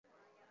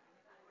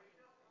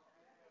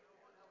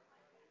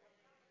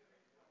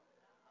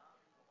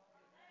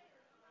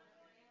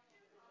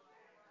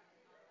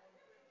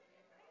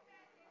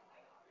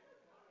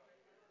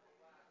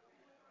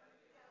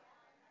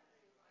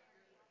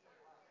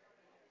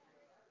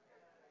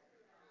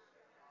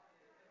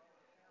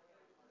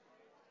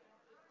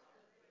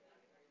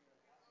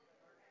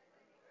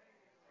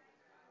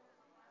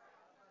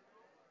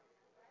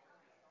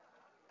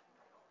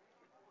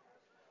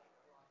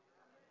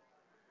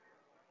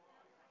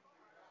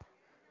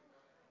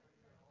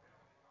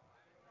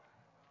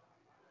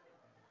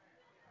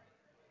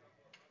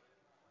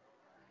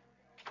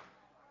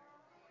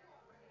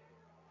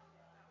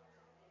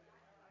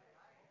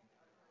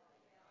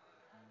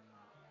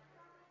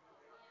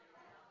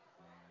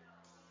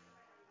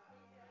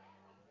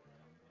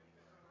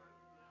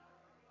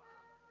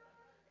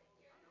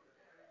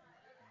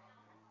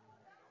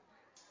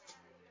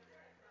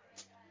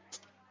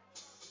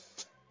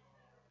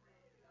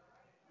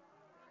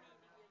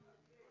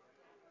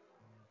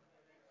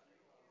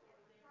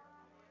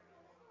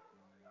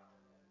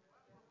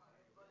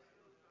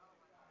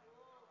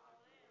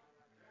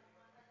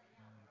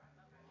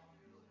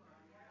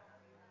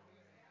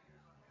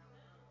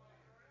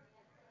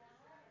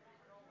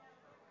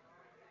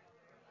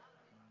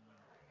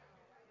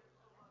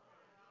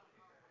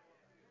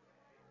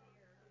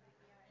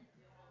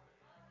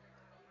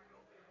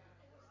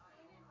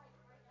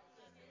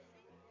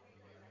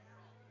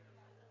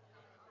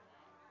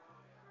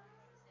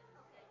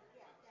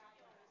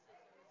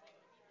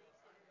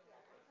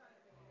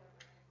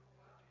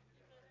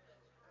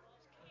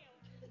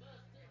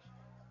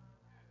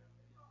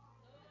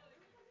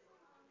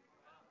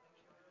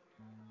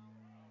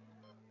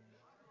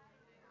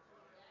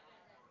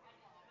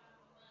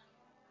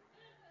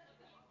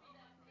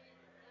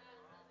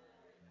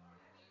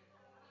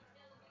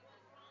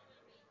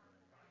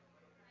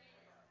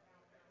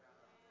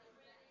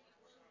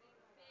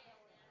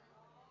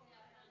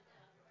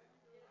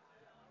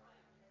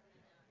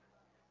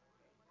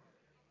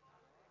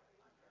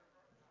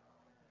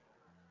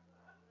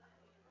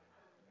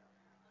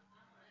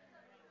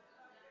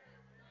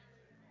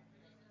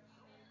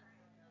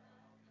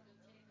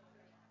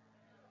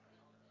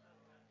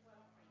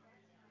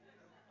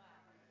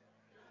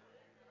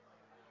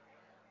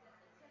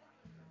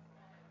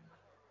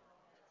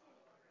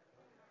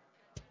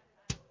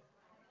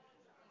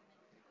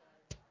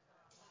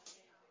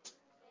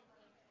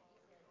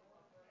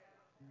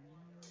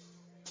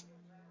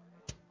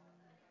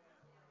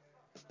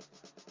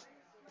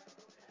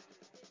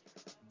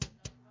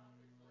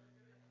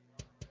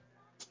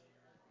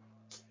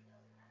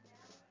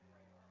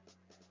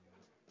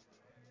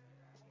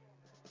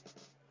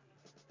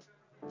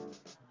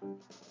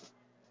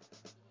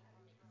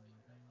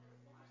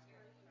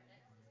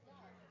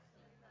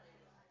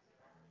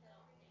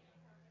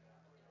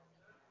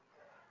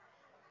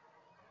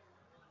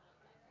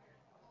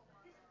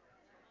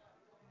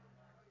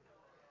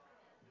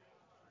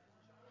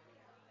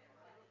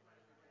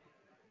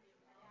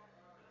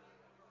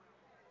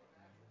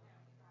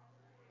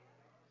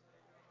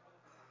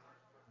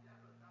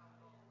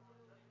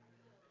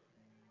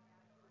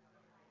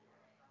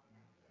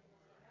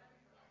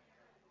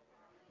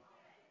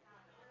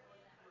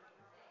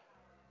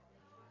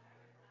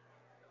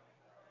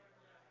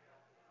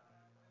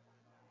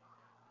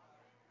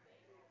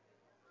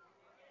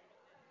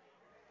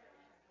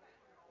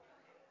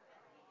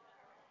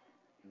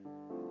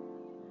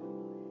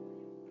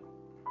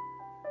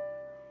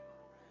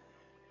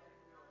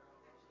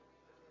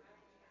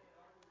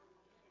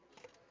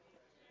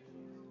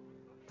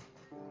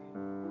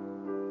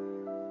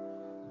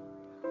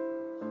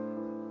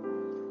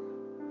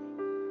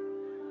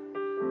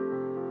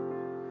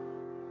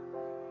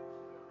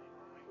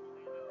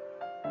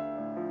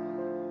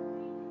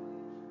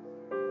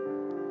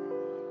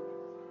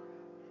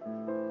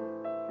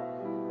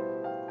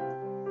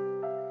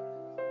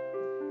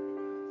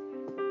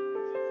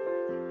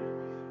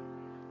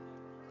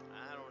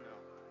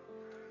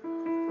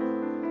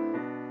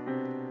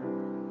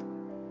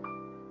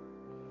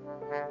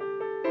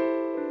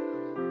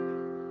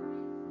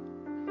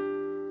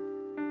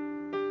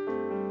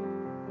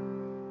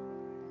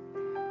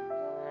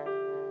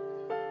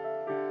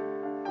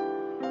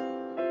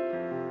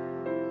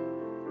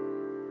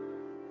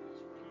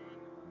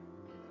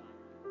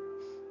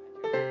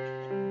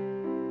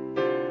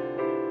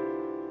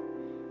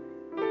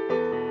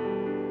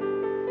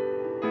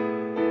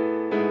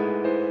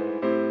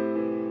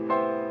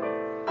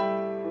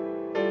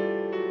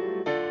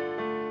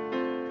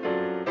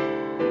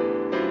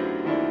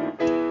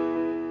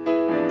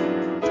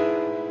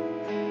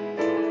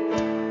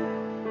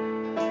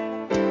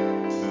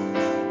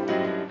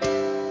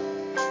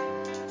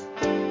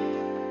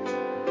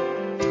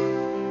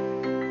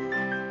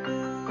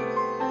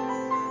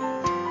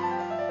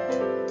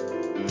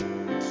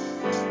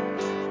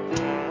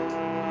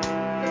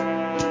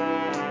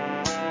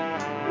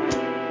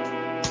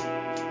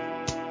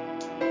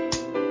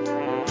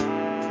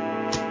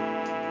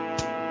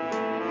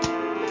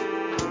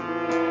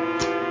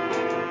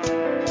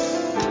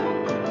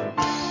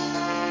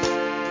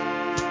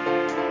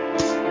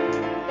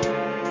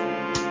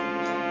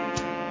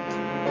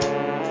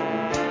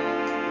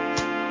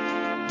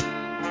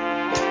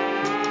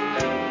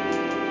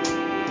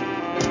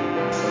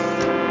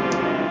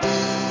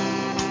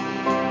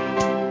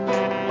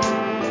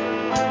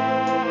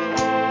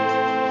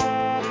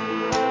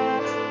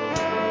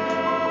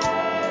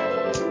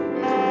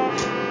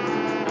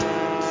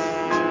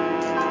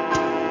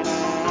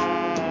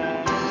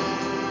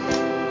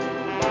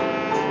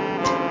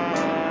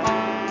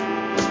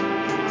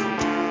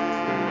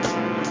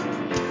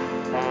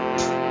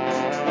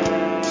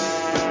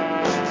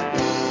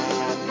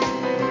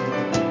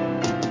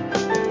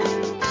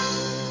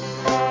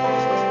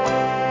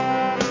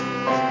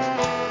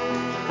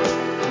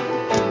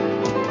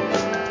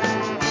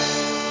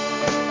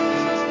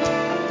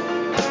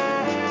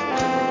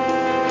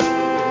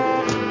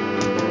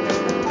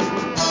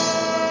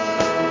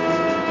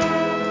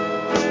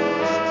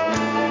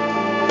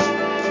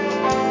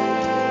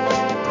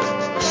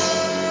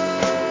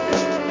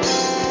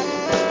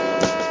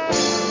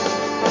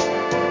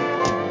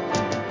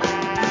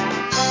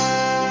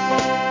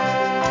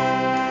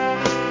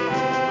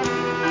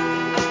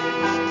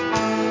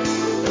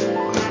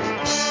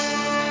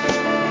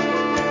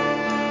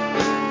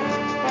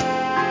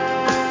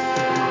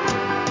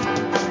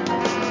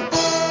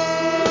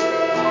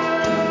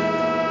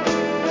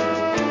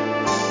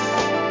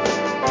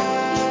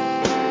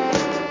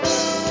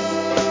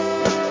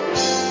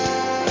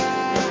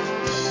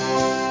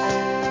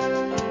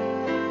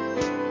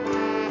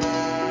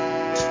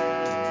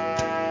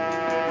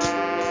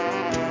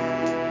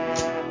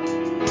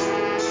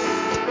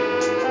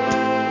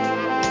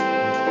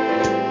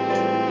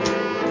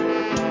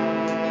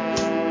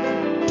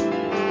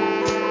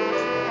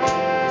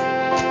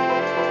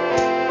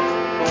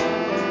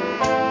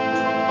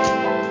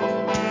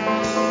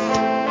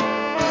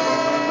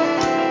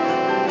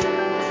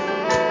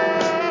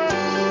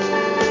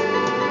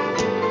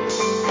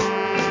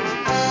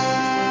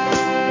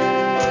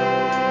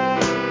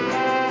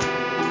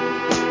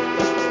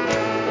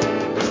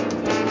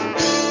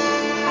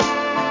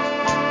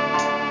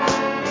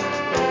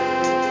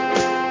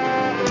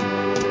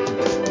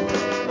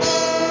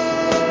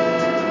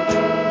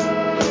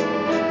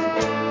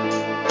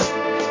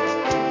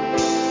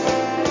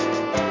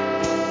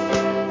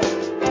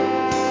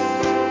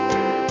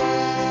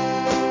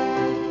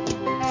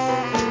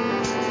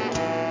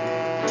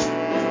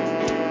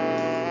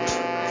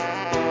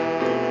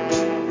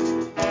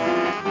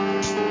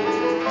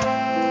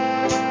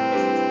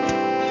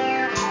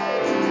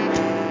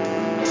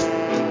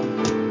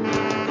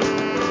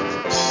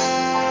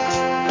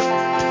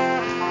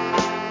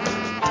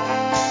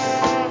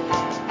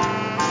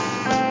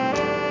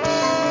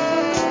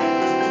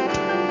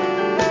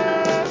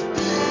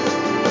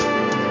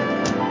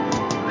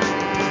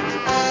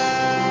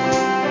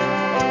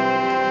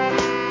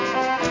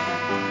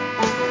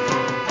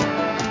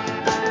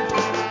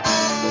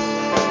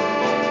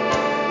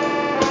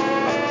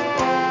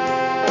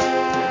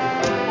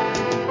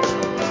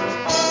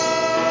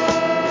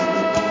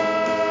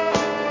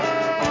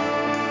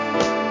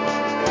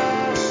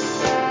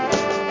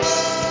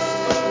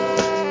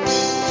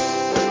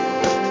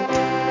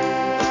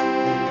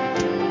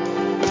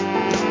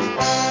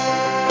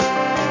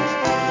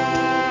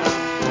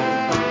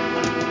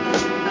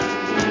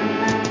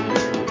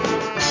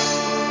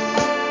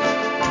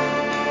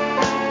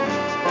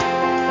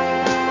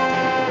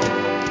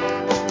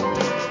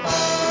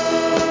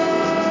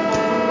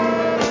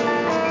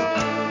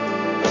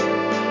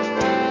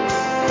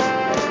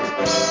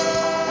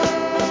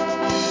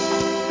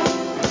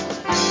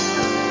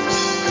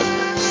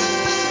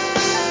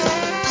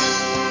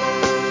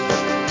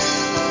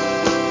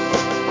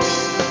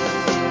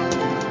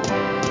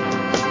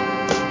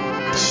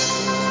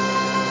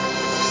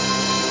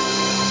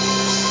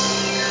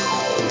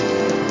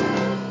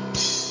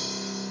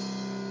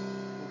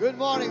Good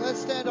morning.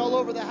 Let's stand all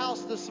over the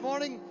house this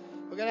morning.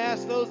 We're going to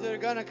ask those that are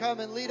going to come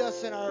and lead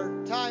us in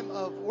our time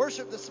of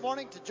worship this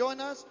morning to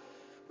join us.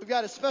 We've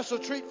got a special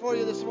treat for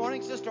you this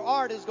morning. Sister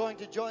Art is going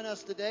to join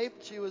us today.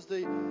 She was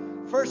the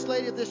first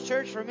lady of this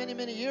church for many,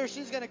 many years.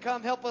 She's going to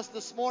come help us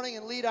this morning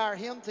and lead our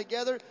hymn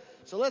together.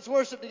 So let's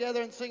worship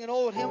together and sing an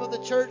old hymn of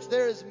the church.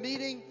 There is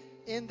meeting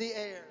in the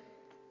air.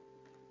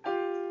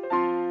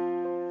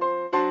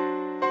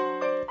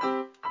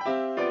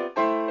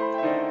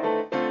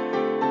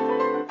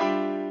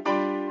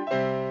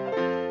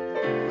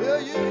 Well,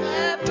 you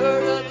have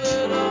heard of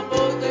little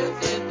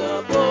Moses in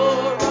the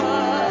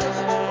bulrush.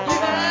 You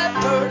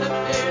have heard of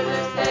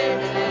fearless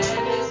David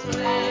and his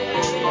sling.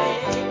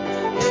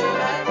 You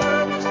have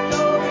heard the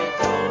story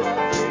told of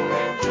you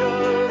and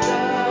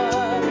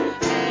Joseph,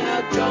 and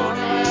of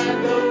Jonah and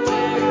the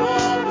whale you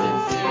often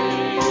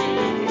see.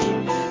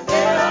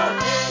 There are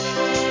many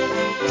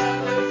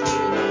others to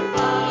the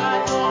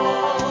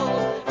Bible.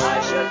 I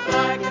should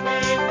like to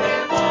meet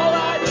them all,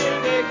 I do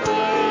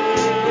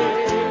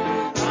declare.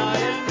 By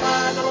and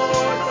by the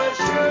Lord will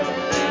surely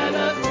let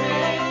us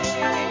meet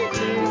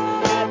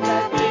at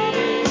that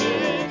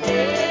meeting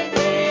in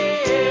the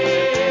air.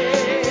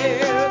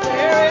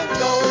 There is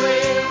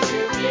going to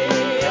be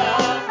a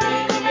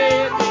meeting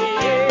in the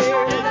air,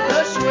 in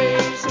the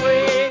sweet,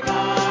 sweet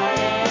by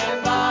and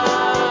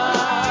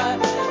by.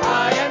 I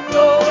am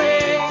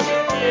going to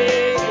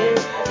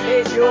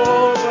meet you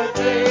over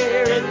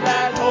there in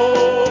that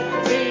hole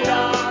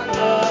beyond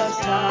the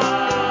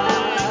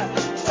sky.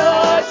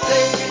 Such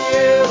singing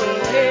you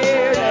will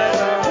hear,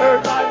 never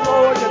heard my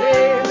Lord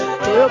today.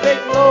 Will be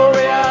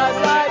glorious,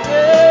 I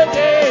do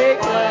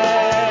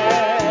declare.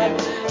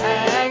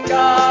 And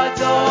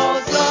God's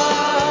own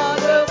Son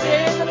will be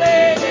the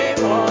leading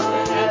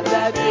one at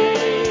that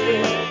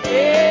meeting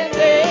in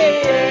the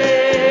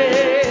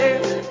air.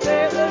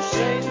 There the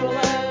saints will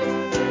have,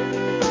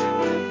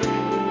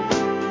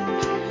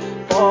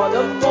 for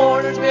the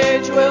mourner's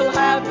bench will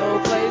have no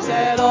place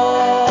at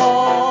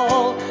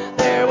all.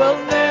 There will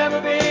never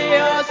be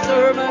a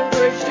sermon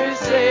preached to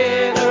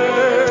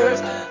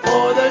sinners,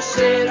 for the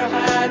sinner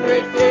had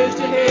refused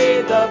to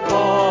heed the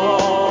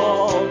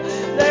call.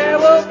 There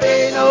will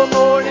be no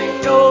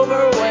mourning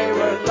over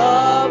wayward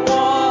loved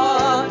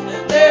one.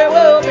 There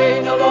will be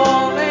no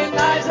lonely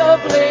nights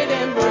of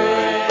bleeding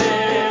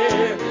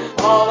prayer.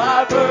 All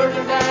our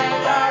burdens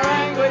and our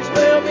anguish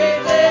will be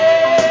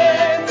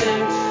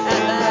lifted,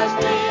 and that's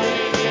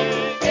meeting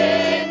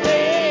in the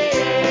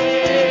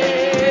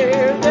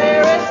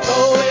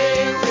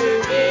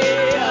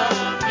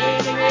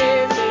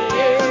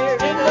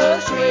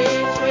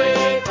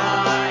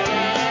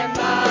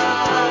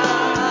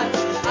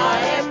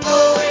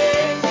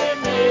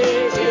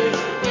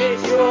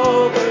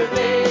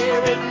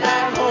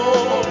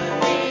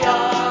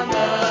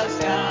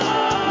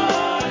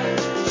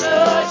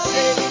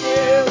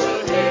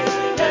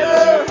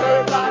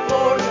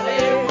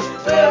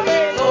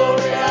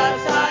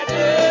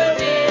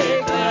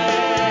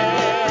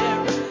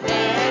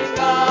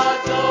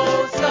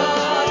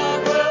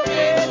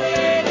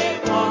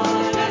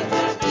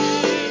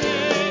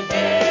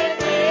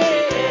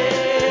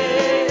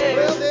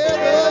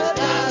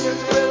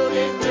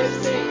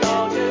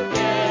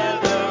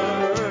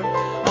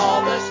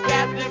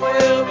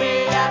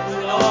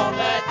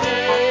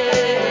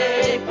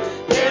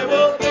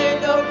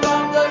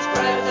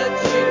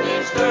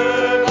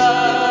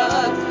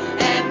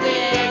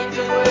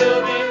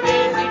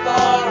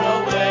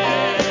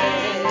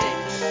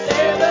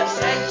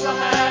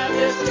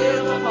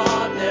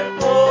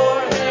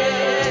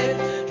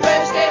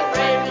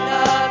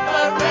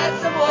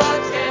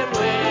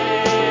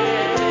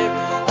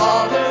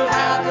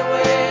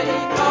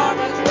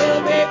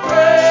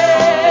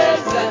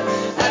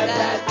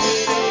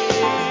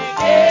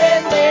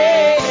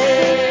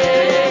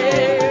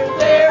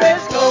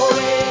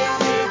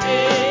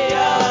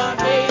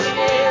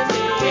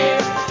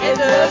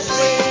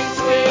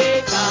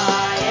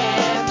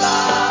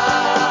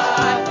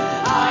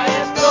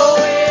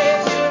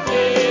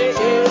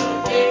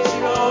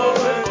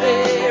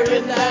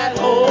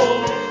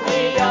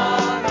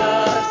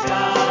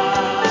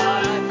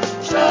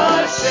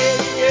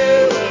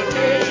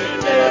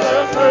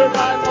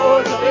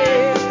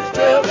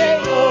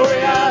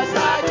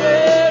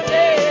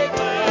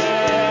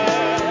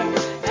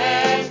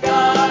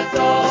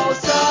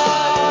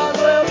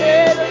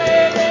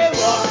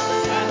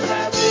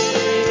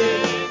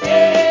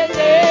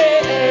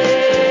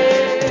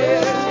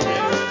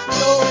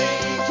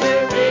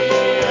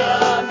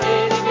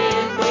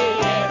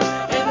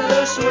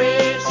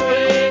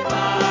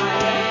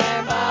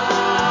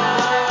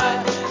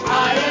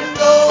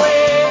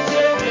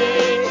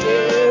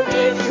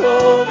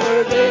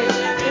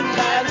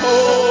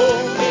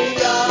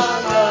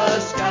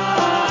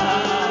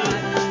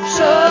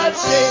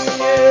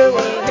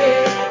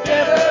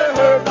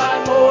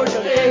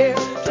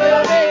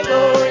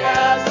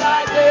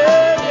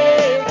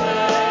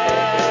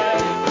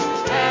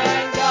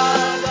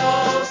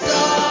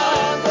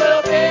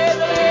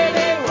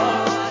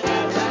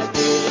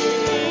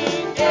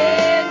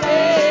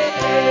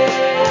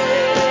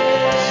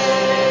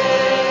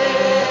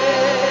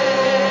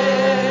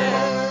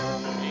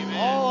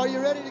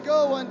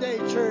today,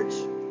 church.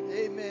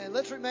 Amen.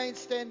 Let's remain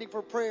standing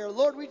for prayer.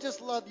 Lord, we just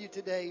love you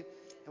today,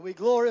 and we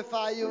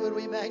glorify you, and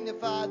we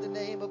magnify the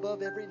name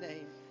above every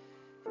name.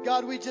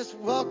 God, we just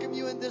welcome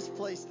you in this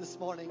place this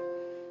morning.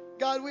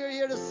 God, we are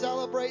here to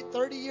celebrate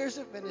 30 years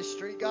of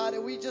ministry, God,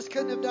 and we just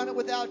couldn't have done it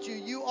without you.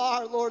 You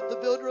are, Lord, the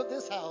builder of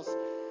this house.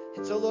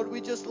 And so, Lord, we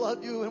just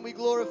love you, and we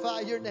glorify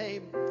your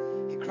name.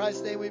 In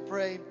Christ's name we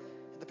pray.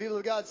 And the people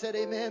of God said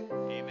amen.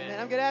 Amen.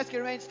 I'm going to ask you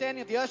to remain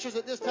standing. If the ushers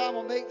at this time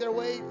will make their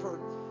way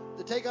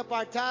to take up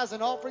our tithes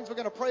and offerings, we're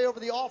going to pray over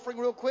the offering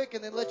real quick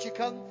and then let you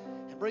come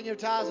and bring your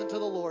tithes unto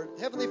the Lord.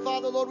 Heavenly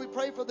Father, Lord, we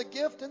pray for the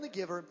gift and the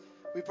giver.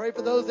 We pray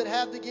for those that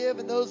have to give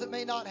and those that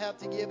may not have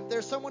to give. If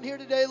there's someone here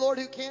today, Lord,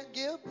 who can't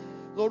give,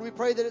 Lord, we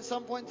pray that at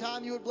some point in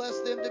time you would bless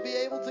them to be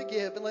able to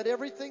give, and let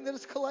everything that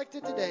is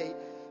collected today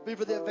be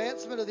for the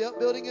advancement of the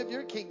upbuilding of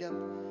your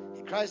kingdom.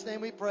 In Christ's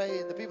name we pray.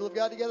 And the people of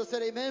God together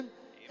said amen.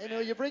 Amen.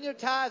 Will you bring your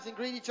tithes and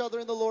greet each other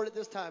in the Lord at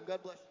this time?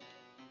 God bless you.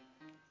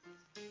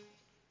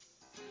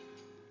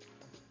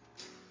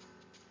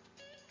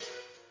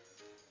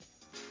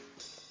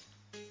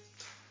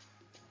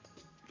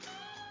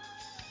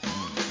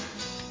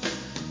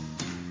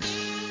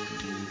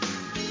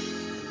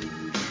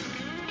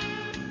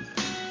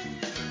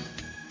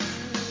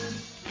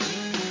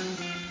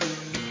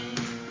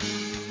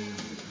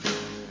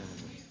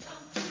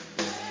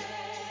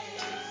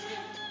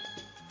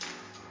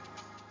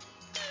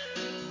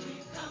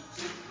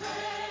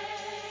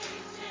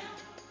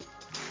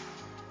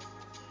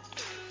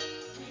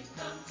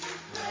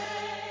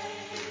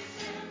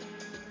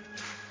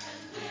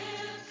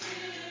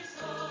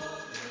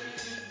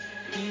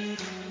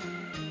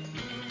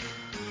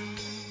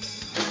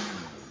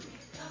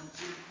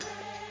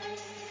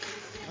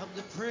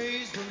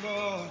 Praise the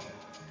Lord.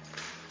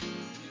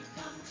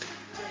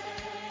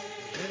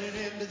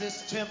 Headed into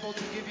this temple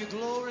to give you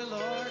glory,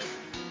 Lord.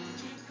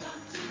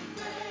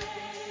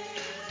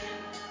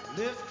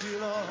 Lift you,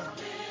 Lord.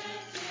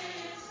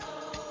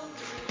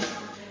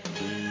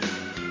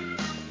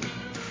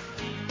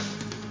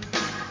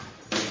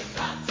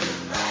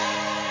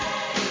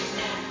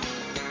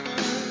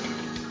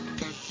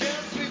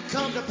 Yes, we've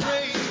come to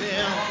praise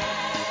Him.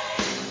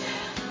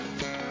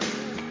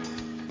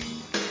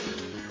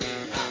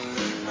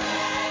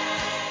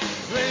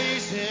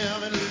 Praise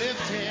Him and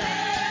lift Him.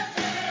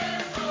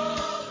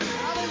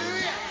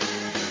 Hallelujah.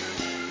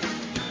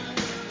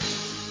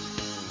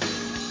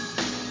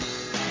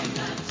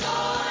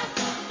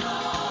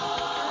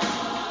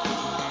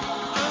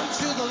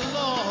 Unto the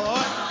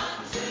Lord.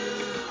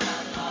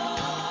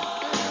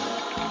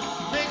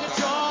 Make a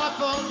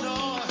joyful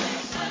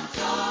noise.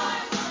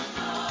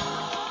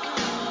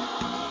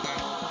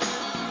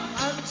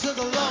 Unto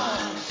the Lord.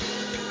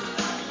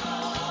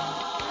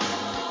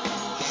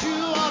 You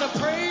ought to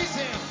praise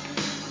Him.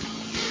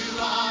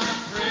 You ought to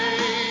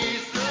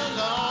praise the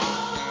Lord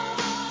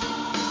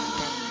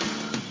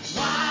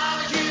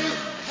while you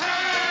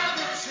have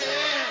the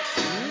chance.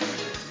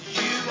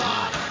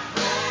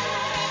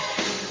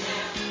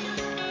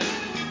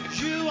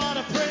 You ought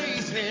to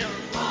praise Him.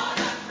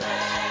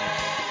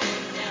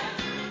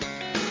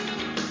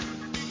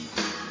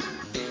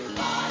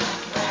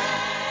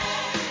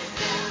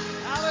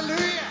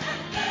 Hallelujah.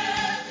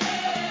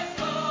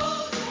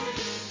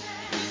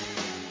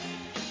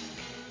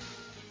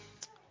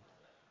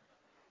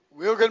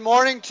 Well, good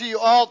morning to you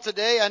all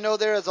today. I know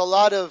there is a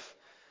lot of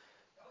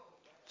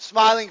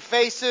smiling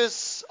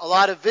faces, a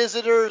lot of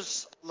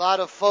visitors, a lot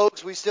of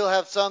folks. We still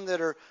have some that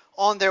are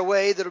on their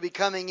way that will be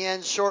coming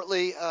in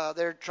shortly.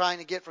 They're trying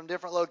to get from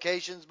different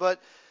locations.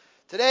 But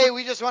today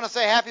we just want to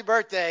say happy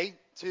birthday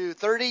to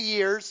 30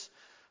 years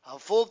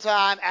of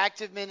full-time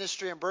active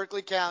ministry in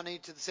Berkeley County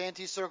to the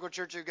Santee Circle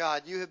Church of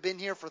God. You have been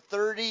here for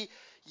 30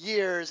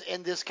 years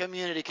in this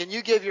community. Can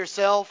you give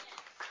yourself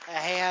a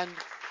hand?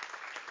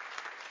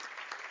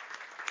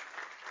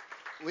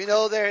 We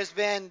know there has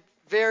been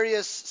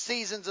various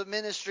seasons of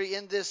ministry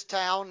in this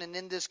town and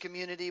in this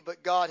community,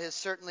 but God has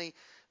certainly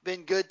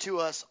been good to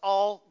us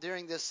all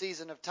during this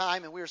season of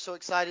time, and we are so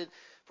excited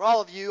for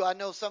all of you. I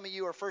know some of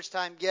you are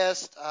first-time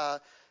guests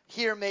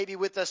here maybe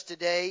with us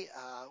today.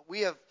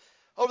 We have,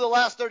 over the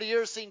last 30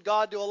 years, seen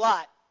God do a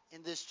lot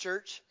in this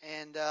church,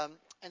 and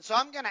so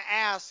I'm going to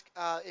ask,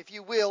 if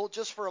you will,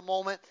 just for a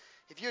moment,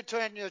 if you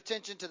turn your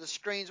attention to the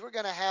screens, we're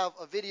going to have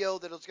a video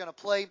that is going to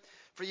play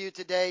for you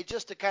today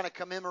just to kind of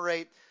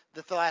commemorate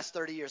the last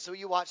 30 years. So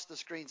you watch the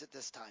screens at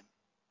this time.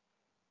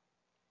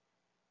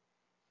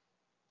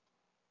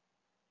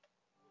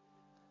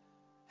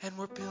 And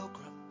we're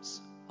pilgrims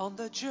on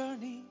the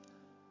journey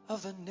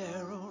of the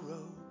narrow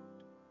road.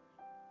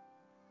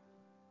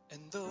 And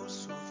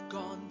those who've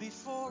gone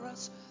before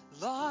us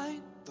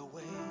light the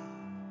way,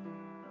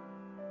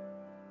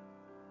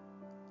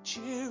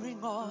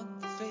 cheering on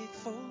the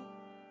faithful,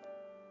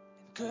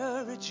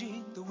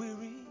 encouraging the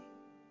weary.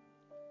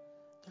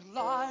 Their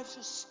lives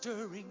a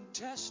stirring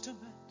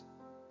testament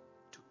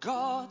to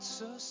God's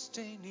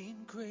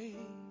sustaining grace.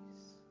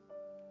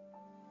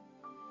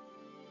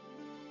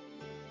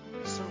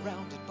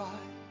 Surrounded by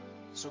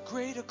so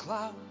great a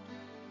cloud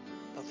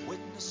of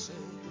witnesses,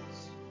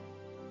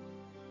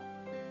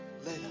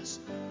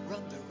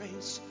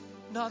 us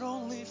not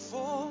only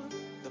for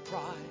the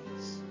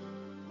prize,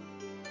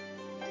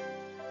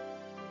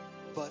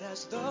 but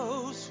as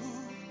those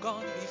who've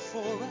gone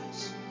before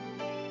us,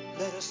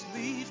 let us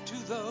leave to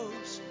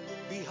those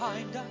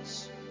behind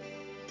us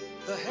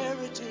the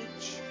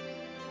heritage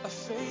of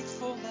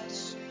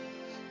faithfulness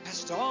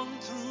passed on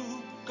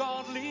through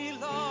godly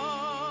lives.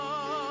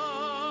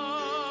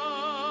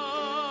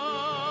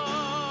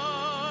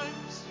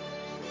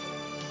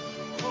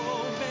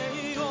 Oh,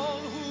 may all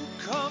who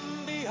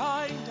come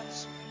behind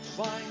us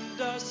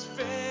find us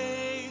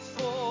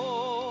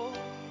faithful.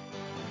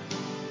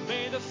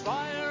 May the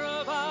fire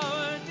of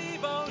our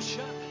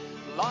devotion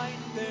light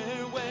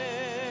their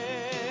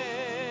way.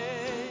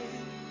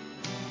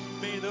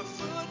 May the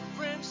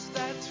footprints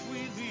that we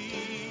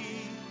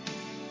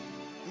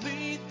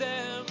lead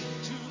them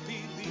to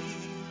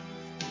believe,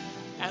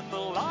 and the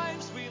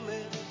lives we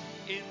live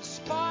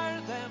inspire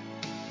them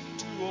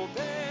to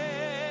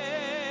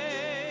obey.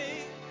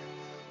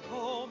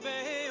 Oh,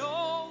 may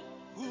all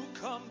who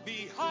come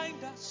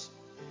behind us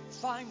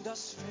find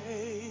us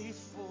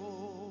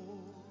faithful.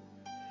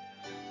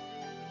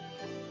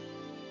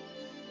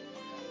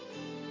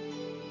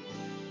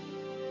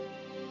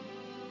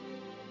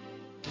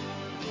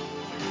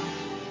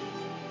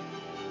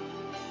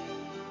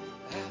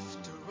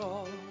 After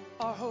all,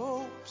 our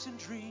hopes and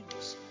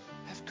dreams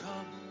have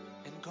come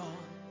and gone,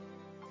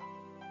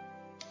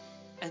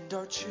 and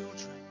our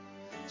children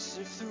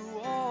sift through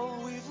all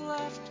we've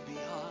left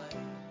behind.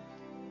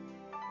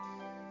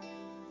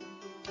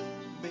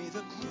 May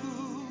the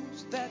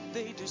clues that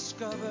they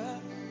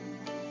discover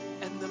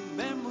and the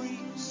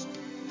memories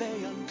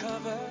they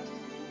uncover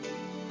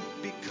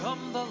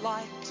become the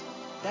light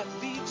that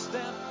leads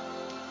them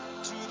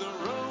to the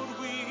road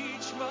we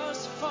each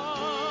must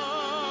find.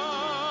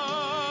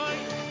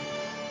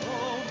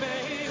 Oh,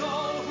 may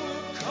all who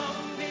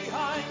come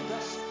behind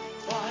us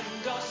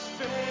find us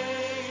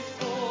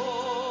faithful.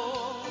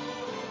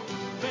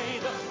 May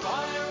the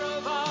fire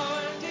of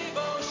our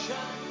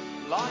devotion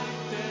light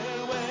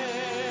their way.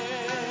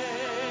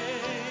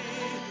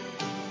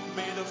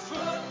 May the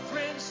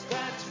footprints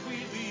that we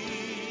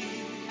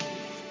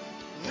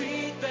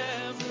lead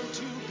them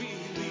to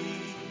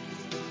believe,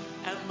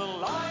 and the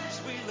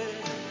lives we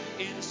live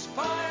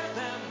inspire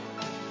them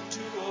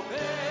to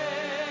obey.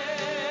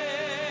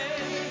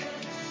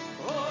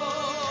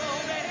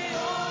 Oh, may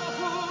all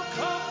who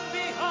come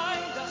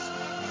behind us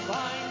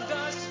find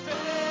us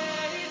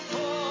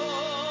faithful.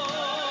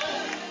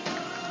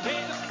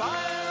 May the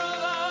fire of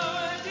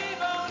our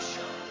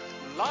devotion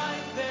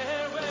light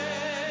their way.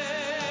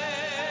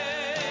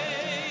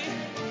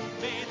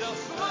 May the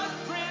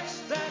footprints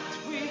that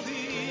we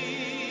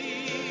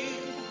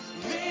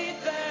lead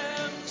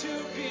them to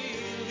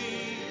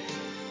believe,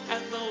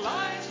 and the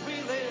lives we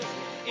live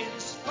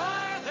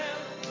inspire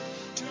them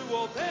to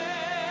obey.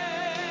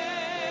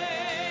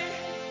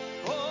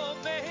 Oh,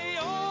 may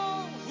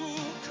all who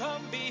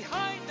come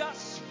behind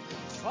us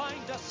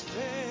find us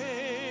faithful.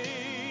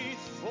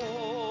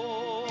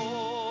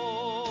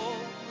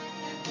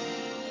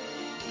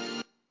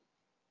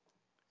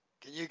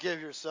 Can you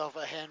give yourself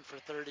a hand for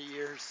 30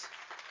 years?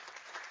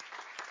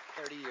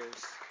 30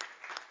 years.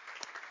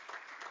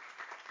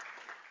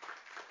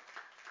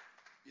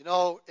 You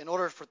know, in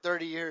order for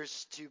 30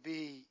 years to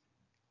be,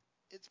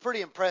 it's pretty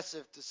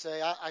impressive to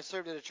say. I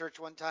served at a church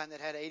one time that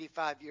had an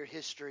 85-year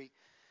history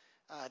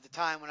at the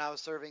time when I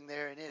was serving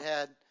there, and it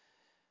had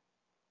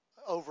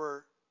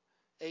over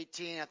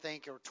 18, I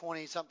think, or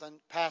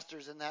 20-something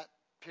pastors in that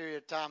period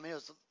of time. It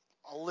was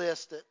a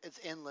list that it's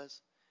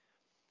endless.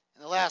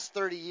 In the last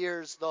 30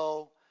 years,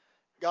 though,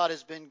 God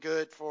has been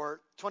good.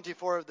 For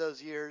 24 of those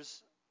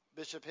years,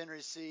 Bishop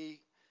Henry C.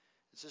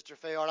 and Sister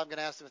Fayard, I'm going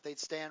to ask them if they'd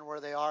stand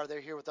where they are. They're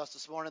here with us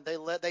this morning.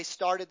 They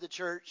started the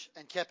church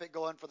and kept it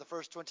going for the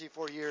first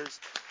 24 years,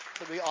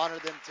 so we honor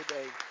them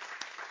today.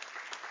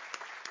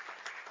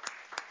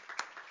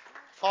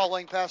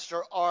 Following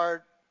Pastor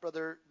Ard,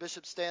 Brother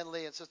Bishop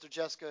Stanley and Sister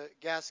Jessica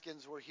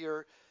Gaskins were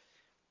here,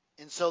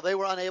 and so they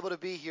were unable to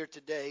be here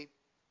today,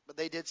 but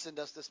they did send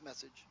us this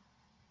message.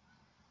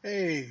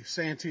 Hey,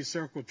 Santee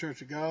Circle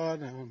Church of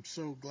God. I'm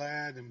so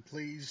glad and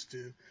pleased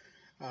to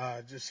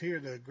just hear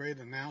the great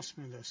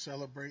announcement of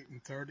celebrating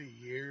 30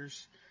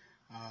 years.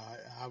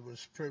 I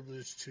was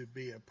privileged to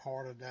be a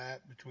part of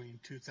that between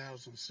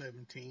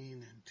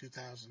 2017 and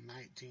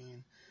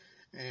 2019,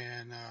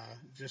 and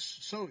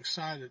just so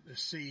excited to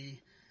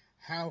see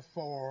how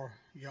far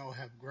y'all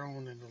have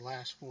grown in the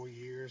last 4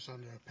 years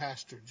under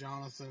Pastor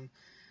Jonathan.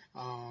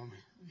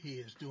 He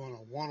is doing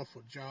a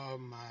wonderful job.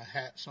 My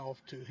hat's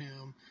off to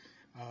him.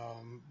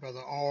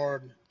 Brother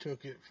Ard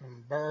took it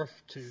from birth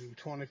to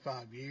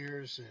 25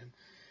 years,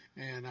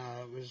 and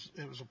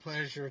it was a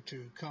pleasure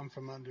to come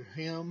from under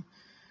him.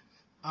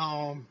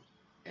 And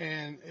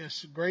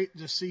it's great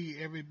to see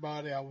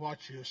everybody. I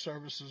watch your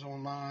services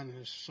online,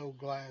 and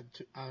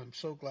I'm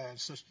so glad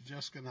Sister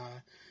Jessica and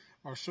I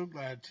are so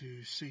glad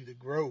to see the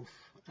growth,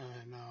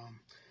 and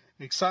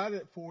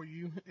excited for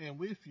you and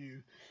with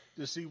you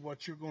to see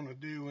what you're going to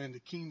do in the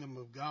kingdom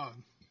of God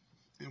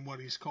and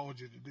what He's called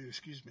you to do.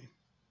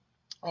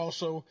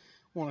 Also,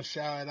 want to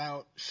shout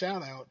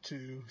out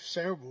to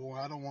several.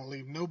 I don't want to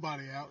leave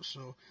nobody out,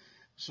 so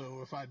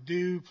if I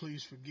do,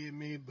 please forgive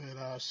me.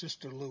 But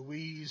Sister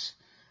Louise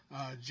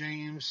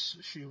James,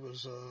 she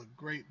was a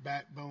great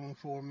backbone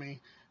for me.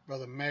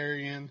 Brother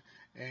Marion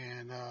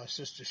and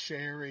Sister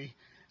Sherry,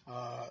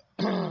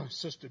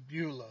 Sister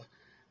Beulah.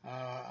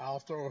 I'll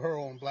throw her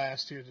on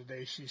blast here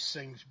today. She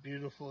sings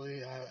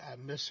beautifully. I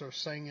miss her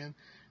singing.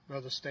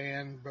 Brother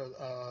Stan,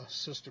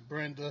 Sister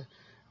Brenda,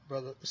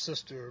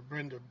 Sister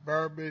Brenda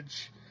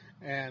Burbage,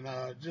 and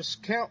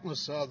just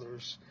countless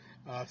others.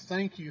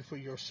 Thank you for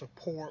your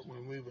support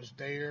when we was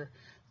there.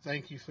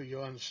 Thank you for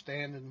your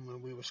understanding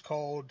when we was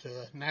called to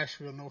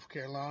Nashville, North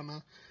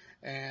Carolina.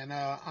 And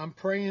I'm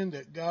praying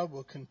that God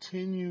will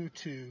continue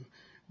to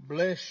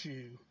bless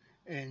you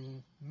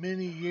in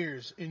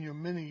your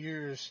many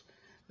years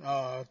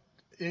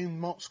in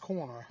Moncks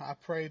Corner. I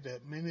pray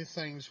that many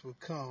things will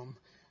come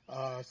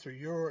through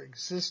your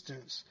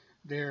existence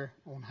there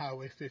on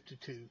Highway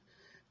 52.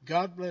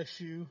 God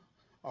bless you.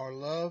 Our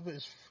love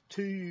is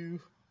to you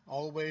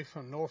all the way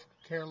from North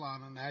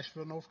Carolina,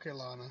 Nashville, North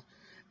Carolina,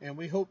 and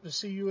we hope to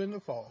see you in the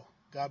fall.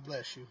 God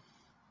bless you.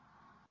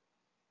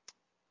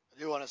 I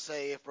do want to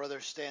say, if Brother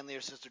Stanley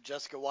or Sister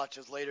Jessica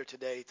watches later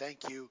today,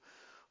 thank you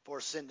for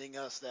sending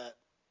us that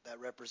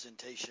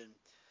representation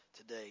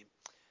today.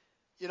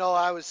 You know,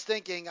 I was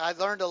thinking, I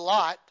learned a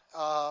lot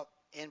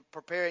in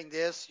preparing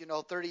this,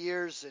 30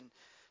 years and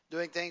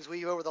doing things.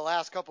 We, over the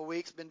last couple of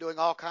weeks, been doing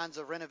all kinds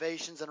of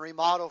renovations and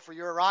remodel for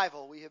your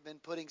arrival. We have been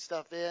putting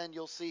stuff in.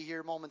 You'll see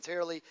here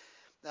momentarily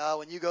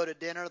when you go to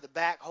dinner, the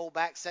whole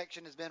back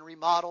section has been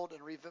remodeled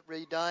and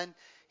redone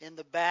in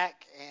the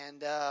back,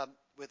 and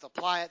with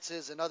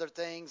appliances and other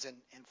things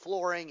and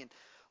flooring and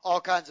all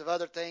kinds of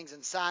other things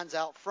and signs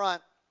out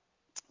front.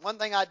 One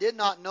thing I did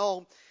not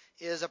know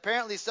is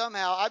apparently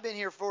somehow, I've been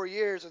here 4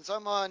 years, and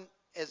someone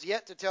has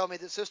yet to tell me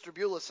that Sister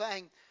Beulah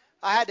sang.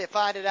 I had to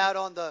find it out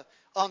on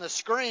the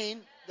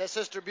screen that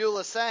Sister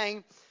Beulah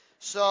sang.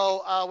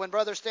 So when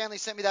Brother Stanley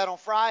sent me that on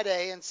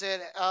Friday and said,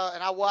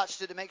 and I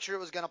watched it to make sure it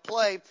was going to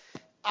play,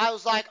 I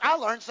was like, I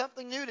learned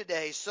something new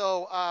today.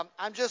 So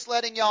I'm just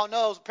letting y'all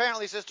know.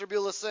 Apparently Sister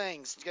Beulah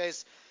sings, in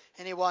case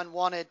anyone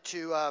wanted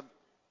to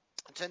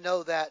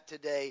know that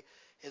today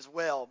as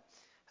well.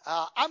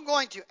 I'm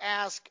going to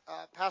ask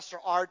Pastor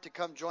Art to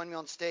come join me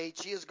on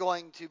stage. He is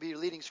going to be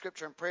leading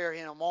scripture and prayer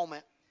in a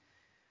moment.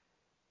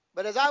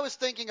 But as I was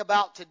thinking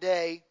about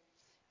today,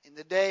 in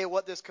the day,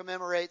 what this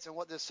commemorates and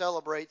what this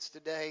celebrates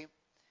today,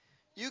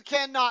 you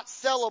cannot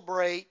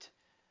celebrate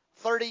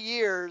 30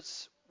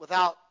 years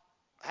without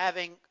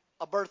having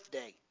a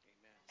birthday,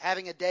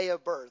 having a day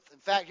of birth. In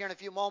fact, here in a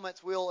few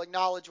moments, we'll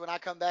acknowledge when I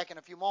come back in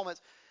a few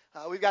moments,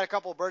 we've got a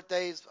couple of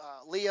birthdays.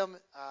 Liam,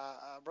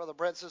 Brother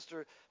Brett,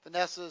 Sister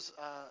Vanessa's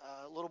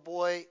little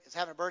boy is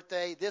having a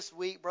birthday this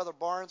week. Brother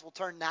Barnes will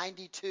turn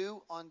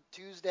 92 on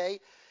Tuesday,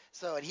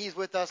 and he's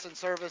with us in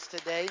service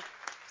today.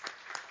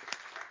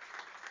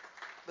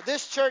 But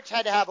this church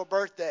had to have a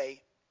birthday.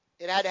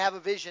 It had to have a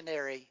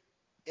visionary.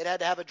 It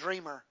had to have a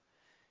dreamer.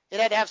 It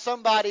had to have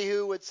somebody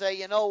who would say,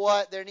 you know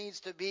what, there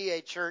needs to be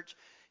a church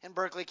in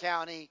Berkeley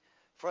County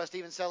for us to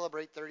even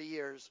celebrate 30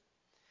 years.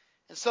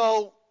 And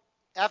so,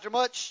 after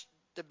much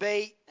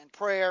debate and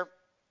prayer,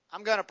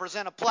 I'm going to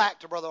present a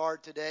plaque to Brother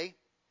Ard today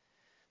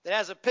that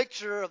has a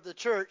picture of the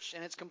church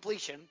and its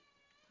completion.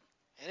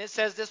 And it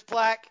says, this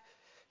plaque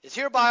is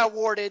hereby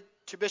awarded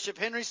to Bishop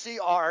Henry C.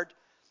 Ard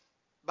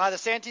by the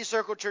Santee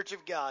Circle Church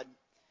of God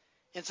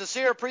in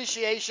sincere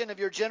appreciation of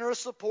your generous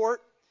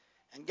support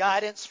and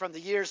guidance from the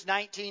years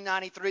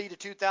 1993 to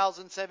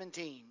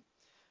 2017.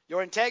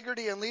 Your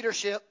integrity and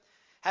leadership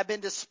have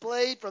been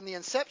displayed from the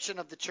inception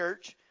of the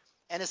church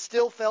and is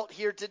still felt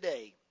here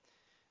today.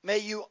 May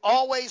you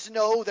always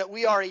know that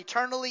we are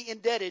eternally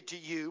indebted to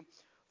you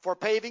for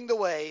paving the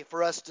way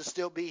for us to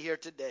still be here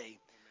today. Amen.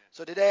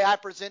 So today I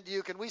present to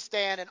you, can we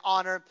stand and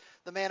honor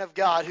the man of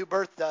God who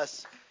birthed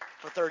us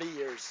for 30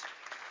 years.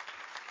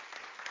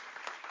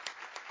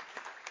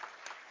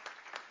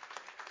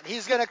 And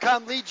he's going to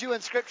come lead you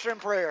in scripture and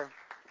prayer.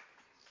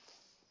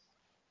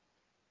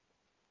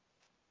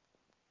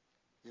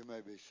 You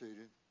may be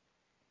seated.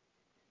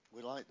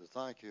 We'd like to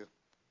thank you.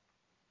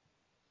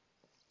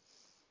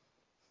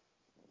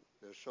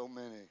 There's so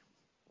many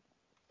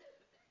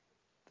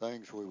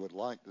things we would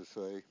like to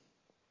say,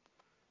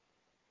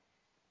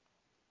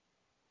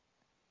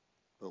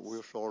 but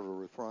we'll sort of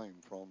refrain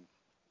from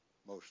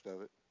most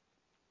of it.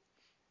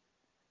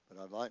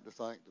 But I'd like to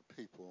thank the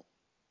people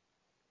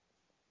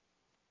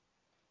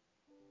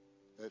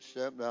that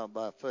stepped out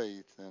by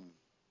faith and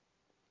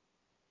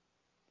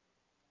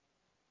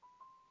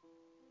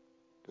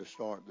to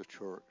start the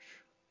church.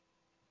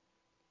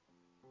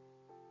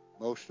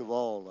 Most of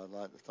all, I'd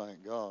like to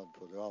thank God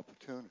for the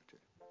opportunity.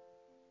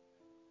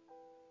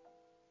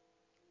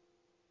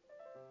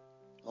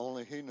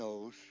 Only He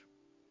knows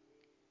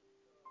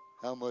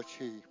how much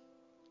He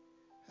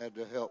had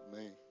to help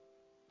me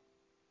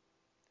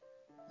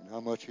and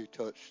how much He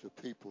touched the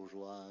people's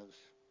lives.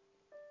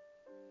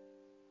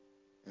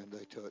 And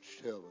they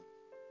touched heaven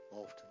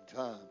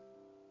oftentimes.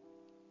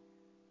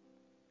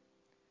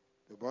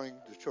 bring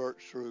the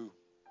church through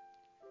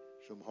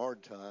some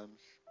hard times,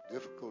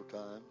 difficult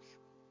times,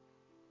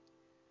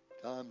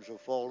 times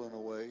of falling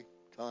away,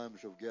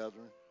 times of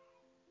gathering.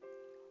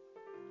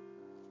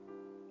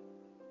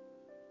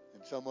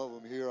 And some of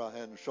them here I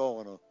hadn't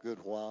saw in a good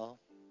while.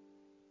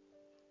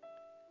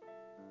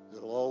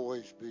 That'll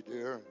always be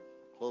dear and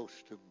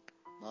close to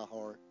my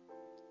heart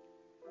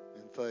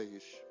and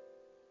face.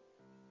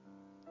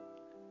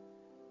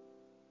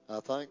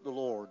 I thank the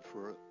Lord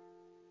for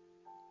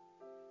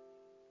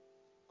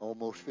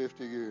almost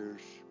 50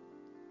 years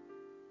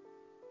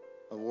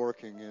of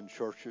working in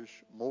churches,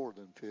 more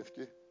than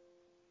 50.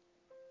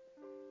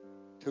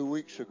 2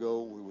 weeks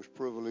ago, we was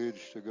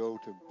privileged to go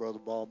to Brother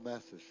Bob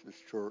Mathis's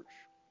church.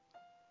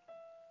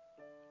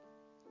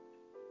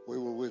 We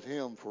were with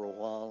him for a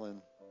while,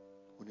 and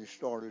when he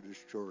started his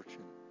church,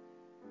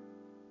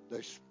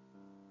 and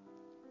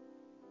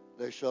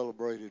they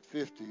celebrated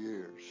 50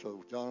 years.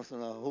 So,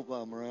 Jonathan, I hope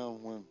I'm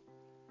around when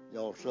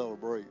y'all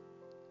celebrate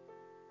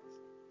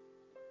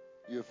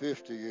your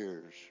 50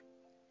 years.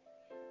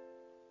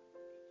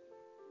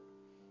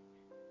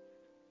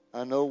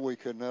 I know we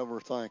can never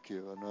thank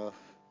you enough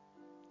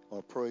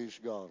or praise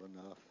God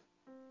enough,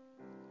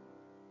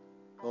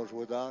 because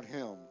without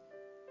him,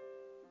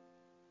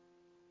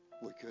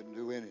 we couldn't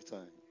do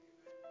anything.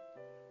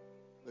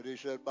 But he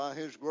said, by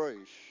his grace,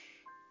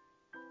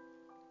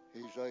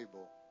 he's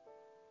able.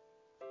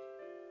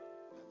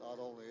 And not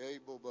only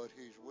able, but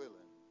he's willing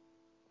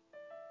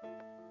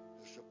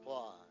to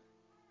supply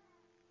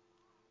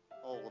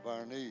all of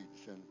our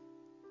needs. And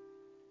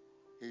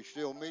he's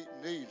still meeting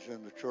needs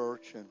in the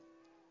church, and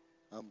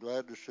I'm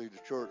glad to see the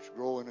church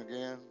growing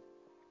again.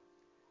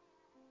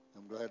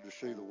 I'm glad to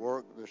see the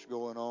work that's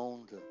going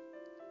on to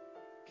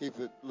keep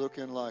it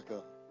looking like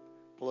a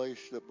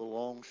place that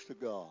belongs to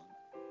God.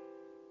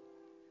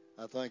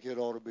 I think it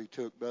ought to be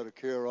took better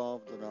care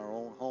of than our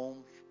own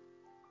homes.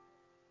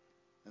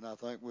 And I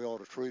think we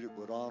ought to treat it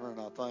with honor, and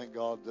I thank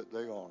God that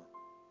they are.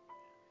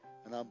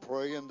 And I'm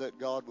praying that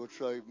God would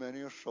save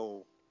many a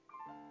soul.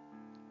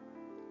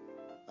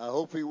 I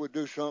hope he would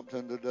do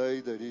something today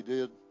that he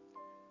did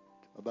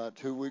about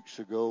 2 weeks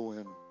ago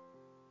in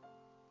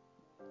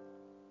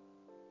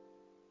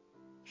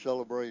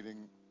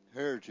celebrating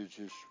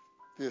Heritage's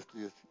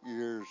 50th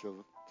years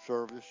of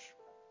service.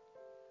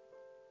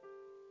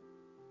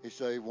 He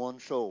saved one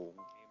soul.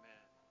 Amen.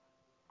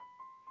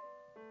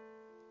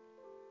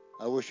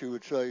 I wish he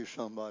would save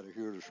somebody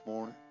here this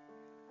morning.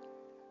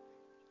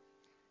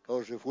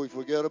 Because if we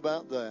forget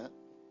about that,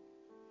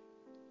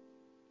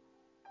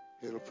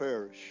 it'll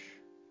perish.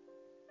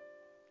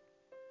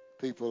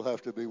 People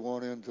have to be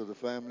won into the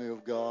family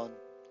of God.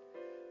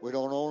 We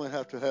don't only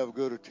have to have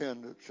good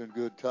attendance and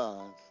good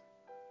tithes.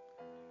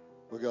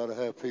 We got to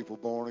have people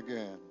born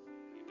again,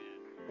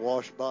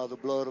 washed by the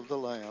blood of the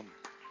Lamb,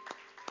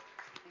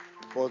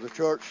 for the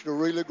church to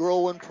really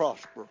grow and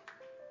prosper.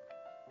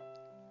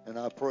 And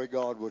I pray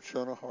God would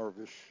send a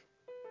harvest.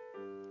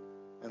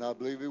 And I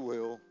believe he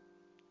will.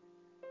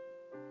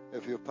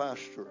 If your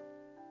pastor,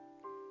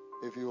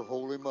 if you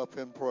hold him up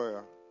in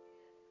prayer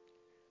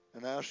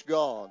and ask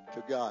God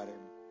to guide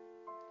him.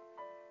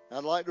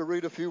 I'd like to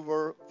read a few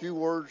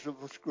words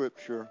of the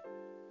scripture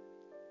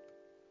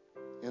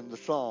in the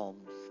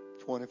Psalms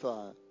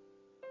 25.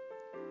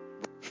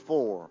 Verse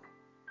 4.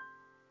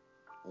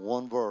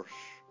 One verse.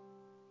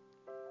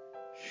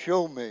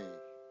 Show me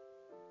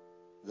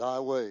thy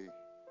way,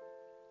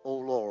 O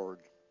Lord.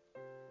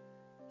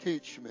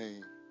 Teach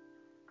me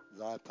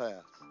thy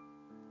path.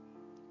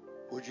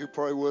 Would you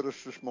pray with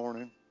us this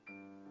morning?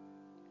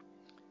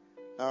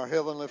 Our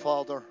Heavenly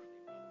Father,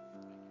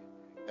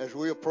 as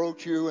we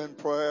approach you in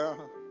prayer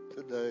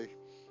today,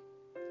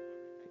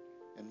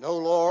 and know,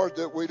 Lord,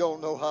 that we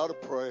don't know how to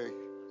pray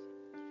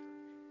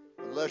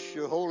unless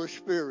your Holy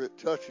Spirit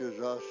touches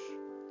us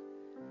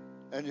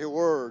and your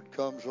word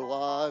comes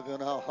alive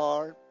in our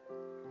heart,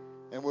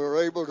 and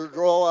we're able to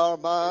draw our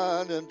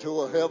mind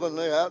into a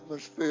heavenly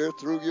atmosphere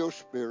through your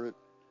Spirit.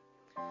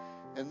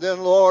 And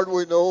then, Lord,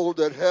 we know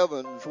that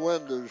heaven's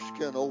windows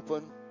can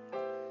open.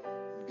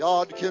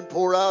 God can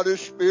pour out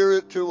his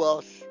Spirit to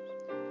us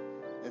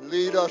and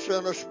lead us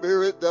in a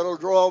spirit that'll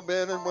draw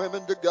men and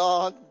women to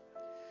God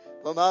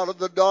from out of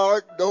the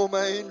dark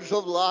domains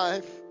of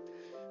life,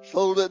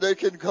 so that they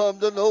can come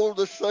to know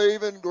the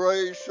saving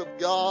grace of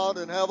God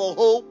and have a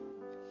hope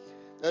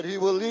that he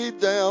will lead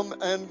them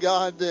and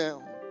guide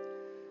them.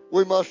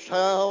 We must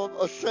have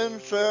a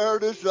sincere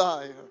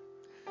desire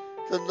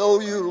to know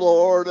you,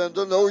 Lord, and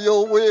to know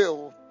your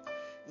will.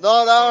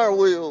 Not our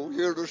will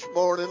here this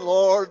morning,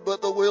 Lord,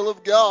 but the will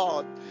of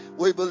God.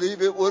 We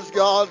believe it was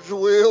God's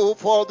will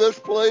for this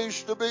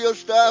place to be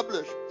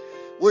established.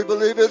 We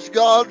believe it's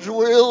God's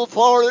will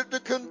for it to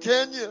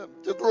continue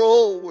to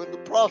grow and to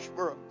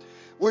prosper.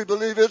 We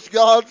believe it's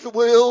God's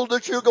will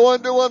that you're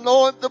going to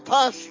anoint the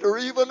pastor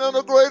even in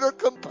a greater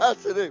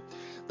capacity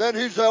than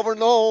he's ever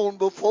known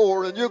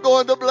before. And you're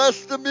going to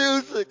bless the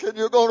music, and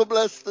you're going to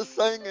bless the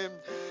singing.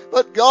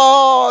 But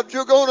God,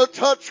 you're going to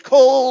touch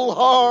cold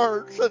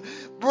hearts and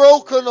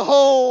broken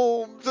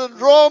homes hearts and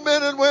draw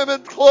men and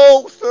women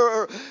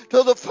closer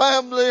to the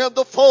family and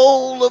the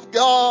fold of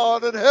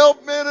God, and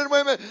help men and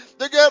women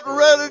to get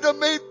ready to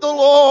meet the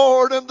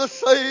Lord and the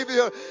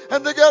Savior,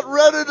 and to get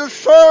ready to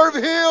serve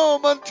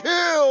Him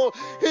until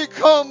He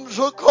comes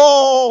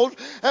called,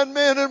 and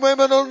men and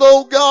women will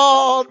know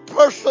God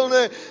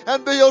personally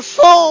and be a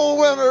soul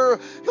winner,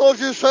 because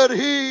you said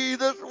He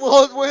that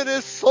was when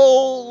His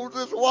souls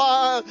is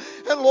wise.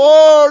 And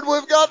Lord,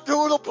 we've got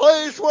to the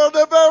place where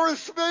the very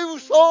few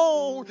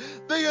souls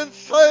being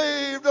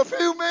saved, a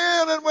few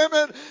men and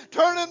women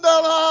turning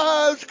their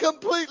lives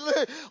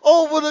completely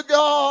over to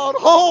God,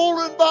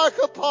 holding back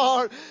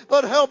apart.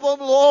 But help them,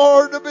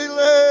 Lord, to be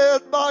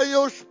led by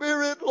your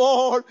Spirit,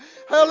 Lord.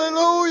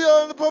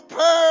 Hallelujah. And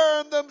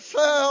preparing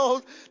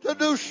themselves to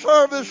do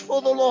service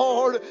for the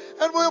Lord.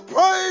 And we'll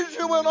praise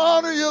you and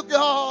honor you,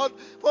 God,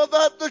 for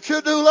that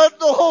you do. Let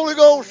the Holy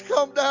Ghost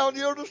come down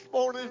here this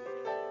morning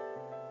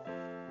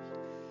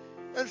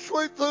and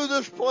sweep through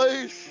this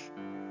place,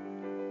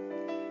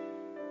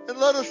 and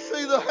let us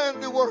see the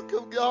handiwork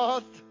of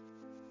God.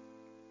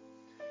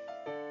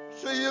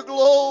 See your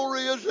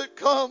glory as it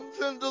comes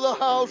into the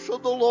house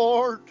of the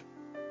Lord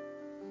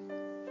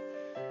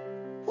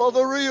for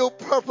the real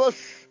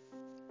purpose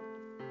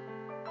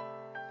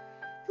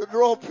to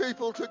draw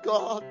people to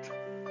God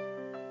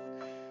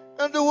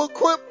and to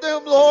equip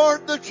them,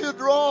 Lord, that you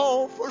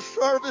draw for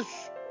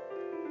service,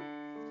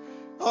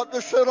 not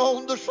to sit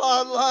on the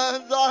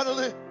sidelines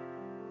idly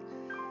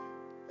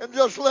and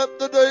just let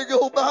the day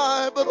go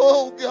by, but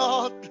oh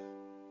God,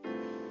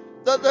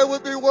 that there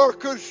would be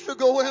workers to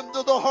go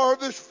into the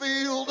harvest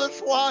field that's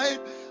white,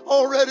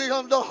 already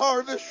under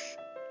harvest.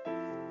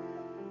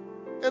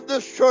 And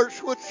this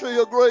church would see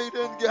a great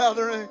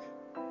ingathering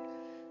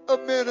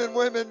of men and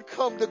women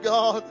come to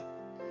God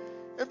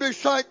and be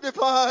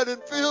sanctified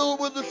and filled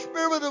with the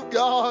Spirit of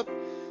God,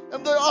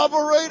 and the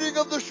operating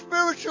of the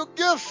spiritual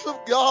gifts of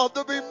God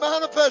to be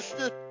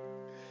manifested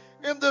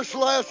in this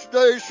last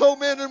day, so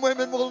men and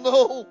women will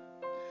know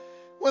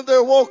when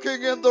they're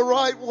walking in the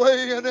right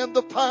way and in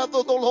the path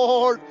of the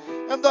Lord,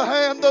 and the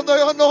hand and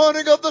the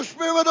anointing of the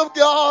Spirit of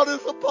God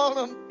is upon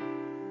them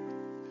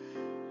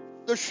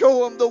to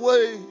show them the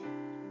way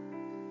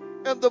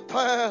and the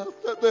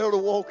path that they're to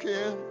walk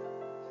in.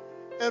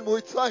 And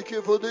we thank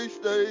you for these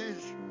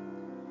days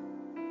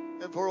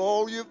and for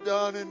all you've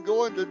done and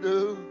going to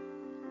do.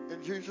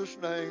 In Jesus'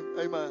 name,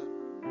 amen.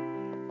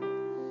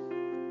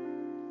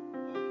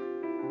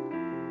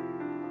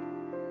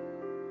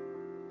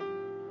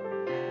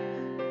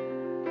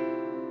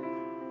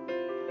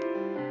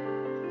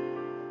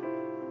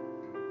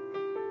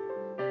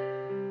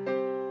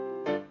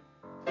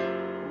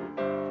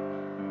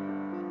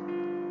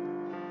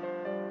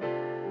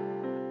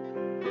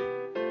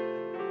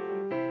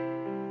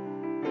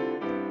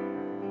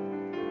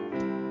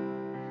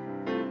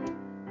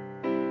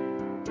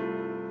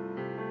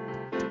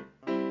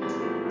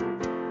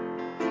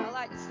 I'd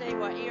like to say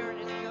while Aaron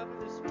is coming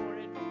this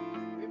morning,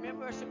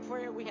 remember us in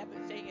prayer. We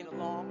haven't sang in a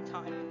long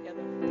time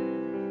together.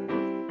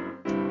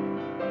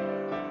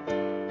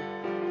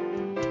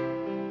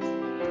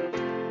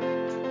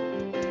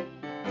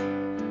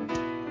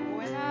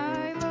 When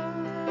I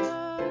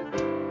look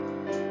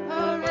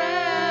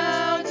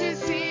around to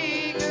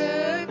see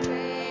good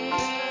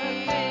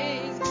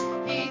things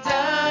He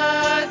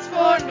does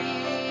for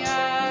me,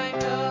 I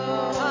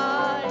know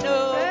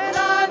that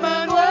I'm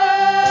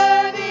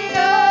unworthy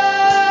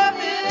of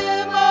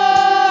Him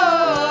all.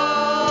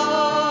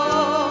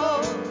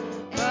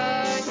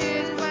 But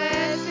His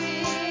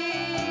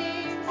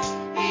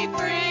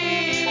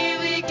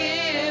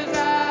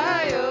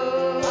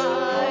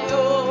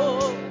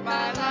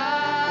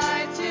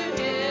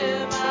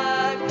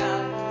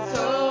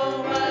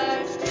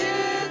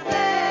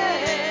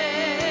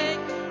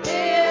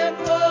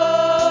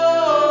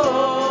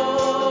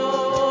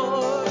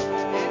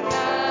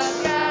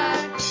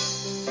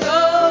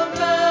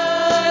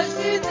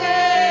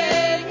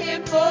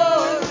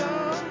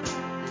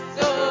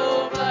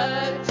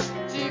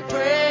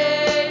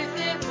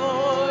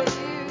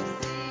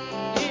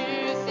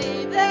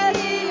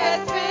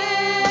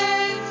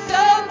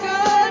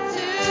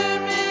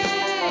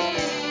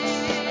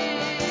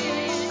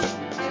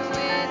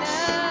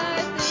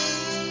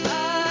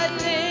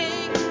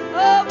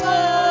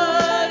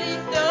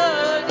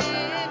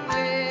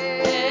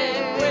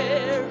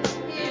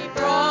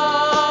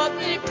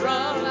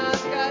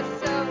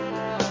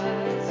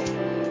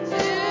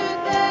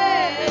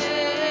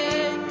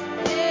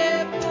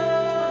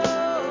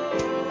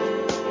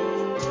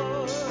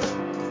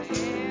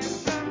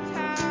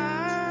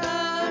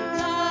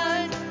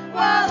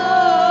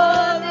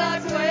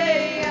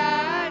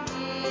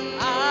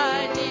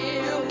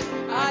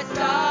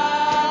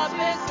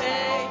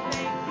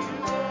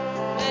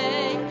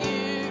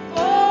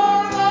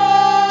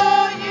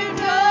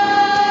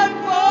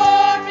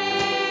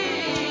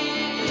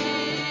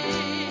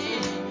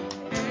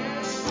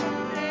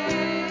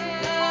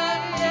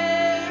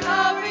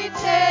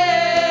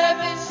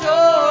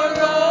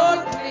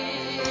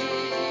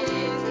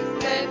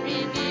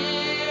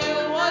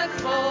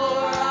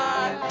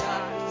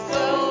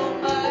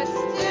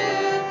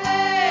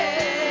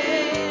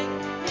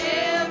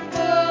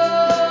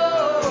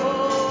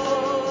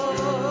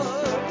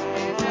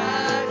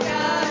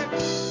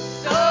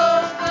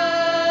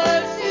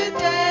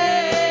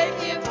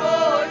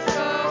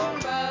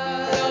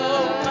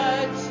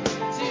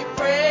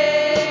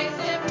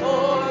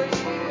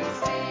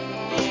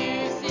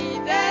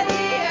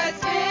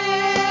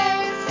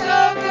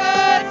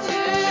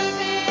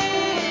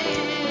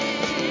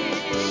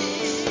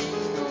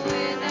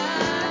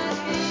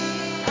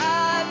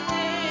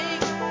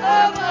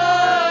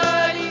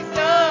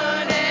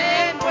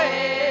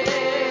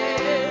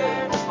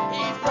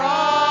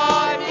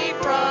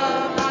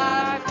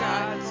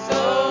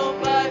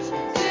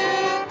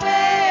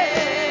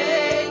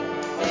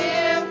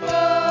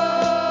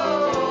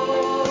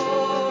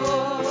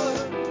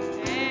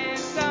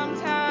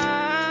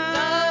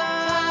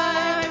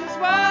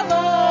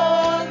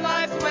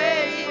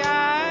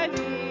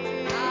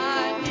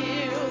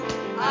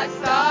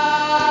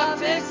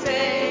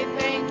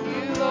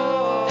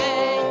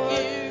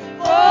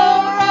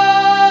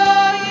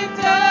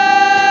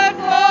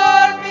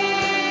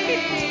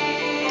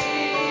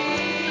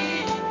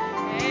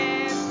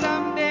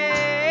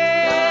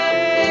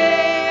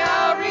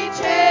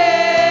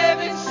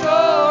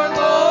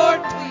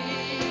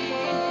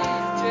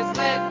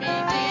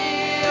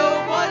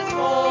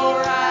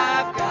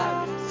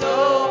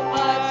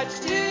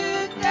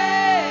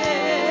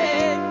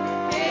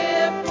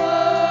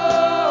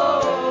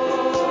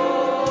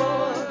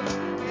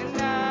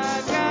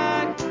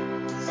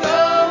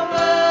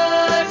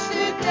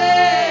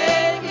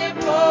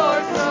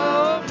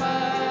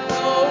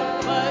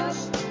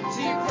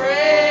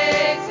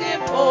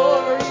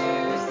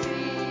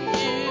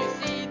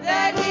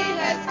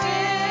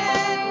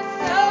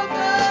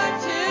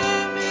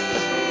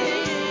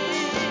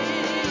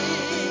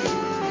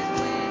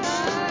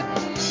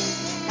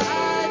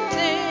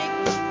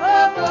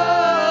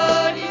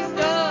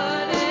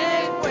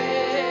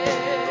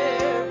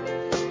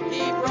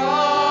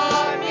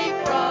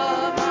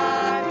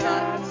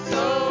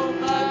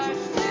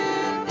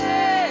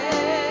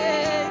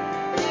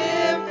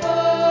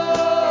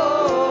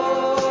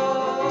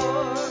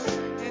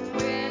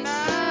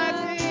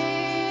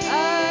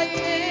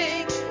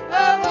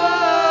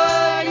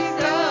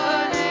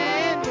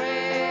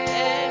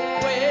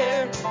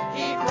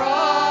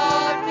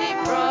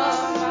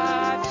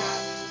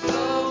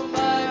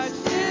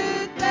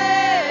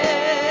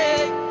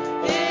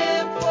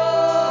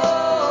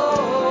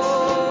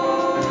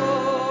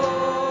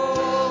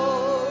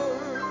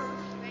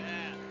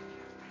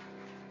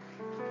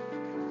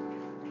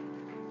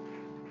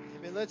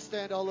Let's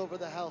stand all over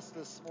the house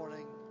this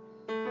morning.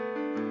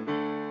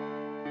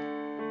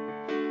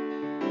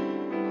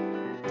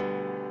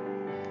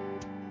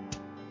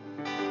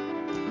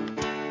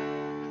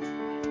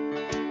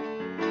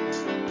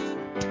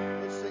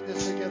 Let's sing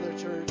this together,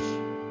 church.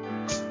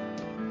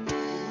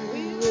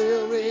 We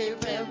will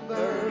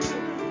remember.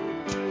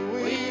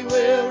 We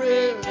will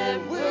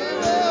remember.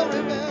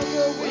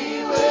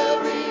 We will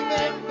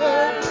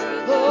remember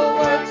the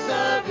works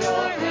of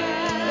your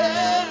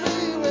hands.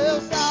 And we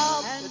will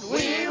stop. And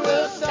we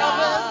will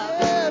stop.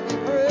 And give you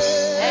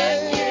praise.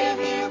 And give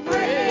you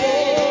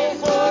praise.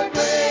 For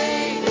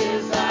great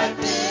is thy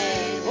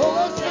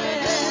faithfulness.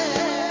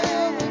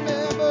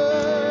 Remember.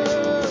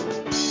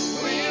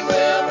 We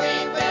will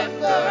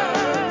remember.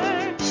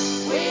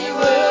 We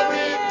will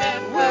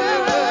remember.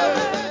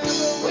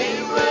 We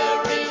will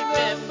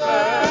remember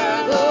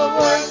the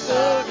works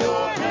of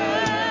your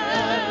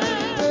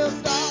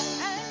hands.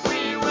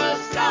 We will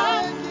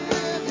stop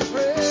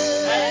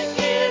and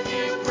give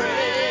you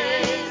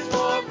praise,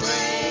 for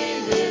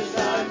great is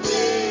thy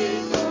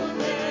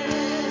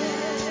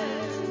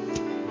faithfulness.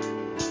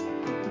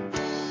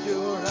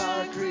 You're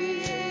our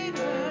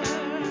creator,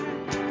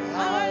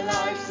 our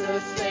life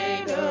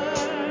sustainer,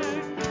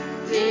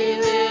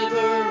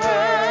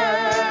 deliverer,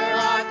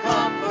 our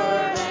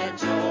comfort and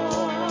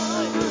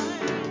joy.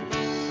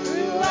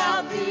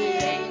 Throughout the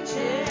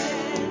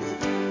ages,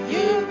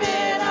 you've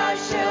been our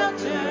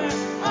shelter,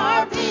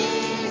 our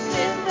peace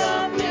in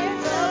the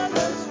midst of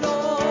the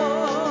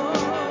storm.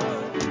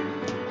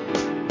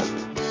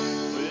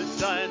 With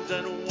signs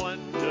and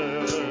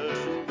wonders,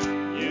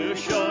 you've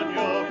shown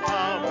your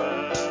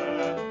power.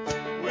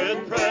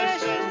 With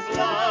precious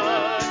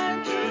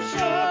blood, you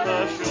showed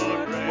us your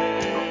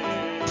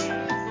grace.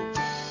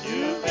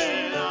 You've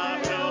been our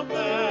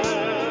helper,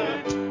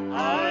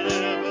 our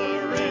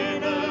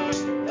liberator,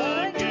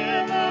 the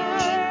giver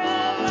of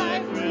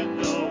life with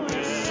no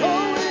end. So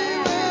we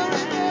will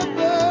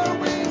remember,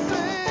 we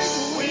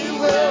sing. We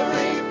will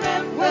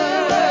remember.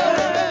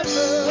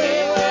 We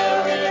will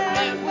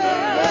remember.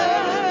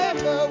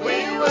 We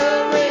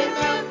will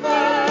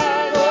remember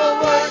the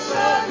works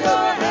of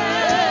your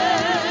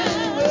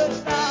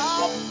hands.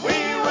 We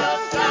will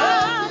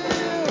stop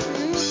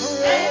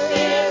and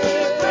give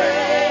you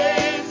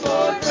praise,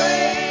 for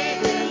great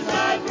is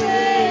thy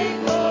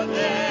faithfulness.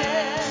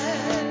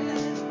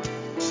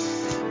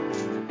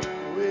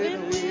 When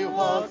we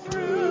walk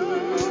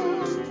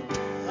through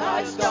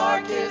life's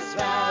darkest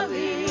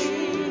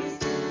valleys,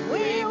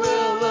 we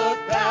will look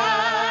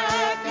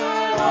back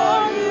at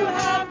all you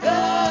have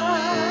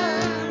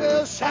done.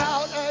 We'll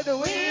shout and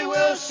we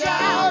will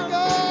shout,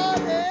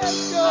 God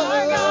is good.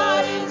 Our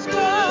God is good,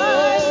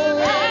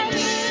 and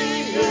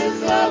He is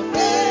the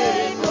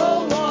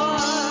faithful one.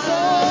 So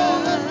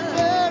let's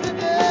declare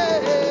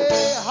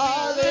today,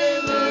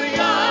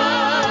 hallelujah,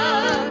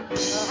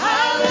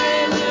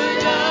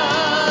 hallelujah,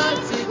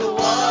 to the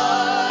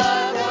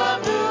one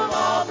from whom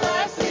all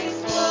blessings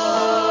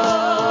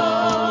flow.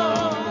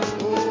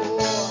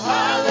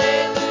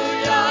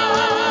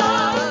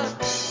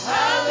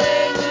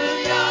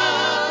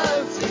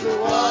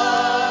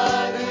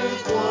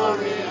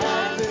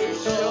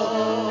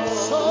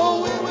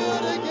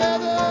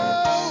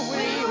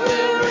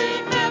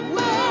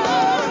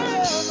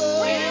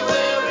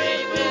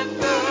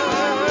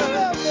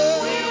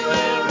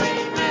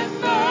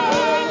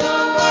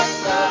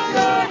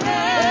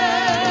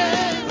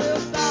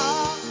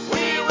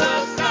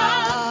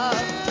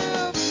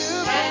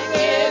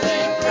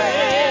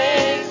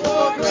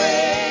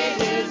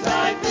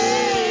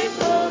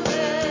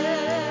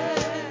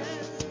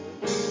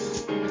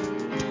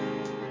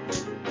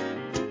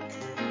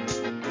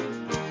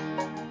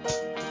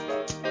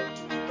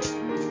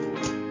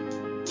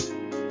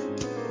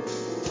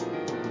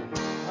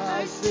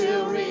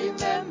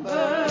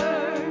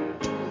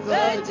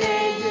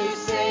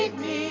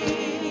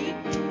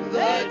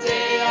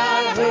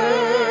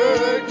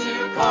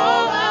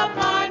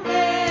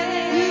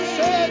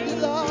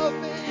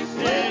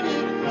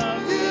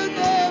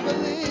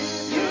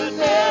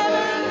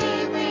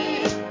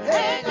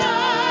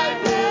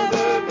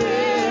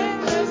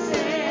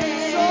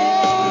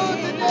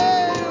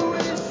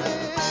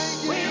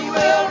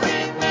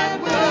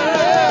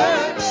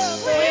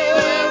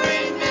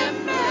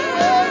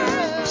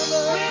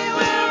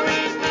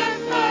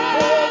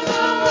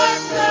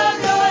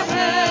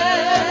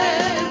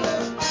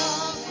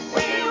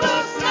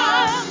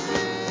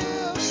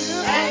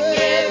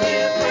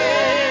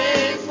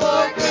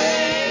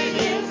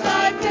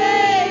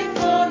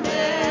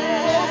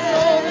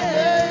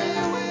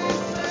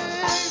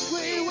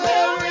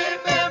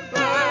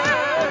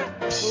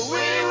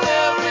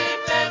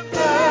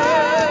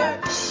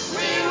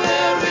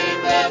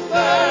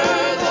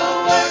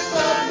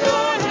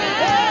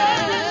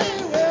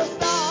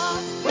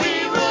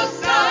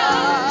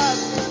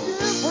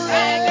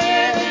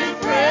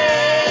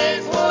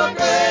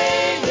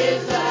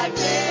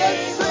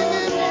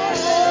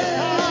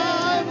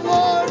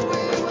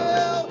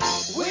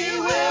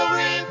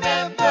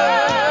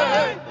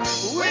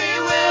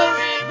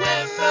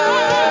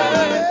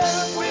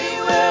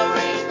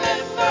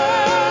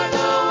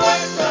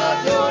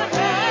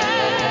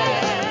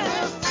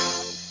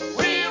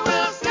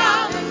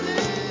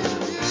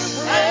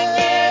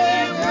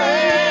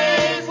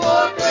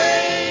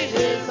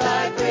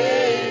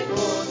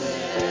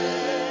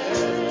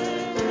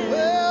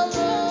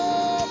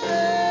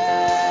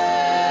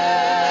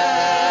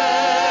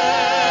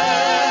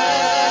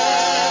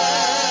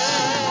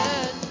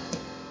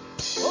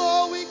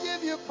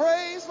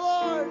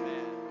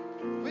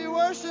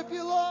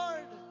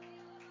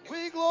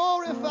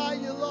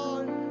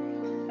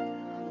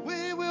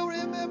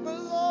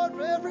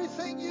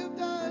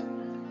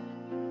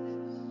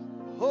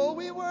 Oh,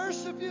 we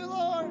worship you,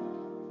 Lord.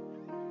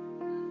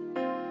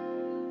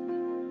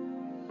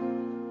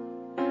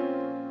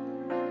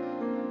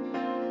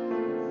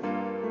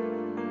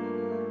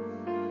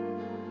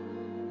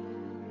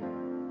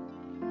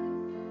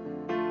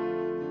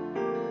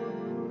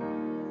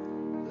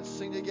 Let's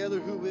sing together,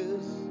 who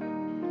is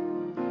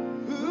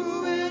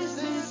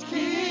this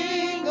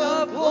King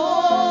of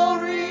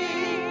glory?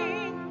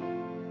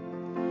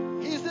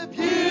 He's the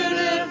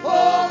beautiful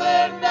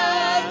and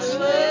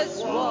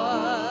matchless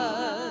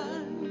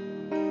one.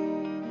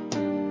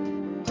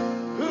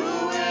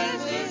 Who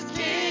is this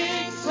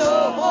King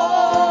so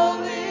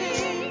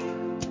holy?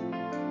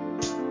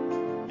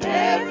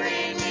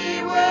 Every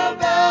knee will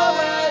bow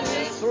at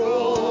his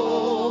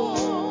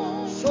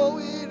throne. So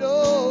we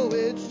know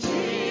it's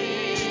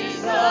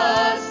Jesus,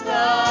 the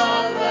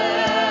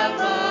Lamb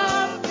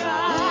of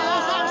God. He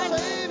is our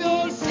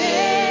Savior,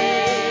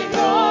 Savior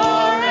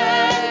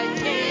and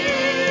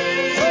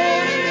King. So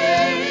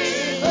today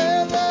we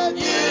declare that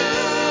you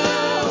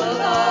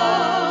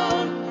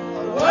alone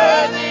are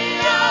worthy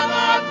of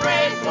our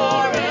praise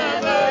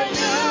forever.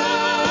 You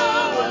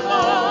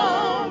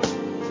alone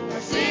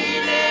are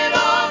seated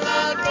on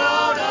the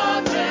throne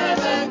of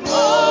heaven.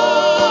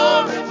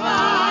 Glorify,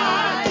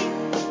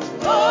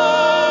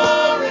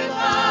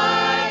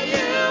 glorify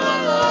you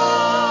alone.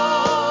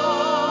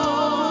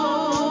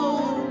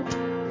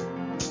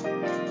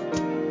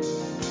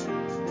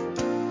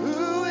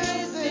 Who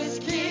is this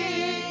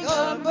King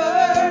of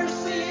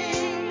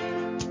mercy?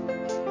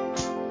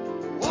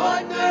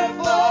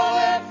 Wonderful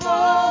and full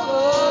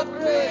of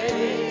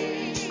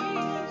grace.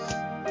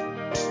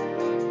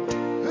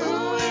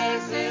 Who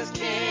is this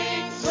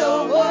King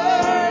so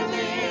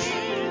worthy?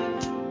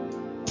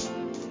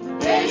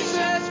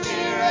 Nations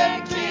fear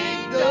and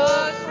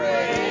kingdoms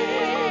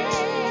praise.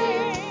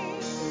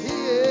 He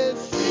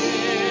is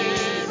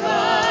Jesus, the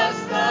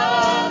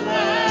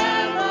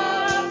Lamb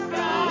of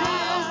God.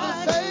 He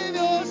is the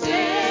Savior,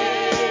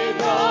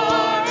 Savior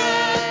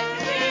and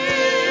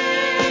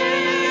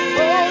King.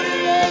 So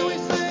today we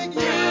sing, you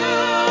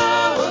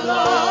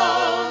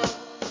alone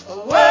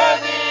are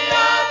worthy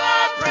of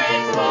our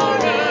praise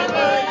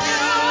forever.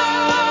 You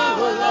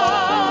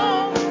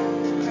alone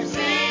are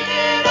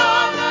seated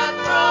on the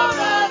throne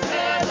of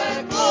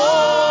heaven.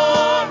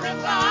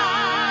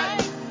 Glorify,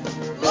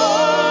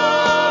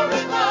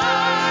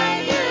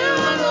 glorify you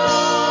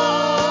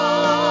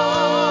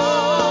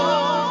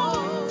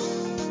alone.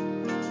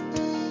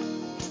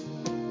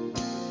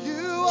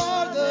 You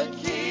are the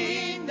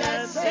King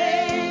that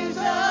saves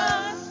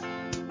us.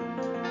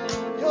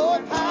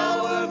 You're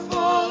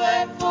powerful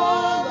and full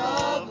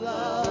of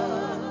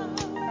love.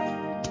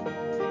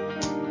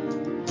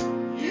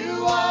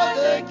 You are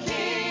the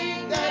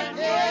King that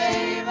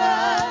gave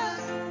us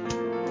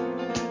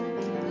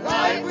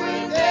life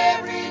with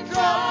every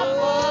drop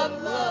of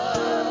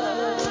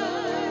blood.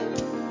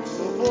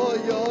 For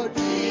your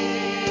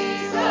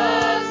Jesus,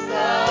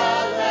 the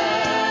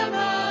Lamb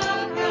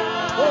of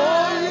God.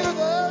 For you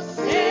the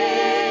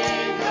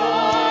Savior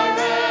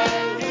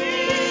and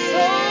King.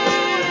 So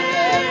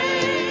today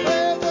we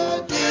declare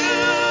that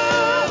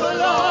you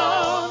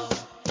alone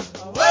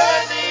are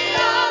worthy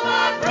of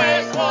our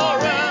praise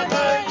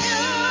forever.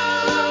 You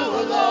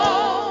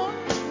alone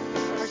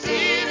are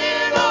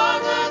seated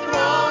on the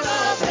throne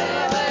of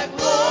heaven.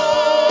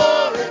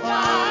 Glorify,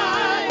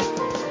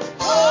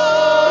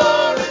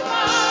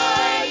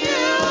 glorify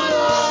you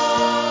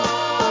alone.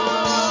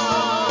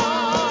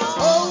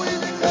 Oh, we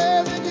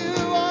declare that you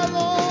are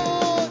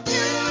Lord.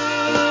 You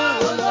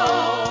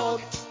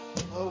alone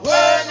are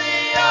worthy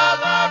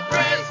of our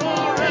praise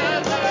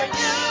forever.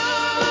 You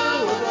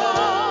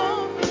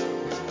alone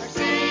are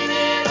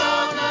seated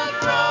on the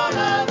throne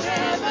of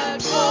heaven.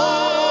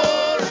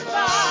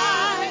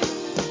 Glorify,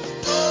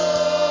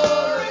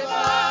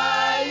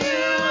 glorify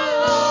you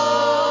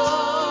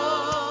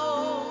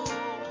alone.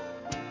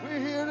 We're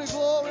here to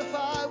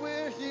glorify,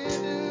 we're here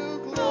to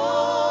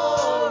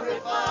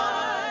glorify,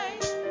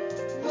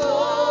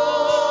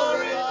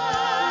 glorify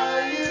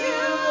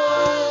you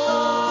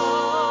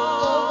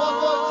alone. One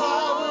more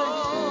time,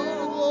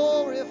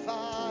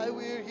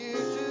 we're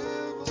here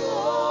to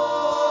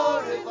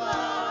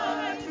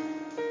glorify,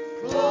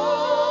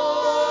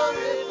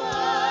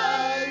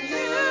 glorify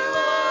you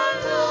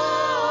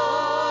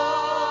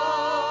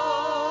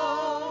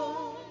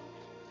alone.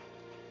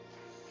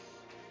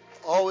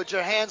 Oh, with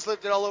your hands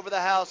lifted all over the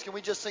house, can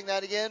we just sing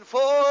that again?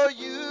 For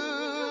you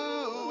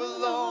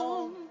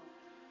alone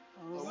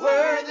are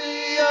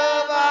worthy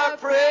of our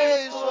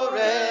praise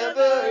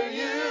forever.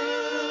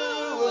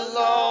 You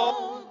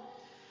alone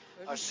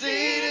are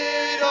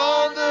seated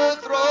on the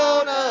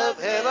throne of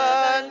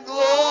heaven.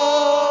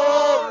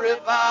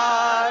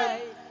 Glorify,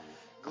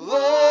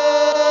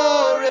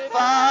 glorify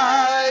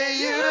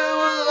you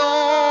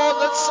alone.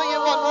 Let's sing it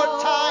one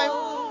more time.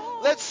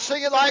 Let's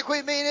sing it like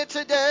we mean it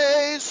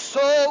today.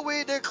 So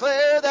we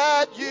declare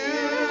that you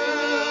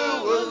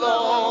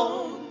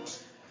alone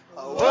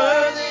are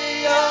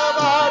worthy of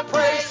our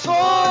praise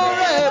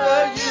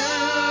forever.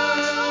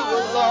 You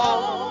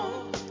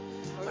alone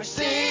are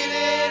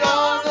seated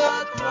on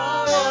the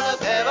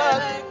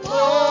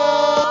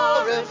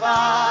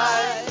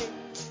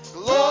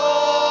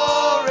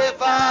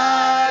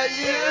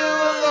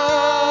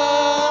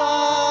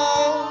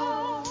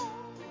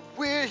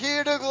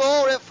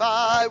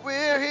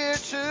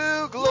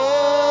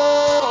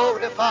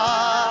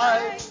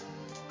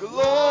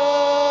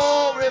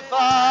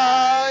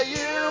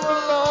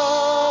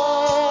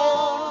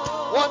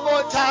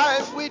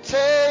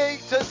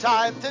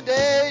strength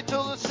today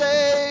to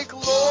say,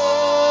 glorify,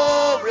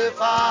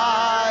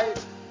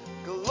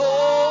 glorify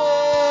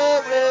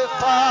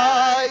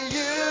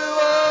you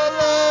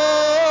alone.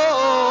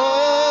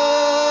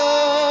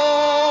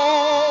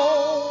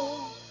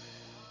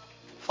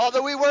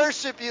 Father, we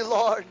worship you,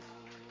 Lord.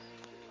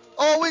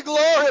 Oh, we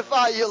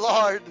glorify you,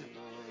 Lord.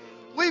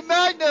 We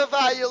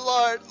magnify you,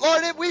 Lord.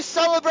 Lord, if we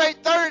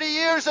celebrate 30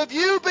 years of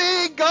you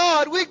being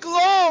God, we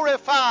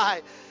glorify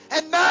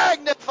and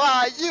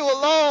magnify you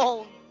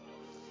alone.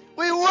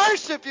 We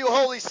worship you,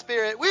 Holy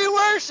Spirit. We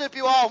worship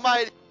you,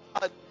 Almighty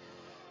God.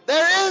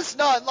 There is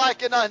none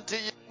like it unto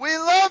you. We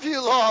love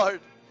you, Lord.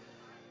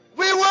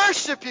 We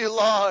worship you,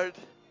 Lord.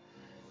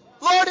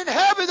 Lord,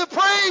 inhabit the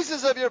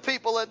praises of your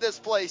people in this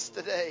place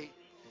today.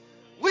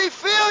 We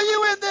feel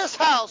you in this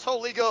house,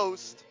 Holy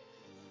Ghost.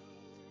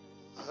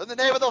 In the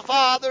name of the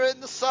Father,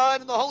 and the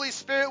Son, and the Holy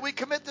Spirit, we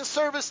commit this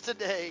service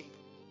today.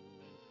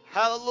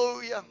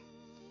 Hallelujah.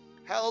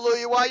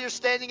 Hallelujah. While you're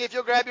standing, if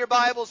you'll grab your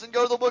Bibles and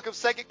go to the book of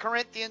 2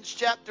 Corinthians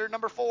chapter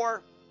number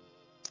 4.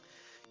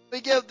 We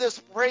give this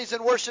praise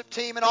and worship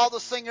team and all the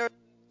singers,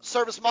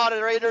 service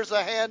moderators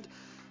a hand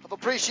of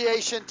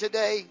appreciation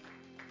today.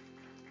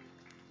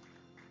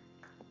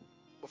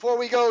 Before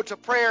we go to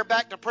prayer,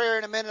 back to prayer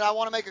in a minute, I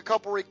want to make a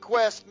couple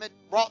requests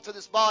brought to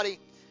this body.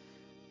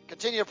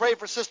 Continue to pray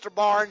for Sister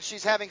Barnes.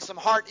 She's having some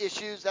heart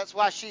issues. That's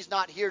why she's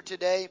not here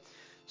today.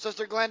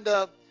 Sister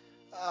Glenda,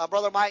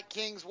 Brother Mike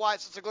King's wife,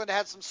 Sister Glenda,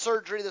 had some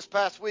surgery this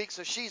past week,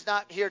 so she's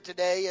not here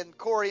today. And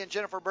Corey and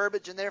Jennifer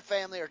Burbage and their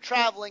family are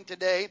traveling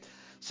today.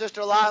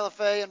 Sister Lila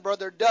Faye and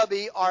Brother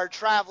Dubby are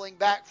traveling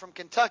back from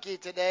Kentucky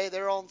today.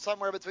 They're on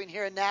somewhere between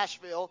here and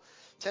Nashville,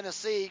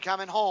 Tennessee,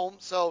 coming home.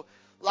 So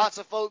lots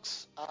of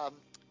folks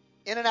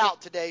in and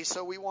out today,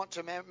 so we want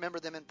to remember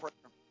them in prayer.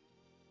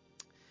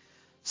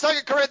 2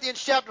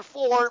 Corinthians chapter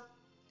 4,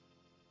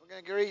 we're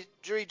going to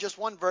read just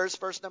one verse,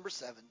 verse number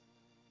 7.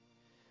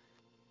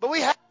 But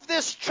we have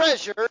this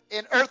treasure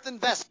in earthen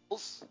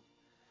vessels,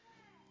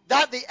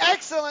 that the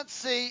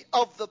excellency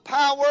of the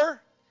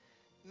power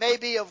may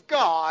be of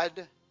God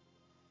and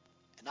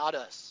not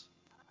us.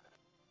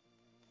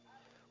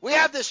 We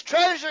have this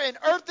treasure in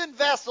earthen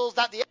vessels,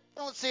 that the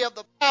excellency of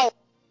the power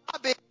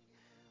not be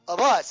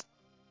of us,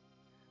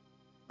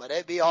 but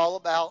it be all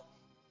about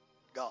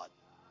God.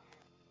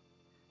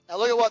 Now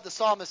look at what the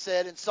psalmist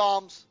said in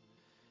Psalms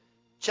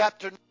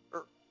chapter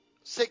number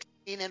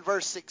 16 and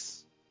verse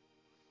 6.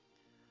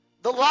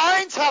 The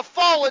lines have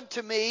fallen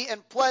to me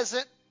in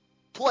pleasant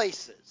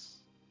places.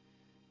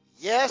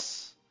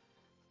 Yes,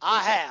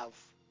 I have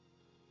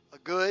a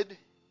good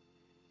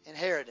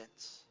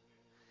inheritance.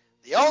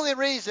 The only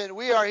reason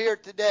we are here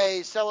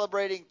today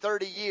celebrating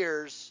 30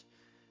 years,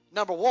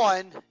 number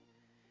one,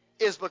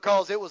 is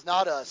because it was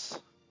not us.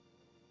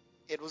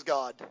 It was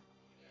God.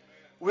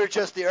 We're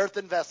just the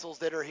earthen vessels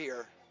that are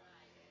here.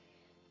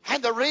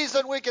 And the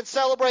reason we can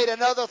celebrate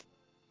another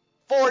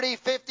 40,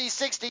 50,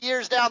 60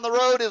 years down the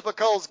road is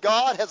because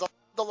God has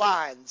allowed the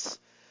lines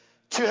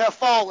to have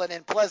fallen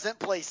in pleasant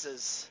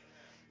places.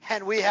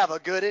 And we have a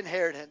good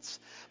inheritance.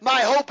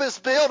 My hope is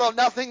built on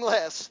nothing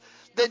less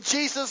than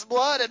Jesus'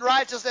 blood and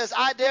righteousness.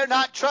 I dare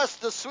not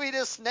trust the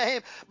sweetest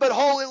name, but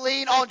wholly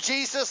lean on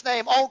Jesus'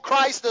 name. On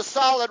Christ, the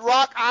solid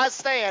rock, I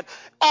stand.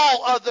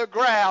 All other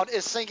ground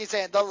is sinking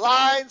sand. The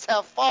lines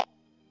have fallen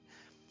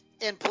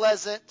in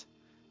pleasant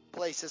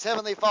places.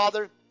 Heavenly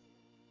Father,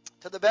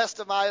 to the best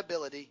of my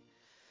ability,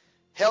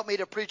 help me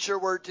to preach your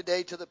word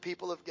today to the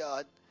people of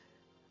God.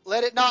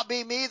 Let it not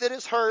be me that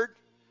is heard,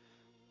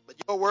 but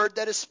your word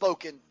that is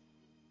spoken.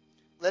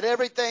 Let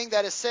everything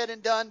that is said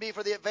and done be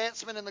for the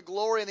advancement and the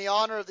glory and the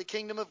honor of the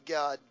kingdom of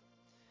God.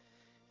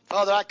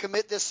 Father, I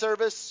commit this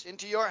service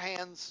into your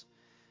hands.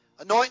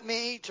 Anoint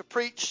me to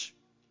preach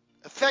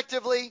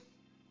effectively,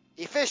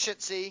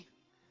 efficiency,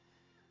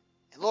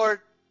 and Lord,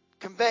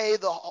 convey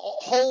the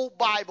whole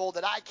Bible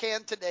that I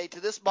can today to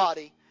this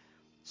body,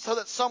 so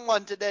that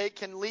someone today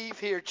can leave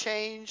here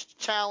changed,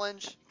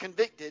 challenged,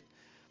 convicted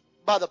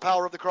by the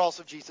power of the cross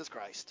of Jesus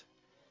Christ.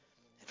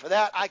 And for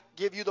that, I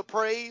give you the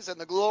praise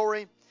and the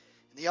glory and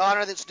the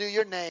honor that's due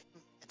your name.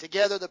 And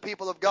together the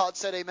people of God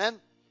said amen.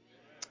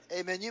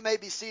 Amen. You may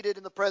be seated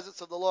in the presence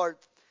of the Lord.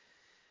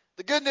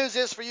 The good news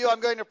is for you,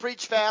 I'm going to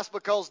preach fast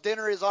because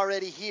dinner is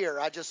already here.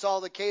 I just saw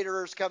the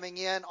caterers coming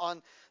in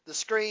on the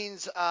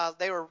screens.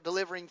 They were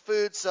delivering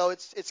food, so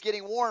it's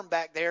getting warm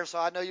back there, so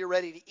I know you're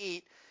ready to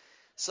eat.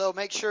 So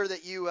make sure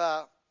that you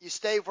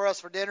stay for us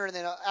for dinner, and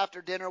then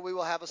after dinner we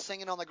will have a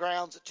singing on the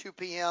grounds at 2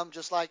 p.m.,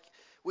 just like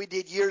we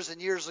did years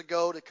and years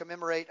ago to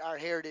commemorate our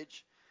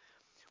heritage.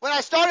 When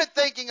I started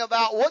thinking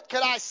about what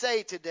could I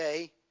say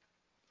today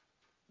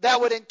that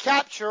would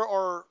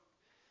encapsulate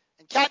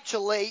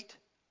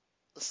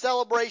the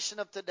celebration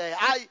of today,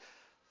 I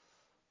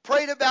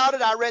prayed about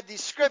it. I read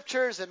these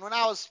scriptures, and when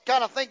I was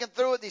kind of thinking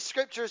through it, these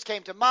scriptures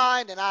came to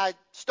mind, and I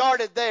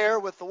started there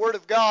with the Word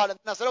of God. And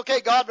I said,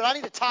 okay, God, but I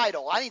need a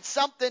title. I need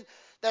something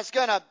that's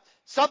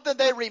something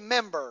they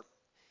remember.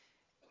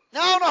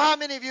 Now, I don't know how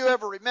many of you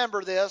ever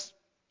remember this,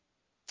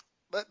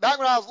 but back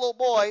when I was a little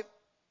boy,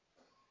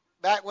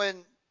 back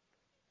when,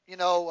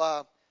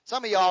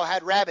 Some of y'all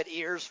had rabbit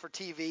ears for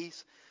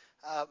TVs.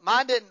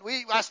 Mine didn't.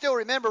 I still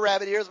remember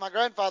rabbit ears. My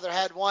grandfather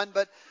had one,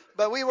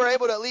 but we were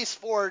able to at least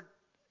afford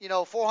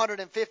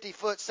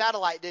 450-foot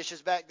satellite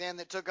dishes back then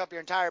that took up your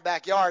entire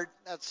backyard.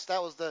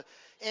 That was the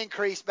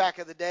increase back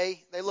in the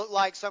day. They looked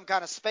like some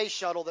kind of space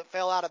shuttle that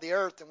fell out of the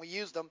earth, and we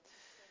used them.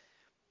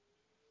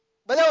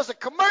 But there was a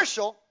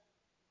commercial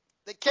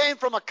that came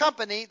from a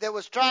company that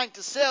was trying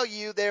to sell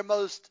you their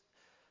most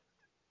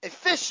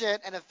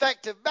efficient and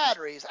effective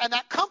batteries, and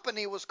that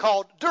company was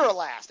called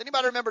Duralast.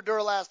 Anybody remember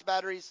Duralast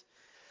batteries?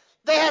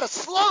 They had a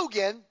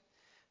slogan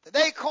that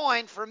they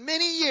coined for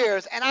many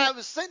years, and I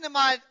was sitting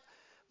at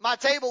my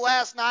table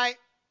last night,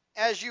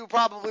 as you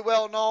probably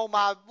well know,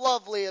 my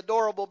lovely,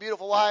 adorable,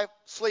 beautiful wife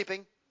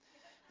sleeping.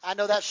 I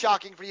know that's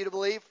shocking for you to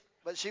believe,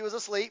 but she was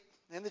asleep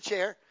in the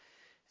chair.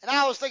 And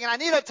I was thinking, I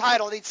need a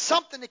title, I need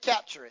something to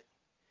capture it.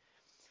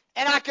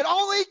 And I could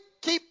only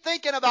keep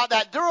thinking about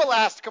that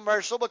Duralast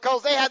commercial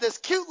because they had this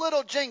cute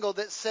little jingle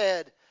that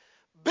said,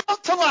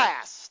 "Built to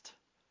last,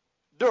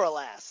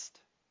 Duralast."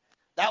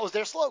 That was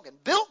their slogan,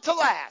 built to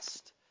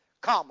last,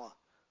 comma,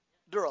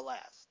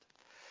 Duralast.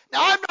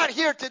 Now, I'm not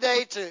here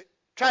today to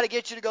try to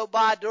get you to go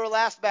buy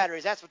Duralast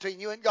batteries. That's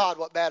between you and God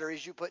what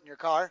batteries you put in your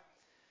car.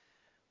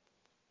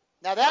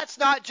 Now, that's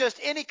not just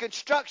any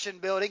construction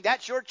building.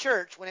 That's your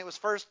church when it was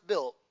first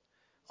built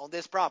on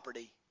this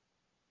property.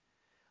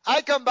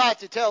 I come by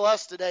to tell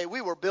us today we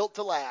were built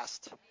to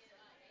last.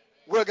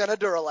 We're going to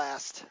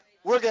Duralast.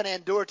 We're going to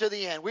endure to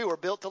the end. We were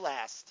built to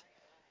last.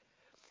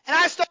 And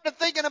I started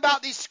thinking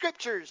about these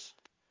scriptures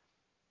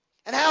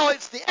and how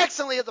it's the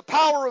excellency of the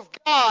power of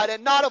God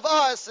and not of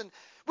us, and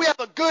we have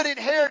a good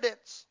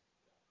inheritance.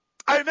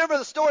 I remember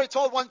the story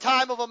told one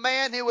time of a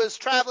man who was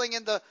traveling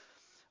in the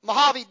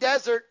Mojave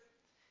Desert.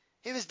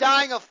 He was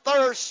dying of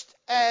thirst,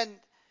 and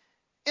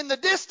in the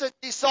distance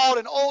he saw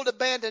an old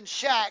abandoned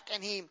shack,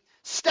 and he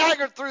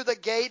staggered through the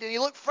gate, and he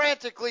looked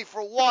frantically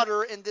for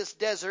water in this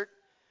desert.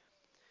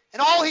 And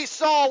all he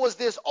saw was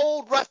this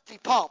old rusty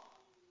pump.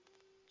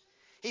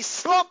 He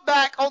slumped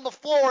back on the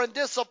floor in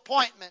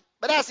disappointment.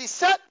 But as he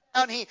sat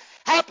down, he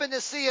happened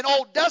to see an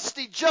old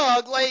dusty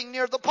jug laying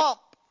near the pump.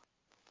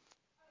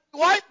 He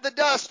wiped the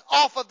dust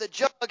off of the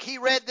jug. He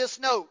read this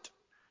note.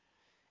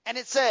 And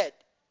it said,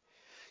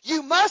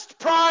 "You must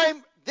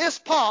prime this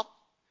pump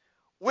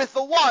with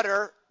the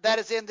water that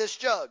is in this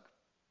jug.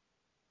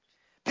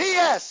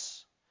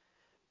 P.S.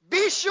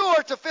 Be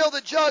sure to fill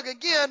the jug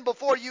again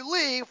before you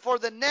leave for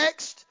the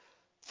next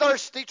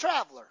thirsty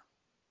traveler."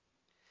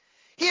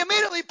 He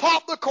immediately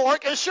popped the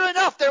cork, and sure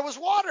enough, there was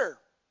water.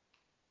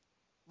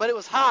 But it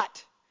was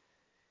hot.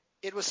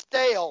 It was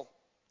stale.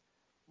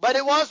 But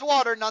it was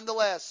water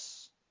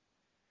nonetheless.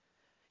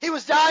 He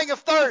was dying of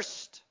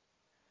thirst,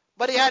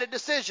 but he had a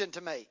decision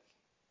to make.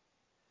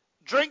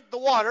 Drink the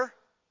water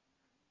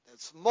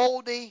that's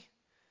moldy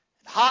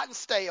and hot and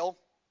stale,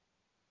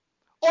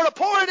 or to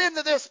pour it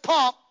into this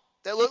pump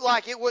that looked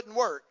like it wouldn't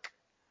work.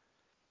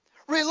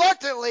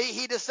 Reluctantly,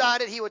 he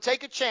decided he would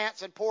take a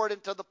chance and pour it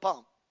into the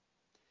pump.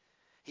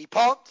 He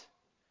pumped,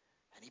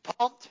 and he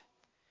pumped,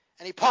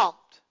 and he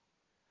pumped,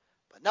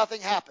 but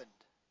nothing happened.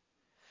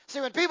 See,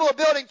 when people are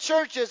building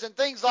churches and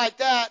things like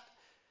that,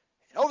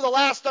 and over the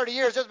last 30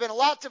 years, there's been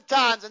lots of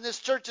times in this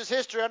church's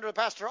history under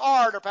Pastor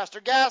Art or Pastor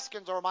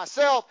Gaskins or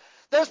myself,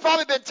 there's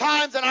probably been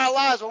times in our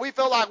lives when we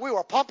felt like we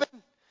were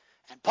pumping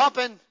and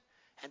pumping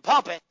and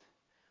pumping,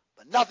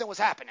 but nothing was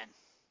happening.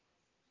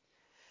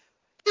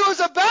 He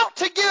was about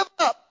to give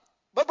up,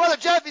 but Brother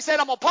Jeffy said,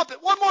 "I'm going to pump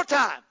it one more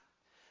time."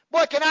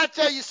 Boy, can I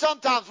tell you,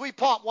 sometimes we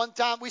pump one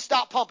time, we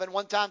stop pumping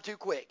one time too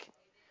quick.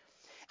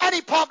 And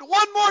he pumped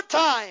one more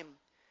time,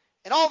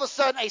 and all of a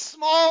sudden a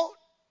small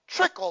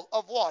trickle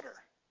of water.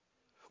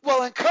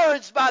 Well,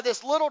 encouraged by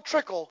this little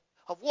trickle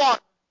of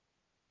water,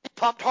 he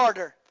pumped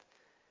harder.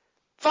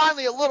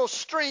 Finally, a little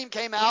stream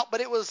came out,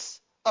 but it was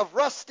of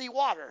rusty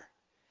water.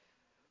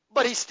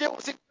 But he still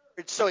was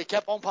encouraged, so he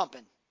kept on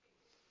pumping.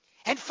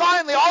 And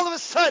finally, all of a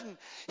sudden,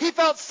 he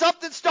felt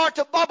something start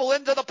to bubble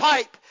into the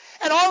pipe.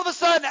 And all of a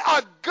sudden,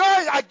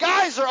 a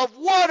geyser of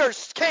water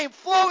came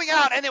flowing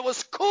out, and it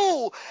was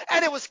cool,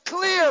 and it was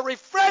clear,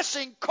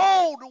 refreshing,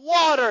 cold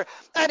water.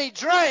 And he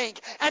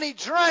drank, and he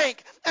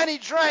drank, and he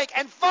drank.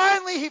 And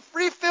finally, he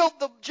refilled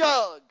the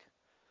jug.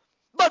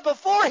 But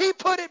before he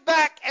put it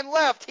back and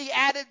left, he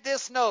added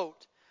this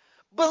note: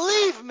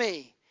 "Believe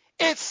me,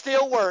 it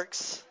still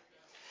works."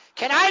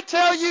 Can I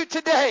tell you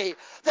today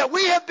that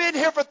we have been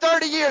here for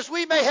 30 years.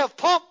 We may have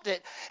pumped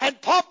it and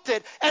pumped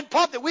it and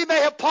pumped it. We may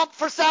have pumped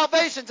for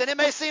salvations, and it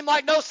may seem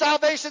like no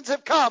salvations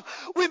have come.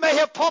 We may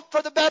have pumped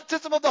for the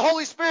baptism of the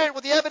Holy Spirit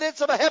with the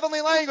evidence of a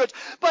heavenly language,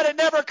 but it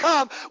never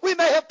come. We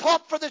may have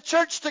pumped for the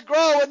church to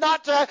grow and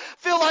not to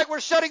feel like we're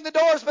shutting the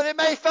doors, but it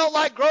may felt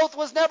like growth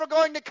was never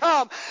going to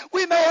come.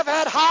 We may have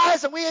had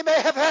highs and we may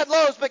have had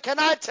lows, but can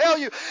I tell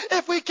you,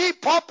 if we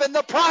keep pumping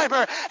the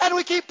primer and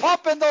we keep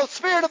pumping the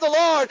Spirit of the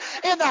Lord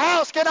in the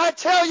house, can I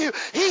tell you,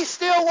 He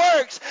still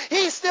works.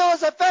 He still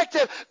is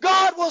effective.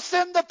 God will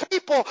send the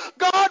people.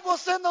 God will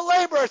send the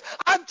laborers.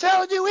 I'm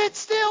telling you, it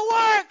still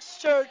works,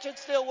 church. It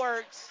still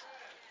works.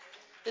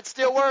 It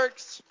still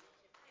works.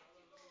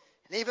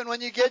 And even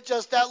when you get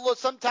just that little,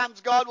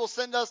 sometimes God will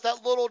send us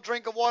that little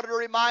drink of water to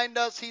remind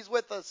us He's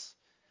with us.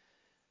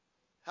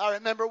 I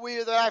remember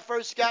when I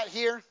first got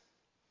here,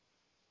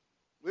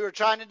 we were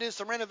trying to do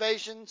some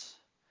renovations,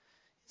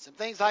 some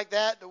things like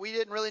that, but we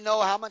didn't really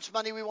know how much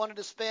money we wanted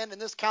to spend.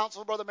 And this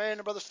council, Brother Marion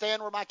and Brother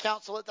Stan were my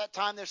council at that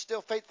time. They're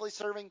still faithfully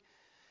serving.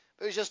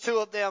 It was just two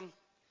of them.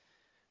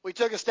 We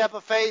took a step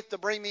of faith to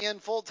bring me in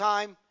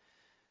full-time,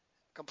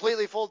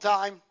 completely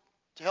full-time,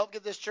 to help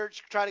get this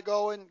church try to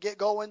go and get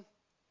going.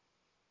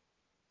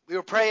 We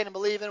were praying and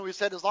believing. We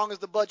said, as long as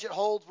the budget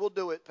holds, we'll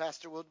do it,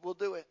 Pastor. We'll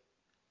do it.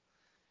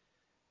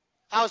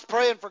 I was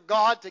praying for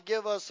God to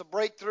give us a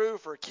breakthrough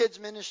for kids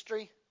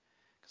ministry.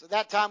 Because at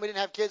that time we didn't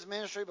have kids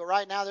ministry, but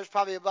right now there's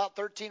probably about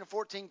 13 or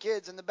 14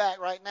 kids in the back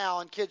right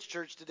now in kids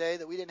church today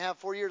that we didn't have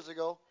 4 years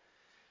ago.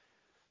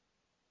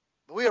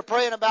 But we were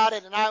praying about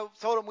it, and I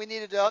told them we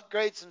needed to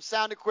upgrade some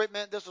sound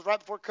equipment. This was right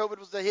before COVID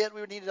was the hit.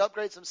 We needed to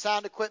upgrade some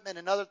sound equipment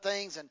and other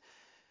things, and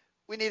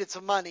we needed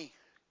some money.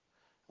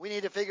 We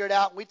needed to figure it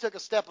out, and we took a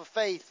step of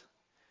faith.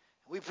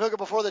 We took it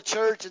before the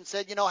church and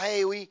said,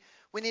 hey, we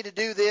need to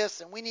do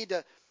this, and we need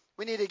to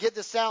get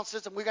this sound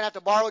system. We're going to have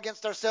to borrow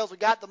against ourselves. We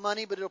got the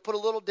money, but it'll put a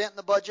little dent in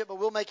the budget, but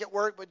we'll make it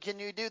work. But can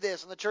you do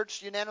this? And the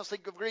church unanimously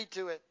agreed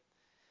to it.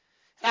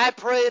 And I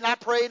prayed and I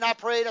prayed and I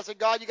prayed. I said,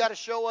 God, you got to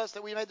show us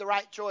that we made the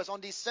right choice. On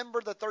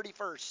December the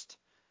 31st,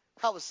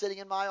 I was sitting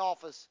in my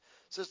office.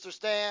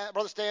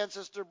 Brother Stan,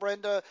 Sister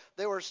Brenda,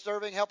 they were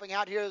serving, helping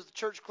out here as the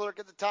church clerk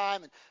at the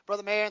time. And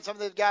Brother Marion, some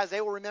of those guys,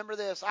 they will remember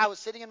this. I was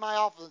sitting in my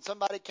office and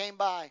somebody came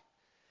by.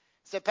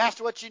 Said,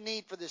 Pastor, what you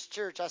need for this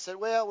church? I said,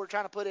 well, we're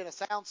trying to put in a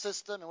sound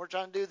system and we're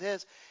trying to do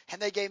this.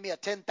 And they gave me a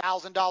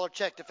 $10,000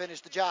 check to finish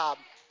the job.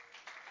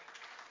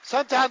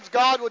 Sometimes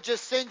God will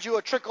just send you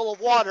a trickle of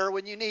water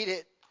when you need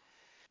it.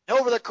 And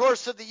over the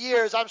course of the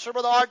years, I'm sure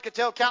Brother Art could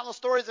tell countless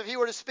stories if he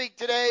were to speak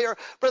today, or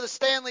Brother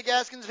Stanley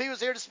Gaskins if he was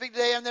here to speak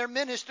today. In their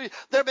ministry,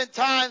 there have been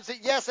times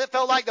that, yes, it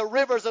felt like the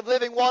rivers of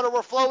living water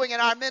were flowing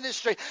in our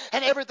ministry,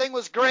 and everything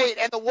was great,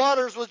 and the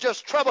waters was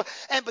just trouble.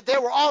 But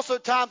there were also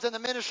times in the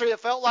ministry it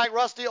felt like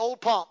rusty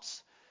old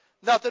pumps.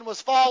 Nothing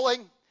was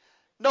falling.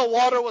 No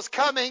water was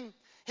coming.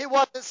 It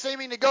wasn't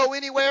seeming to go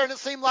anywhere, and it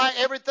seemed like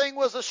everything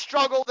was a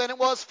struggle than it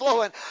was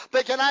flowing.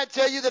 But can I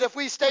tell you that if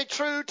we stay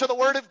true to the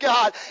Word of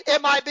God,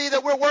 it might be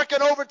that we're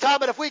working overtime,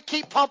 but if we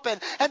keep pumping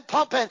and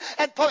pumping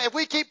and pumping, if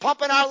we keep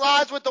pumping our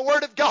lives with the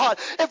Word of God,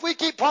 if we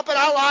keep pumping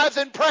our lives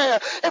in prayer,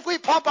 if we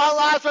pump our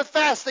lives with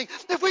fasting,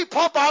 if we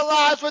pump our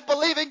lives with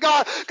believing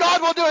God,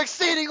 God will do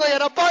exceedingly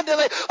and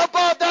abundantly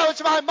above that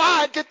which my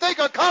mind can think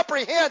or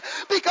comprehend,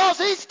 because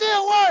He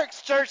still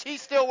works, church. He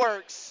still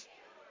works.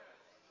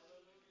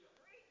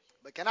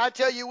 But can I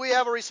tell you, we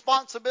have a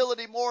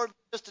responsibility more than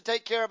just to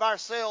take care of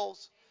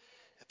ourselves.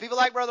 If people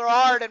like Brother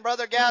Art and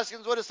Brother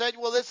Gaskins would have said,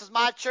 well, this is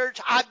my church,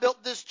 I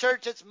built this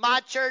church, it's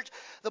my church,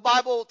 the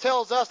Bible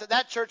tells us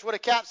that church would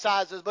have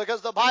capsized,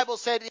 because the Bible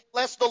said,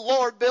 unless the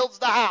Lord builds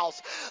the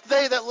house,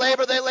 they that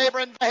labor, they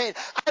labor in vain.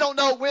 I don't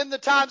know when the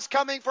time's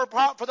coming for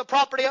the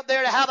property up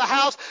there to have a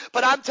house,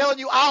 but I'm telling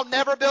you, I'll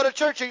never build a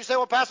church. And you say,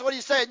 well, Pastor, what are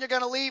you saying? You're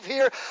going to leave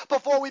here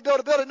before we build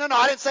a building? No,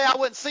 I didn't say I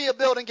wouldn't see a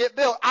building get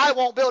built. I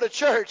won't build a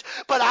church,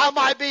 but I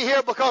might be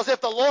here because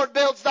if the Lord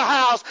builds the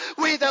house,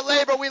 we that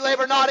labor, we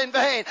labor not in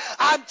vain.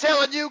 I'm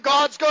telling you,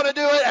 God's going to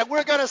do it, and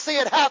we're going to see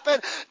it happen.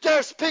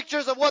 There's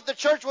pictures of what the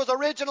church was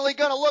originally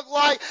going to look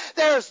like.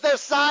 There's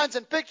signs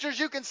and pictures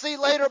you can see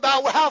later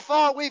about how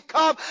far we've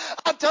come.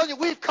 I'm telling you,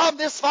 we've come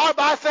this far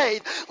by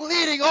faith,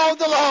 leaning on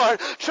the Lord,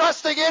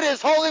 trusting in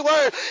His holy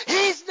word.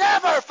 He's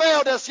never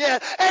failed us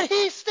yet, and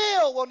He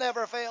still will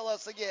never fail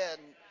us again.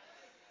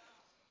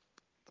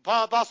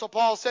 The Apostle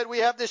Paul said we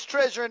have this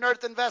treasure in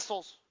earthen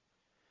vessels.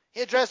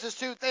 He addresses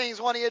two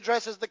things. One, he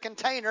addresses the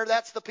container.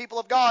 That's the people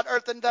of God,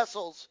 earthen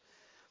vessels.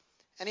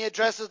 And he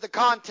addresses the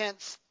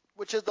contents,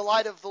 which is the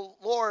light of the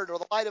Lord, or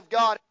the light of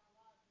God.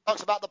 He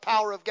talks about the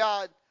power of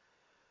God.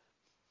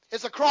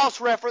 It's a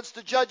cross-reference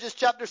to Judges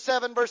chapter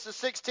 7, verses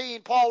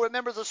 16. Paul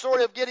remembers the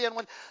story of Gideon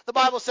when the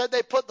Bible said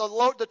they put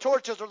the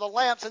torches or the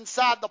lamps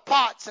inside the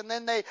pots, and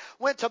then they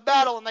went to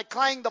battle and they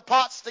clanged the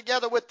pots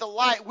together with the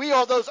light. We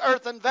are those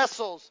earthen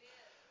vessels,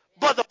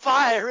 but the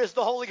fire is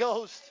the Holy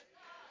Ghost.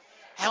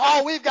 And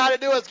all we've got to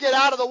do is get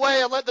out of the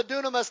way and let the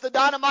dunamis, the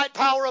dynamite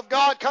power of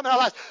God, come in our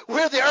lives.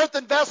 We're the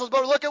earthen vessels,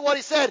 but look at what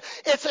he said.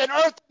 It's in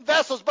earthen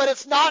vessels, but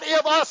it's not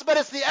of us, but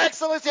it's the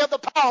excellency of the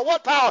power.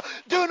 What power?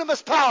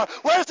 Dunamis power.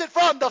 Where's it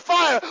from? The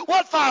fire.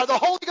 What fire? The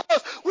Holy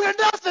Ghost. We're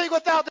nothing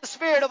without the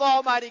Spirit of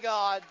Almighty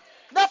God.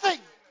 Nothing.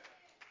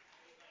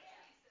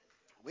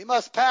 We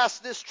must pass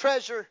this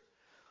treasure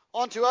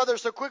on to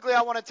others. So quickly,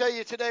 I want to tell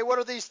you today, what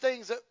are these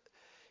things that,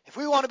 if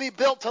we want to be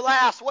built to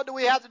last, what do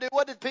we have to do?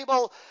 What did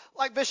people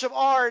like Bishop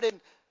Ard and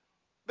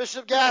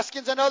Bishop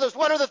Gaskins and others,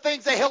 what are the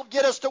things that help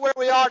get us to where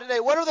we are today?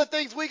 What are the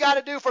things we got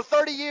to do for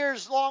 30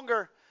 years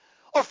longer,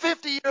 or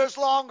 50 years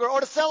longer,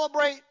 or to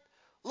celebrate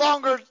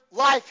longer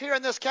life here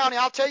in this county?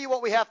 I'll tell you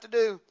what we have to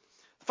do.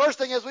 The first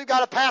thing is we've got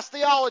to pass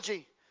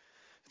theology.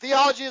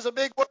 Theology is a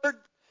big word.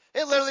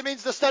 It literally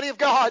means the study of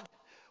God.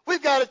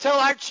 We've got to tell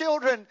our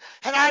children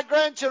and our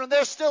grandchildren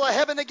there's still a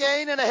heaven to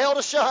gain and a hell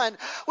to shun.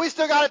 We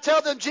still got to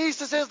tell them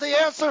Jesus is the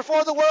answer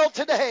for the world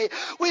today.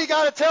 We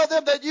got to tell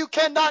them that you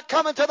cannot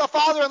come into the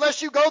Father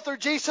unless you go through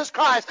Jesus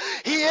Christ.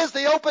 He is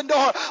the open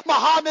door.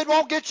 Muhammad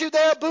won't get you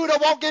there. Buddha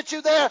won't get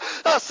you there.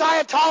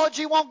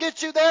 Scientology won't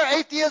get you there.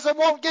 Atheism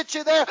won't get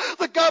you there.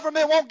 The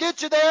government won't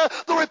get you there.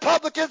 The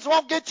Republicans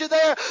won't get you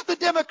there. The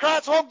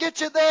Democrats won't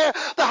get you there.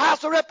 The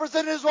House of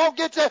Representatives won't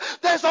get you there.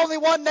 There's only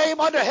one name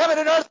under heaven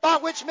and earth by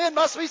which men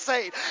must be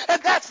saved,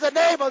 and that's the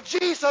name of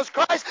Jesus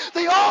Christ,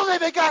 the only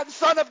begotten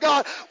Son of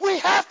God. We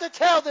have to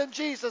tell them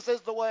Jesus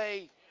is the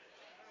way.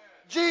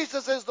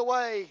 Jesus is the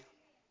way.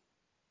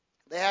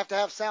 They have to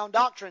have sound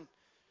doctrine.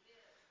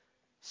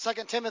 2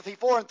 Timothy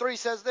 4:3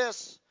 says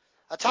this,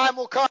 a time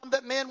will come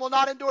that men will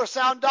not endure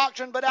sound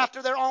doctrine, but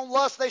after their own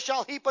lust they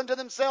shall heap unto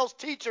themselves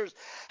teachers,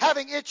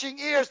 having itching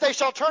ears. They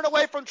shall turn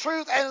away from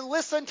truth and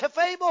listen to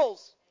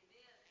fables.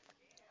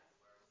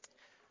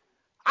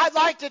 I'd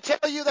like to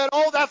tell you that,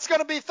 that's going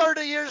to be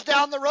 30 years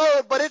down the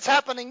road, but it's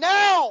happening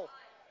now.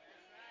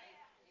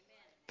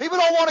 People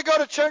don't want to go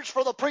to church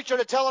for the preacher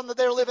to tell them that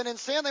they're living in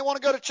sin. They want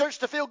to go to church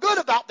to feel good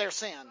about their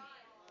sin.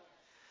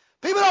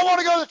 People don't want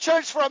to go to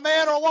church for a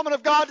man or a woman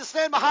of God to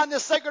stand behind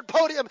this sacred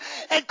podium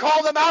and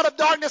call them out of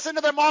darkness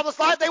into their marvelous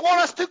light. They want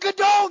us to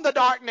condone the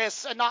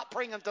darkness and not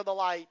bring them to the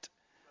light.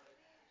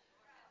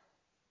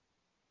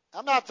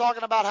 I'm not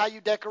talking about how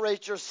you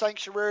decorate your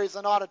sanctuaries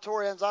and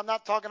auditoriums. I'm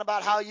not talking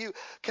about how you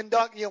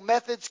conduct,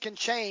 methods can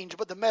change,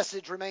 but the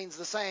message remains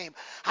the same.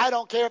 I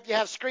don't care if you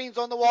have screens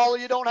on the wall or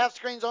you don't have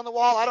screens on the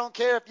wall. I don't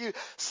care if you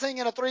sing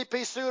in a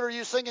three-piece suit or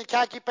you sing in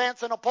khaki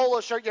pants and a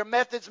polo shirt. Your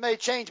methods may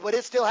change, but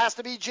it still has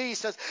to be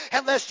Jesus.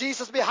 Unless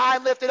Jesus be high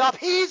and lifted up,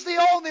 He's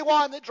the only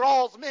one that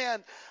draws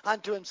men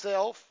unto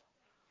Himself.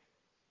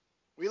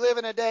 We live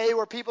in a day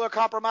where people are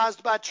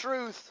compromised by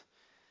truth.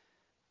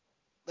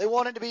 They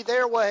want it to be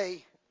their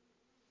way.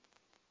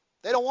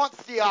 They don't want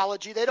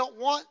theology. They don't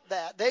want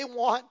that. They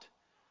want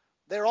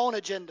their own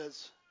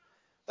agendas.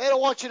 They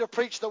don't want you to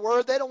preach the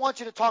word. They don't want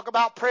you to talk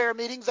about prayer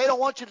meetings. They don't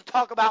want you to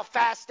talk about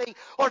fasting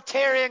or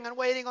tarrying and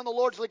waiting on the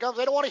Lord till He comes.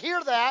 They don't want to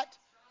hear that.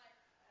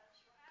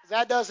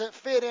 That doesn't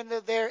fit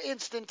into their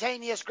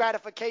instantaneous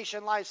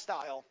gratification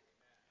lifestyle.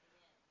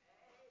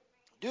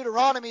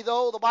 Deuteronomy,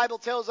 though, the Bible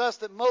tells us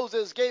that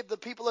Moses gave the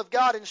people of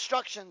God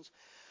instructions.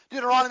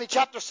 Deuteronomy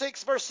chapter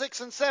 6, verse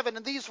 6 and 7.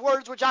 And these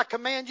words which I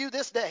command you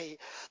this day,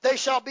 they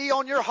shall be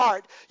on your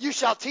heart. You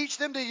shall teach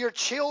them to your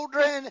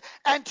children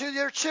and to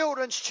your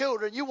children's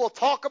children. You will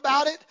talk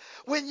about it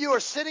when you are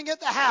sitting at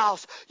the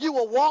house. You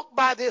will walk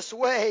by this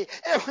way.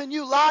 And when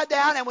you lie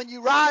down and when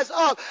you rise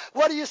up,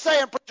 what are you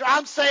saying, preacher?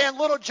 I'm saying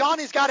little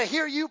Johnny's got to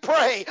hear you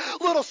pray.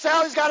 Little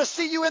Sally's got to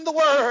see you in the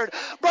Word.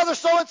 Brother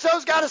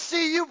so-and-so's got to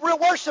see you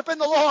worshiping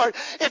the Lord.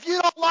 If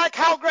you don't like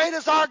how great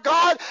is our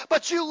God,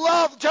 but you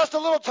love just a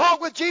little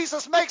talk with Jesus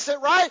makes it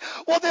right,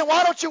 well then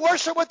why don't you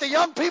worship with the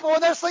young people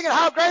when they're singing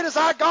how great is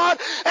our God,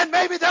 and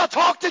maybe they'll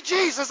talk to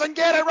Jesus and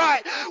get it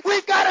right.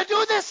 We've got to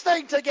do this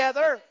thing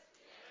together.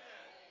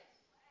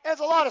 There's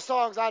a lot of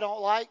songs I don't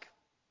like,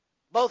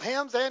 both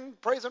hymns and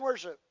praise and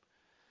worship.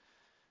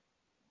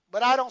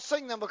 But I don't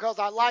sing them because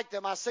I like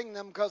them. I sing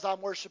them because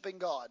I'm worshiping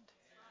God.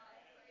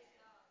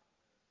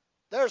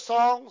 There are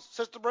songs,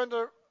 Sister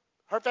Brenda,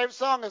 her favorite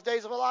song is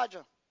Days of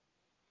Elijah.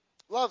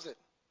 Loves it.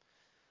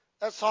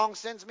 That song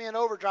sends me in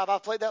overdrive.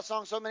 I've played that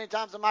song so many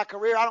times in my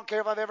career, I don't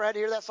care if I've ever had to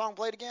hear that song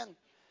played again.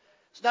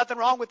 There's nothing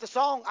wrong with the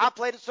song. I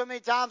played it so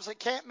many times at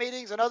camp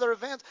meetings and other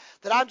events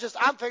that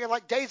I'm thinking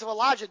like Days of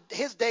Elijah,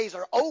 his days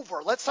are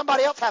over. Let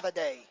somebody else have a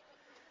day.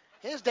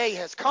 His day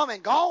has come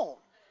and gone.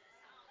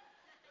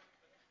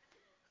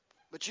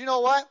 But you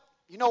know what?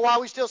 You know why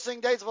we still sing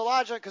Days of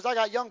Elijah? Because I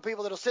got young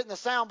people that'll sit in the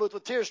sound booth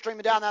with tears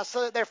streaming down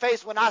their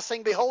face when I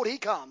sing, Behold, He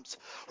comes,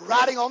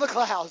 riding on the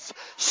clouds,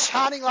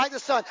 shining like the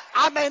sun.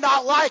 I may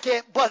not like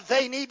it, but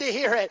they need to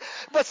hear it.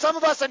 But some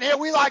of us in here,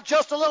 we like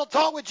just a little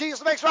talk with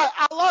Jesus makes right.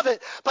 I love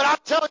it. But I'm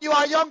telling you,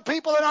 our young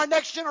people and our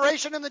next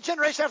generation and the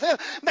generation after them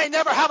may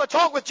never have a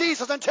talk with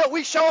Jesus until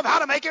we show them how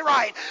to make it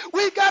right.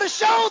 We've got to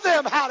show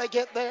them how to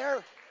get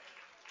there.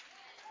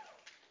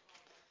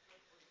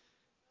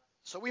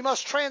 So we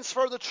must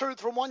transfer the truth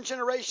from one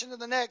generation to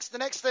the next. The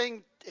next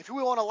thing, if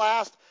we want to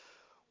last,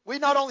 we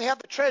not only have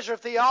the treasure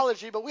of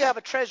theology, but we have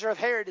a treasure of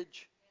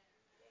heritage.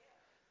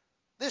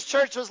 This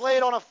church was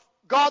laid on a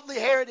godly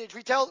heritage.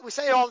 We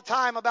say all the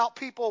time about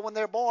people when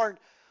they're born,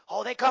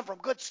 they come from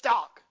good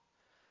stock.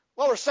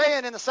 What we're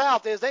saying in the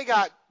South is they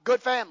got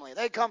good family.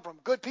 They come from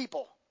good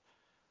people,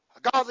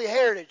 a godly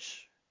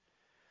heritage.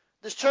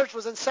 This church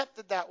was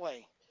incepted that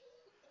way.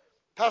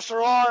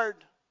 Pastor Ard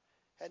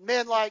had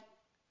men like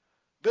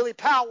Billy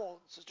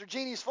Powell, Sister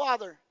Jeannie's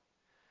father,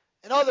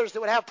 and others that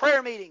would have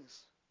prayer meetings.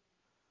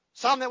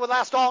 Some that would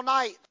last all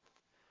night.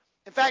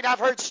 In fact, I've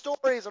heard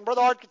stories, and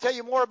Brother Art can tell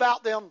you more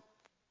about them.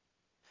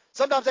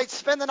 Sometimes they'd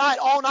spend the night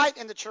all night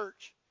in the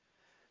church,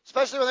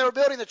 especially when they were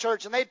building the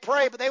church, and they'd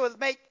pray, but they would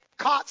make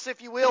cots,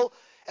 if you will,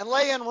 and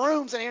lay in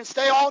rooms in here and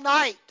stay all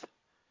night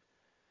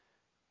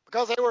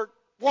because they were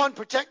one,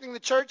 protecting the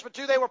church, but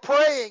two, they were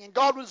praying and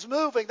God was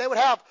moving. They would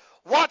have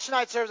watch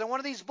night service. In one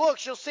of these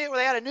books, you'll see it where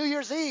they had a New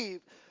Year's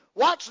Eve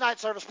watch night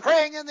service,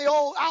 praying in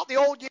out the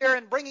old year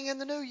and bringing in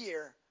the new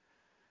year.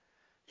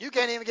 You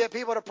can't even get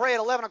people to pray at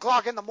 11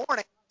 o'clock in the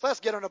morning. Let's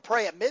get them to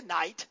pray at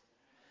midnight.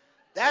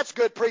 That's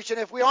good preaching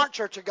if we aren't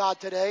Church of God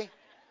today.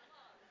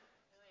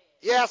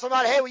 Yeah,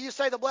 somebody, hey, will you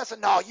say the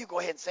blessing? No, you go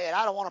ahead and say it.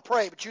 I don't want to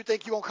pray, but you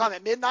think you're going to come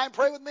at midnight and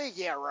pray with me?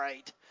 Yeah,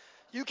 right.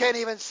 You can't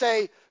even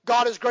say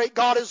God is great,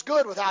 God is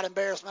good without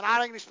embarrassment.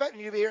 I ain't expecting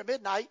you to be here at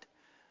midnight.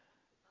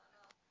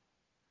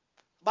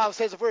 The Bible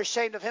says if we're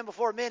ashamed of him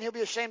before men, he'll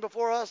be ashamed of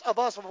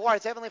us before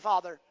his heavenly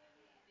Father.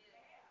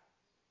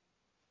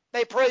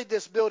 They prayed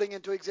this building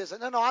into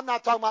existence. No, I'm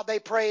not talking about they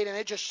prayed and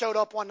it just showed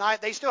up one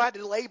night. They still had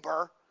to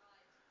labor,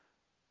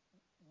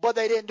 but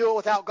they didn't do it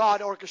without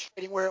God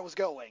orchestrating where it was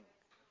going.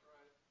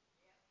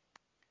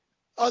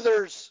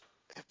 Others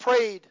have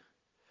prayed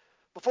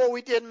before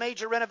we did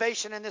major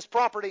renovation in this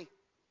property.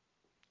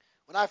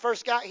 When I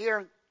first got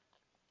here,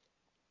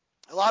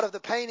 a lot of the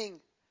painting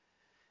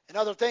and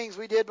other things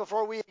we did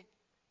before we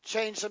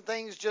changed some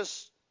things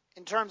just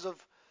in terms of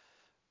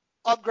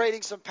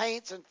upgrading some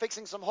paints and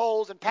fixing some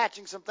holes and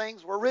patching some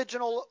things were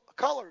original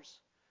colors.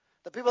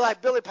 The people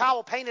like Billy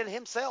Powell painted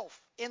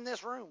himself in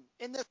this room,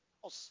 in this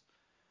house.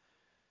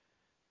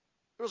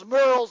 There was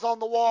murals on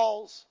the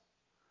walls.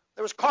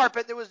 There was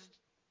carpet that was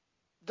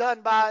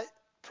done by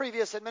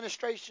previous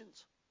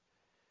administrations.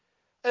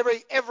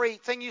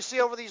 Everything you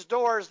see over these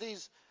doors,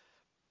 these,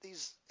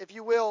 if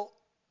you will,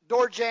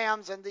 door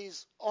jambs and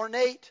these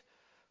ornate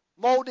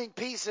molding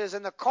pieces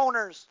in the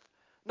corners.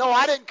 No,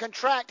 I didn't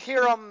contract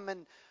Hiram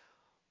and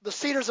the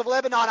cedars of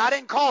Lebanon. I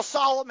didn't call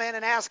Solomon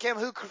and ask him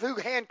who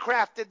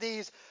handcrafted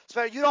these.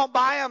 So you don't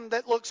buy them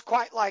that looks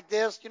quite like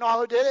this. You know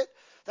who did it?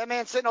 That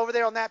man sitting over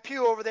there on that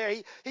pew over there.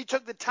 He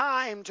took the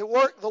time to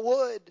work the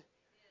wood.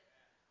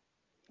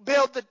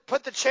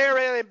 Put the chair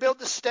in and build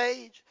the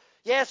stage.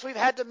 Yes, we've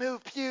had to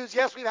move pews.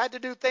 Yes, we've had to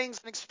do things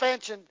in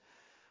expansion.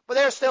 But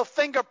there's still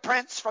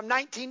fingerprints from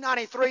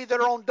 1993 that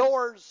are on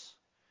doors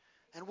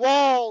and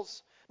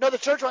walls. No, the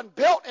church wasn't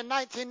built in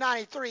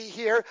 1993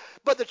 here,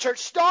 but the church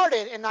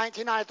started in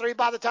 1993.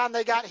 By the time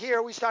they got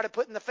here, we started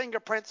putting the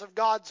fingerprints of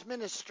God's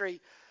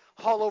ministry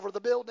all over the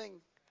building.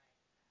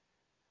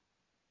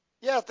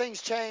 Yeah,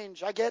 things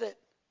change. I get it.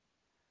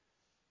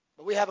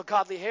 But we have a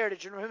godly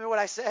heritage. And remember what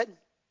I said?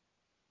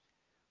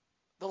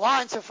 The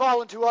lines have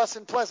fallen to us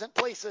in pleasant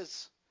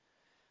places.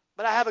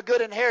 But I have a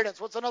good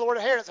inheritance. What's another word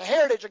of inheritance? A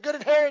heritage, a good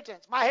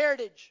inheritance. My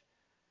heritage.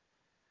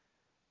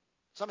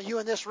 Some of you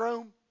in this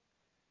room,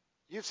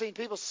 you've seen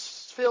people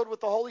filled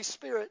with the Holy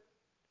Spirit.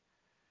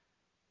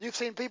 You've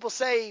seen people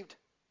saved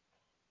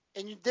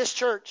in this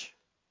church,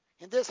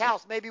 in this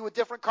house, maybe with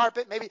different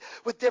carpet, maybe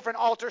with different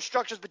altar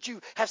structures, but you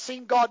have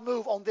seen God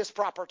move on this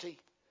property.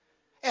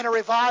 In a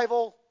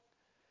revival,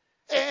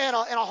 in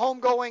a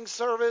homegoing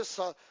service,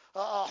 a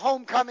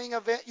homecoming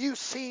event, you've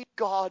seen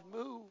God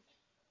move.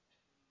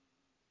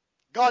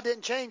 God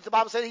didn't change. The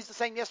Bible said he's the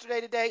same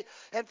yesterday, today,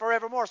 and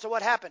forevermore. So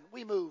what happened?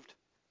 We moved.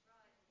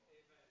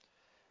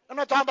 I'm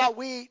not talking about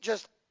we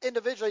just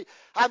individually.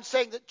 I'm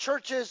saying that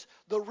churches,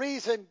 the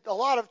reason a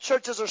lot of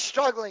churches are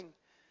struggling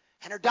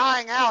and are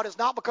dying out is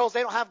not because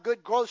they don't have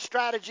good growth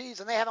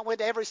strategies and they haven't went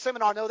to every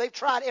seminar. No, they've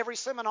tried every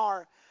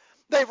seminar.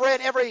 They've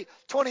read every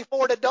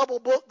 24 to double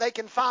book they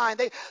can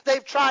find.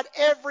 They've tried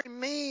every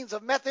means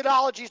of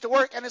methodologies to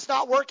work, and it's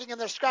not working, and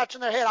they're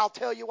scratching their head. I'll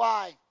tell you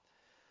why.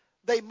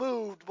 They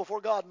moved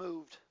before God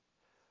moved,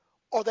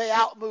 or they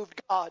outmoved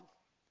God.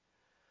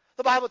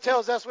 The Bible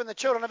tells us when the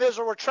children of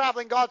Israel were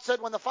traveling, God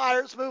said, when the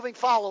fire is moving,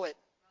 follow it.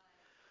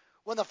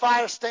 When the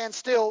fire stands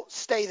still,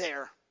 stay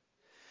there.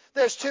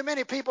 There's too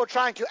many people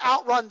trying to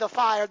outrun the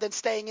fire than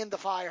staying in the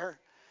fire.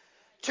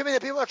 Too many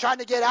people are trying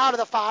to get out of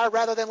the fire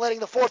rather than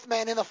letting the fourth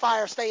man in the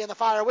fire stay in the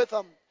fire with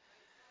them.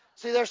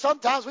 See, there's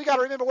sometimes we got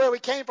to remember where we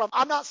came from.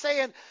 I'm not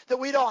saying that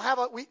we don't have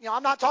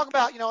I'm not talking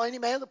about, any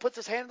man that puts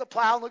his hand in the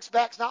plow and looks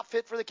back is not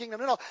fit for the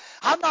kingdom. No.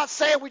 I'm not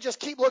saying we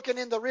just keep looking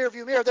in the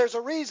rearview mirror. There's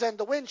a reason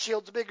the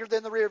windshield's bigger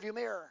than the rearview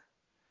mirror.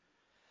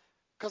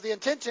 Because the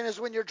intention is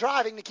when you're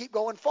driving to keep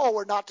going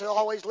forward, not to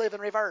always live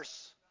in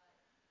reverse.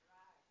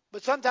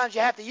 But sometimes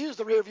you have to use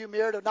the rearview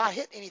mirror to not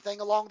hit anything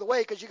along the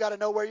way because you got to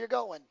know where you're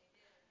going.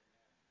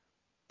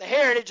 The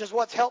heritage is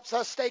what helps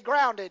us stay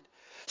grounded.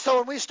 So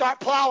when we start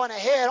plowing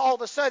ahead, all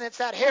of a sudden it's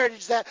that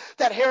heritage, that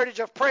heritage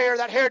of prayer,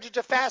 that heritage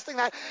of fasting,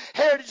 that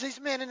heritage of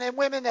these men and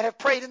women that have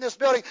prayed in this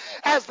building.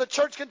 As the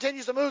church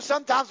continues to move,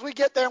 sometimes we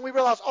get there and we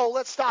realize,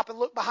 let's stop and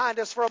look behind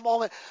us for a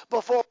moment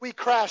before we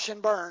crash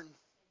and burn.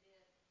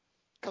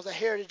 Because the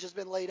heritage has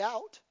been laid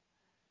out.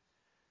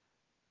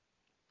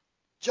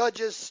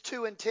 Judges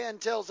 2:10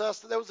 tells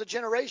us that there was a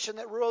generation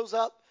that rose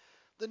up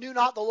that knew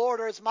not the Lord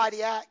or his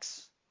mighty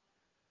acts.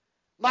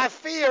 My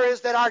fear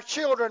is that our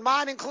children,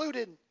 mine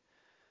included,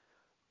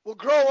 will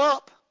grow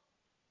up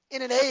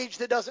in an age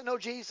that doesn't know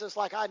Jesus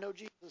like I know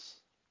Jesus.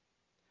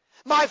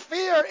 My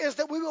fear is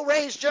that we will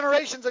raise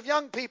generations of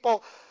young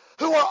people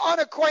who are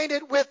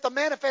unacquainted with the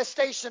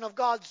manifestation of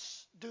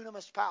God's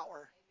dunamis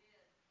power.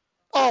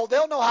 Oh,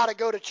 they'll know how to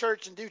go to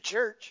church and do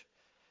church.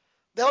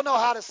 They'll know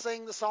how to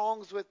sing the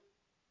songs with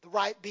the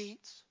right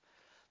beats.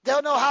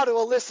 They'll know how to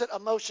elicit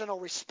emotional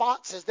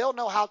responses. They'll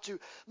know how to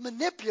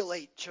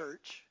manipulate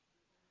church.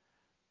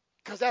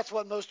 Because that's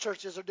what most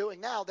churches are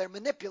doing now. They're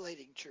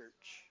manipulating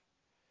church.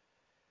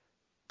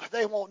 But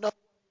they won't know what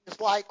it's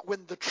like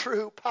when the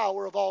true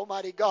power of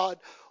Almighty God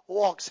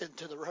walks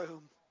into the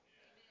room.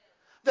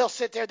 They'll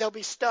sit there, they'll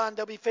be stunned,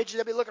 they'll be fidgety,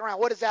 they'll be looking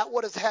around. What is that?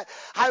 What is that?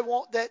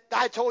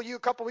 I told you a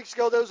couple weeks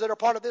ago, those that are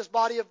part of this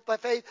body of by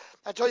faith,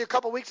 I told you a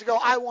couple weeks ago,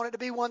 I want it to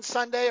be one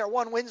Sunday or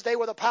one Wednesday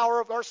where the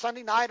power of our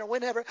Sunday night or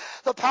whenever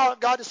the power of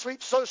God is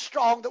sweet so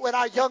strong that when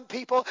our young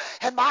people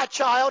and my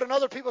child and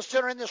other people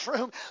sitting in this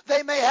room,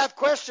 they may have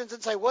questions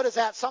and say, what is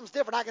that? Something's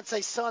different. I can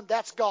say, son,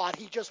 that's God.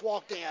 He just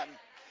walked in.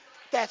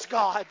 That's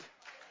God.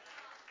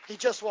 He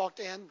just walked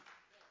in.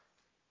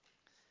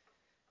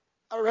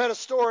 I read a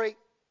story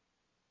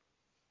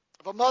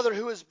of a mother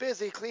who was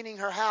busy cleaning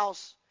her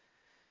house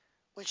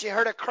when she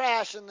heard a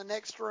crash in the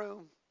next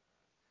room.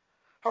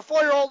 Her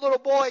 4-year-old little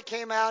boy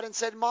came out and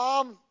said,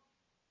 Mom,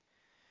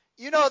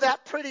 you know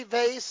that pretty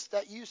vase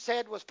that you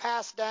said was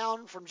passed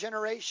down from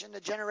generation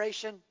to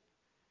generation?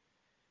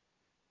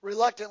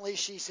 Reluctantly,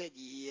 she said,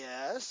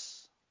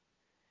 yes.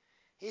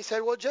 He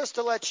said, well, just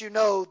to let you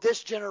know,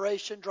 this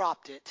generation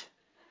dropped it.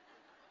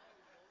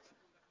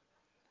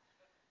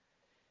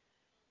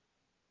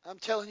 I'm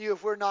telling you,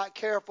 if we're not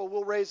careful,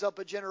 we'll raise up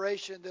a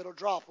generation that'll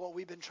drop what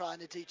we've been trying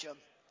to teach them.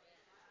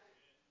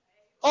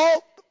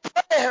 Oh,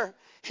 prayer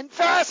and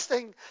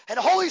fasting and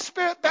Holy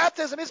Spirit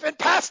baptism has been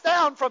passed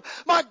down from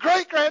my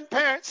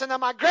great-grandparents and then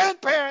my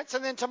grandparents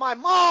and then to my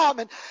mom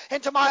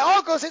and to my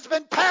uncles. It's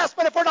been passed,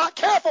 but if we're not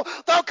careful,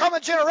 there'll come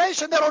a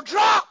generation that'll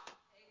drop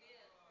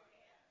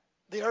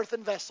the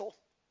earthen vessel.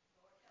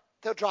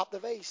 They'll drop the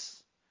vase.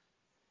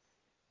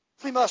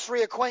 We must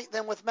reacquaint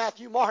them with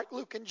Matthew, Mark,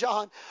 Luke, and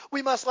John.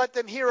 We must let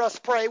them hear us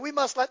pray. We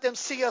must let them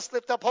see us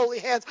lift up holy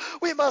hands.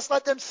 We must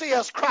let them see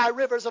us cry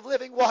rivers of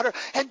living water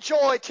and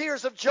joy,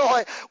 tears of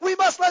joy. We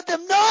must let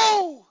them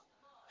know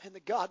in the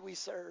God we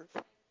serve.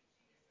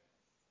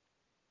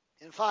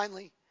 And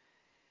finally,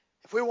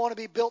 if we want to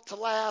be built to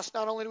last,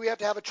 not only do we have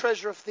to have a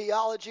treasure of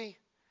theology,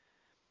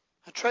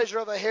 a treasure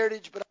of a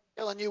heritage, but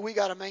I'm telling you, we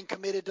got to remain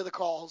committed to the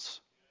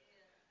cause.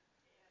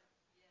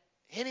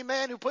 Any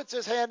man who puts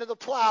his hand to the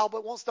plow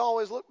but wants to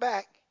always look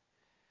back,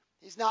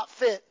 he's not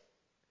fit.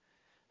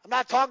 I'm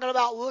not talking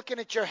about looking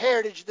at your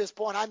heritage at this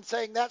point. I'm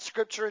saying that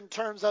scripture in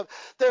terms of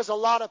there's a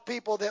lot of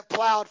people that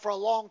plowed for a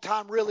long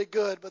time really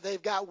good, but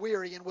they've got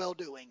weary in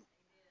well-doing.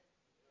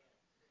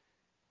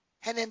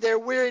 And in their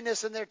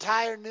weariness and their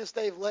tiredness,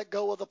 they've let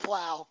go of the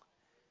plow.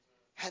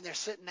 And they're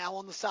sitting now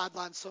on the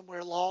sidelines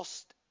somewhere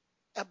lost,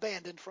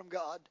 abandoned from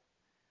God.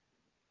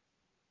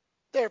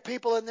 There are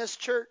people in this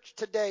church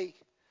today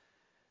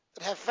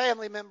that have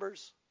family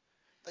members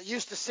that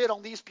used to sit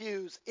on these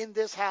pews in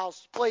this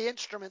house, play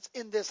instruments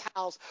in this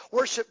house,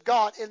 worship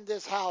God in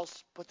this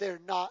house, but they're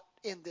not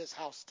in this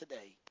house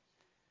today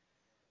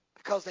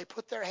because they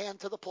put their hand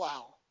to the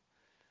plow,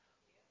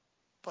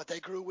 but they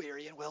grew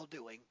weary in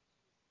well-doing,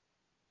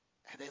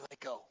 and they let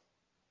go.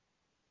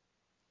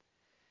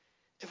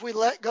 If we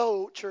let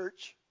go,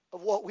 church,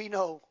 of what we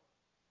know,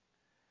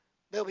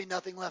 there'll be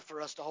nothing left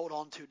for us to hold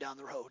on to down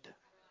the road.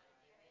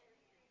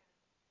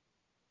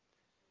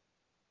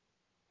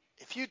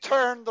 If you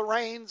turn the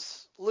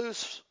reins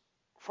loose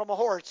from a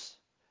horse,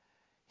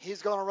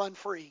 he's going to run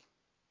free.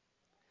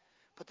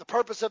 But the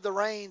purpose of the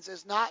reins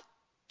is not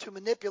to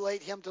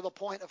manipulate him to the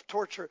point of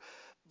torture,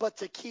 but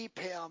to keep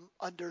him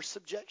under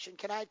subjection.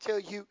 Can I tell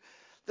you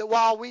that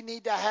while we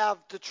need to have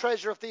the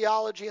treasure of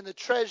theology and the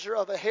treasure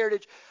of a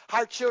heritage,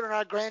 our children,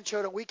 our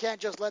grandchildren, we can't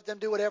just let them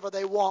do whatever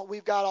they want.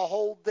 We've got to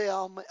hold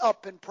them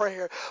up in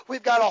prayer.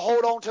 We've got to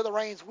hold on to the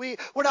reins. We're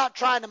not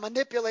trying to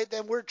manipulate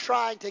them. We're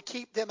trying to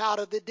keep them out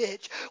of the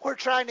ditch. We're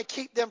trying to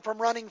keep them from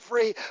running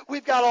free.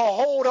 We've got to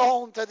hold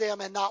on to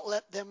them and not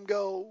let them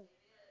go.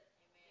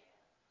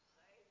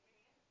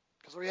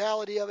 Because the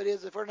reality of it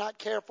is, if we're not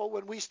careful,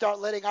 when we start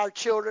letting our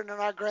children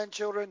and our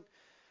grandchildren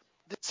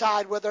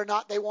decide whether or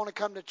not they want to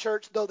come to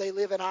church, though they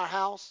live in our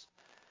house,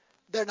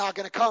 they're not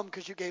going to come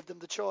because you gave them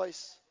the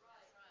choice.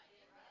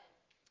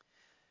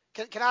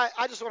 Can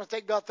I just want to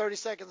take about 30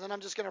 seconds, and I'm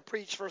just going to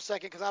preach for a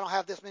second because I don't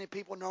have this many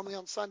people normally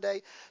on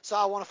Sunday, so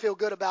I want to feel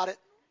good about it.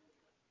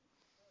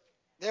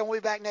 Then we'll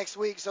be back next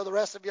week, so the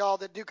rest of y'all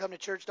that do come to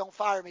church, don't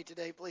fire me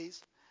today,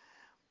 please.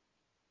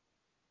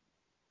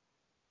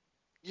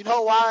 You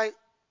know why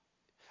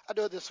I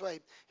do it this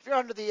way? If you're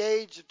under the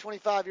age of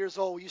 25 years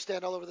old, will you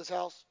stand all over this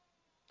house?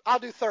 I'll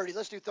do 30.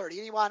 Let's do 30.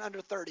 Anyone under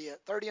 30?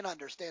 30 and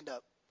under, stand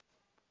up.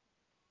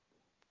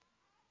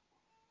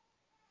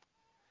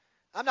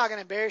 I'm not going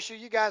to embarrass you.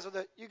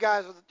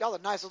 Y'all the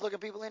nicest looking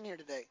people in here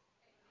today.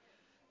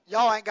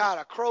 Y'all ain't got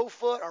a crow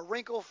foot, a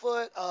wrinkle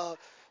foot, a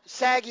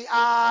saggy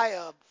eye,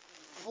 a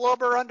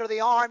flubber under the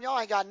arm. Y'all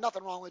ain't got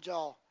nothing wrong with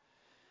y'all.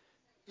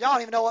 Y'all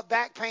don't even know what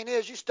back pain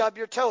is. You stub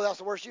your toe. That's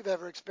the worst you've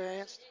ever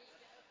experienced.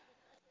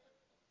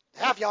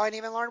 Half y'all ain't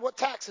even learned what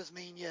taxes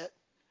mean yet.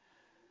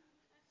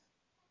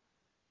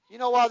 You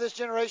know why this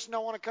generation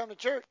don't want to come to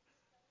church?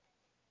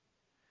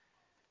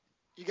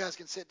 You guys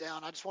can sit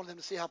down. I just wanted them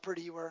to see how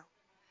pretty you were.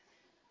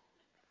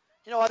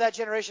 You know why that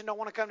generation don't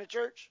want to come to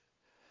church?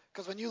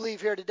 Because when you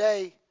leave here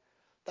today,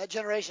 that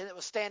generation that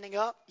was standing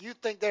up, you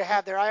think they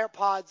have their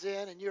AirPods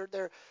in and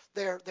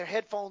their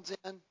headphones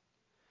in.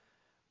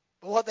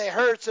 But what they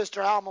heard,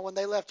 Sister Alma, when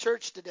they left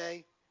church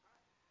today,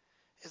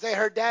 is they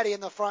heard Daddy in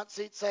the front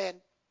seat saying,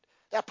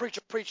 that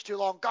preacher preached too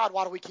long. God,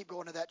 why do we keep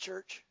going to that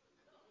church?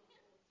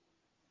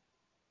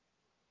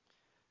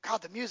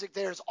 God, the music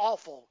there is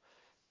awful.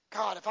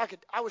 God, if I could,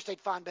 I wish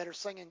they'd find better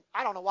singing.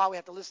 I don't know why we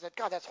have to listen to that.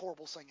 God, that's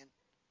horrible singing.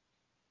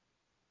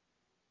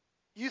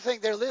 You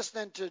think they're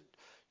listening to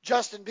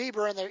Justin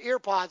Bieber in their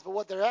earpods, but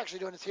what they're actually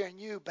doing is hearing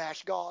you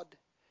bash God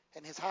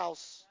and his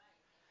house.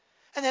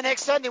 And then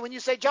next Sunday when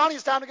you say, Johnny,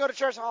 it's time to go to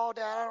church. Oh,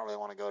 Dad, I don't really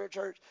want to go to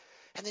church.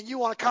 And then you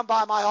want to come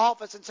by my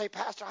office and say,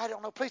 Pastor, I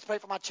don't know. Please pray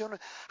for my children.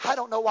 I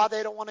don't know why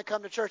they don't want to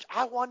come to church.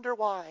 I wonder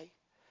why.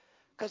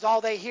 Because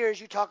all they hear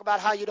is you talk about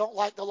how you don't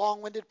like the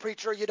long-winded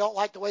preacher, you don't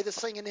like the way the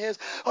singing is,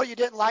 or you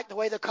didn't like the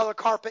way the color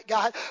carpet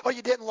got, or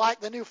you didn't like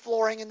the new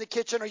flooring in the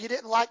kitchen, or you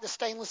didn't like the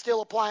stainless steel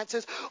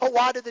appliances, or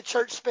why did the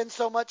church spend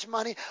so much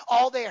money?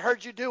 All they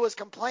heard you do was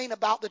complain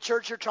about the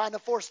church you're trying to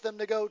force them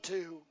to go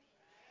to.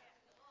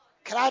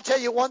 Can I tell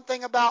you one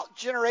thing about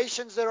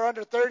generations that are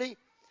under 30,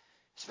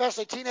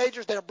 especially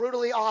teenagers? They're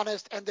brutally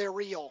honest and they're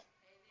real.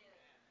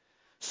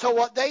 So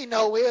what they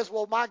know is,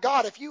 well, my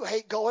God, if you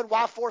hate going,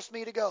 why force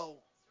me to go?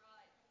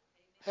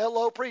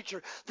 Hello,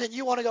 preacher. Then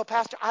you want to go,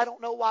 Pastor, I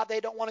don't know why they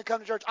don't want to come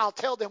to church. I'll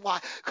tell them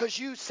why. Because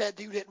you said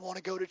you didn't want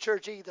to go to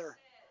church either.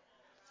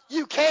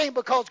 You came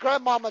because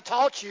grandmama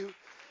taught you.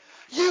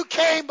 You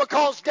came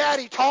because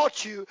daddy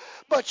taught you.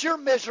 But you're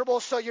miserable,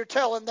 so you're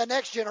telling the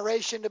next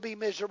generation to be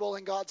miserable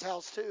in God's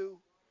house too.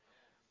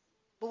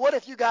 But what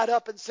if you got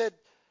up and said,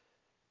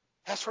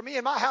 as for me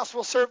and my house,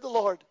 we'll serve the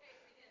Lord?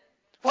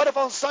 What if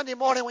on Sunday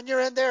morning when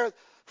you're in there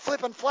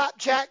flipping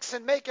flapjacks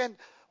and making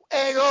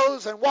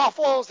Egos and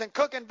waffles and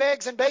cooking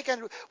eggs and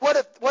bacon, what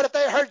if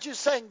they heard you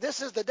saying, this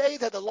is the day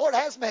that the Lord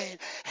has made,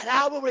 and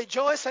I will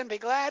rejoice and be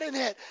glad in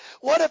it?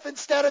 What if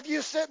instead of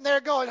you sitting there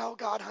going, oh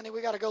God, honey,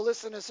 we got to go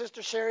listen to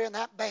Sister Sherry and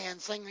that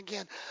band sing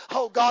again.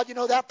 Oh God, you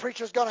know that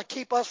preacher's going to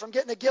keep us from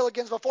getting to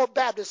Gilligan's before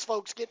Baptist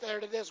folks get there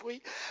to this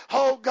week.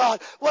 Oh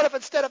God, what if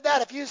instead of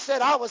that, if you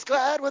said, I was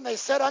glad when they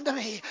said unto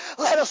me,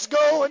 let us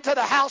go into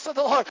the house of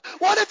the Lord?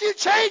 What if you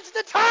changed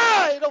the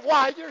tide of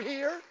why you're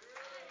here?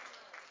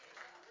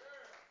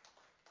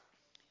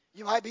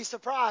 You might be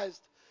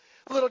surprised.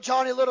 Little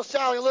Johnny, little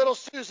Sally, little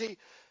Susie,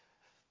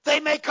 they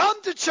may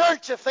come to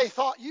church if they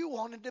thought you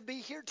wanted to be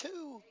here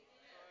too.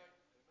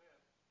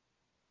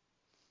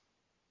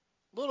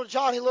 Little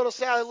Johnny, little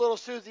Sally, little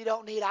Susie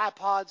don't need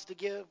iPods to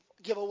give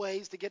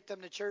giveaways to get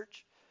them to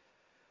church.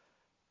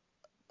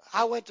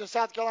 I went to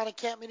South Carolina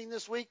camp meeting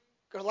this week,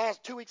 or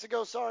last 2 weeks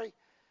ago, sorry.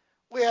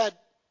 We had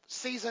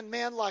seasoned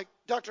men like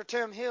Dr.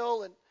 Tim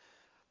Hill and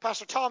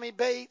Pastor Tommy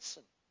Bates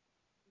and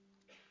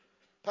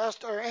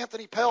Pastor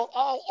Anthony Pelt,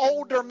 all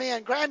older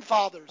men,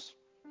 grandfathers.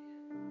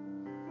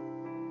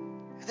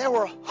 And there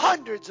were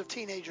hundreds of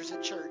teenagers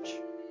at church.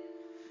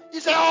 You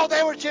say, oh,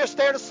 they were just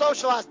there to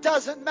socialize.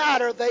 Doesn't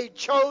matter. They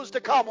chose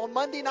to come on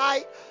Monday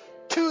night,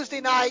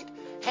 Tuesday night,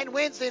 and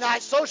Wednesday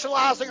night,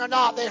 socializing or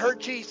not. They heard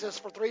Jesus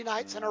for 3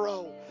 nights in a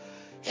row.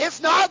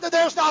 It's not that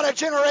there's not a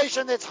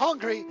generation that's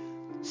hungry.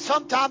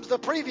 Sometimes the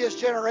previous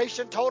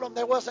generation told them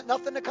there wasn't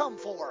nothing to come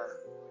for.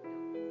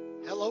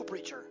 Hello,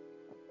 preacher.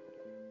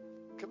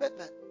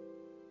 Commitment.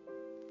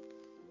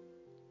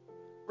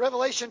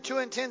 Revelation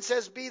 2:10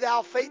 says, be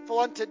thou faithful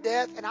unto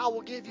death, and I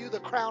will give you the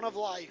crown of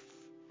life.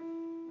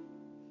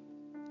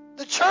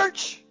 The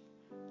church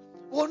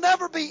will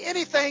never be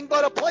anything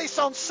but a place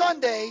on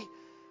Sunday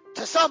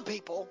to some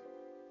people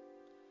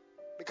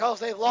because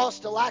they've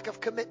lost a lack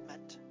of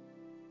commitment.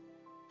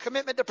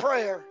 Commitment to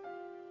prayer.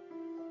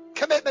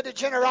 Commitment to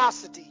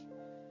generosity.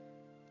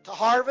 To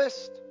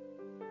harvest.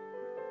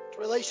 To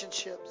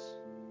relationships.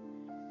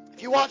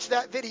 If you watched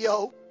that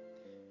video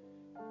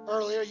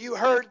earlier, you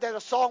heard that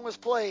a song was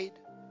played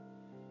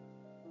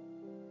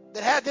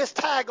that had this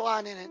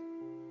tagline in it.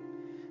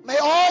 May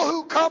all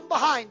who come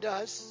behind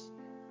us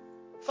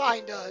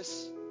find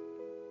us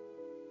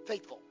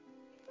faithful.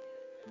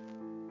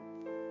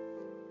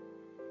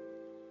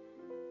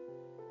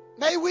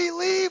 May we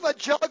leave a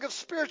jug of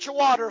spiritual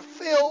water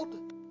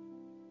filled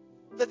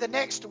that the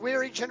next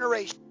weary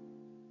generation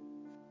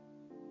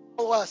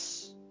of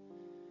us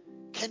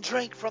can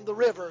drink from the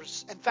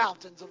rivers and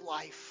fountains of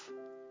life.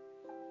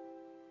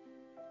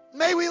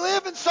 May we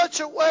live in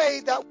such a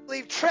way that we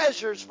leave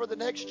treasures for the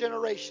next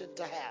generation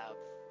to have.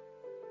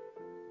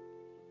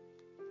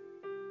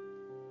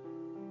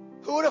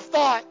 Who would have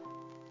thought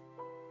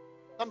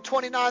some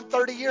 29,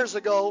 30 years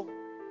ago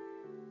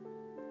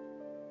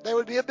there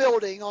would be a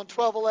building on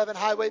 1211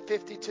 Highway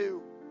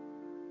 52?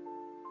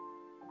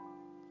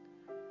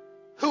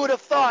 Who would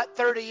have thought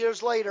 30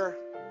 years later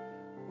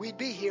we'd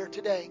be here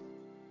today?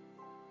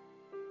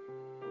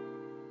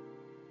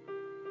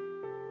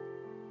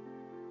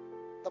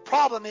 The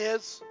problem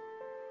is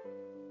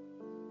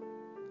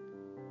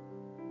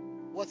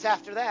What's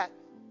after that?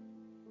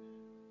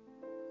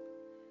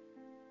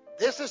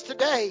 This is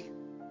today.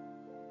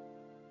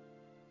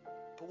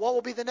 But what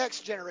will be the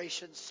next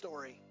generation's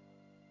story?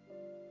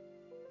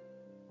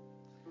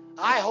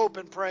 I hope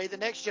and pray the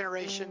next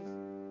generation,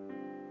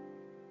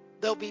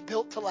 they'll be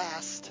built to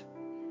last.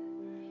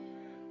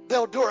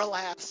 They'll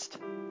last.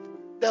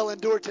 They'll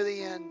endure to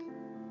the end.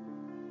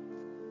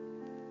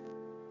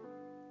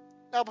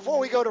 Now, before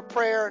we go to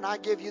prayer and I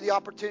give you the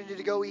opportunity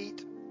to go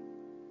eat,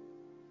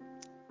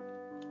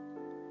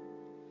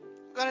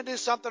 I'm going to do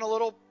something a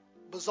little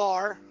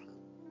bizarre.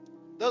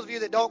 Those of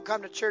you that don't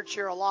come to church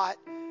here a lot,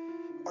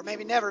 or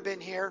maybe never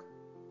been here,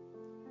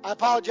 I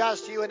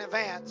apologize to you in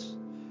advance.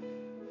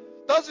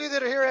 Those of you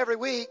that are here every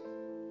week,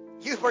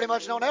 you pretty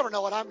much don't ever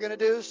know what I'm going to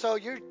do, so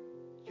you're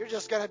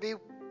just going to be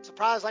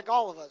surprised like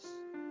all of us.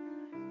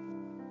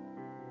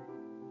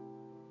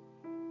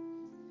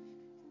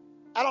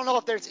 I don't know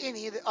if there's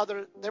any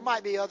other, there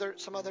might be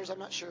some others, I'm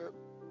not sure.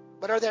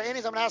 But are there any?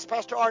 I'm going to ask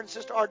Pastor Art and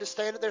Sister Art to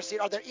stand at their seat.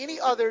 Are there any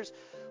others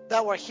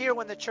that were here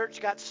when the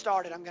church got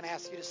started? I'm going to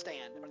ask you to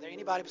stand. Are there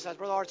anybody besides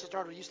Brother Art and Sister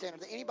Art? Will you stand? Are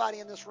there anybody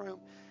in this room?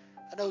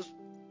 Is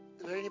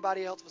there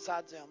anybody else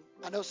besides them?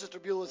 I know Sister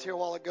Beulah was here a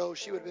while ago.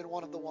 She would have been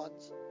one of the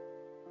ones.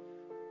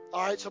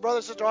 All right, so Brother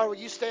and Sister Art, will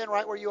you stand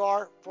right where you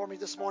are for me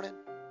this morning?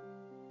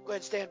 Go ahead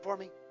and stand for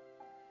me.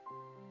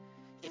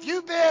 If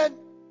you've been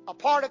a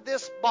part of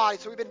this body,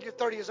 so we've been here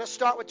 30 years. Let's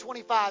start with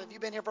 25. If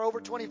you've been here for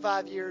over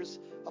 25 years,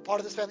 a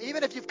part of this family,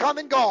 even if you've come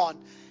and gone,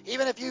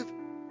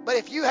 but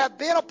if you have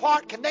been a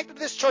part, connected to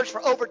this church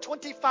for over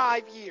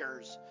 25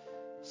 years,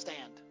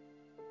 stand.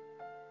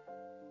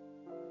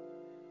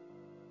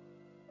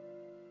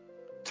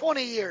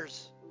 20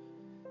 years.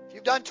 If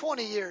you've done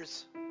 20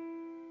 years.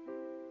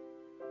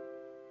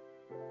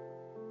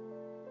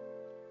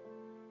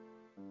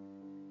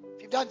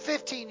 If you've done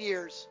 15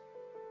 years,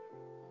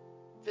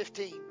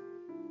 15.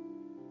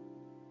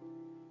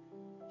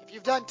 If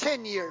you've done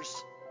 10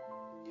 years,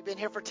 you've been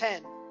here for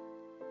 10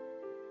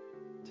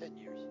 years.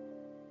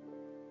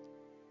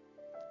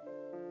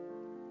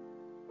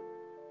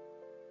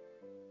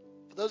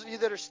 For those of you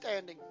that are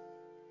standing,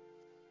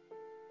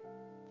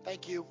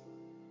 thank you.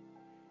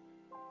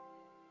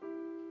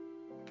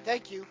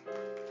 Thank you.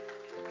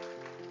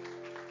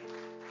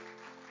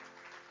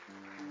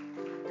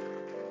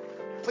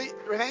 Please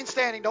remain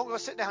standing. Don't go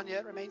sit down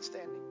yet. Remain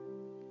standing.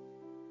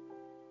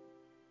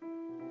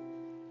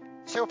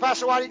 Say, well,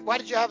 Pastor, why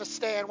did you have us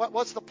stand?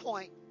 What's the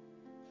point?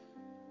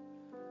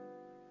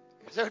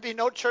 Because there would be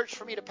no church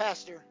for me to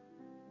pastor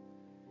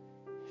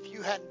if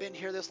you hadn't been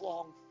here this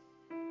long.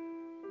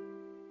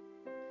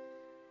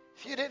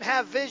 If you didn't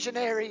have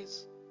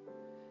visionaries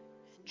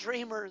and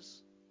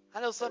dreamers. I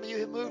know some of you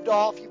have moved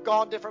off. You've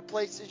gone different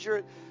places. You're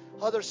at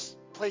other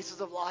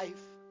places of life.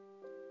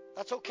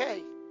 That's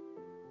okay.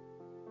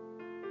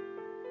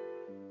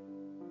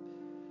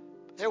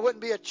 There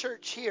wouldn't be a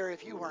church here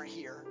if you weren't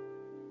here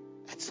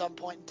at some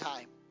point in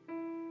time.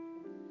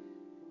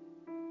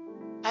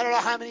 I don't know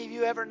how many of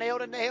you ever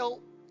nailed a nail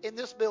in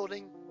this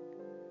building,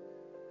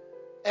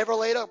 ever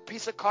laid a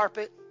piece of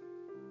carpet,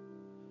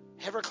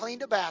 ever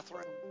cleaned a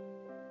bathroom.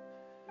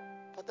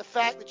 But the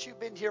fact that you've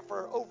been here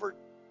for over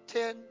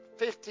 10,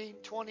 15,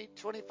 20,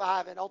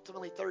 25, and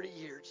ultimately 30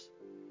 years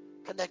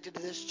connected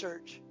to this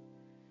church,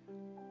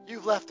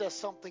 you've left us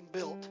something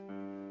built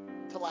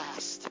to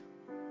last.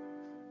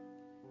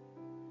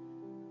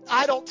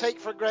 I don't take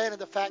for granted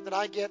the fact that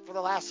I get for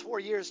the last 4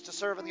 years to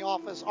serve in the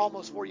office,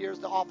 almost 4 years,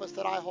 the office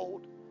that I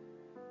hold.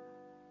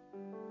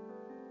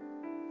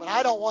 But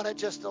I don't want it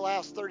just to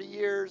last 30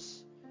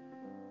 years,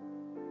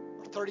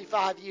 or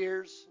 35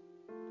 years,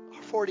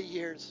 or 40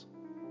 years.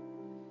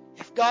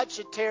 If God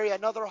should tarry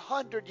another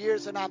 100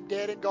 years and I'm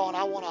dead and gone,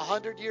 I want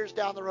 100 years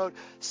down the road,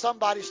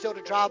 somebody still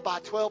to drive by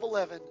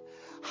 1211,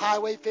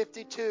 Highway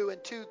 52 in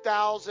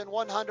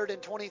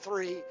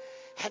 2123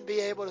 and be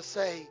able to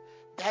say,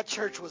 that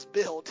church was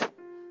built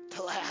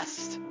to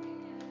last.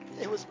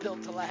 It was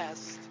built to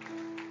last.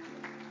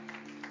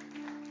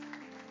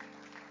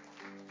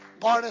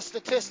 Barna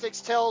Statistics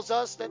tells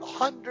us that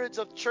hundreds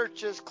of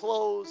churches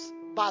close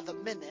by the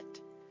minute.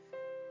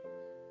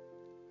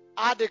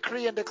 I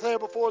decree and declare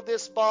before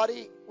this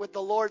body, with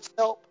the Lord's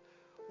help,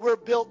 we're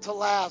built to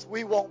last.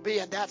 We won't be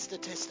in that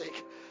statistic.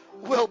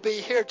 We'll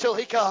be here till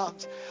He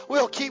comes.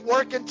 We'll keep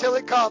working till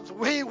it comes.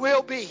 We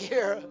will be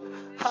here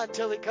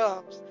until He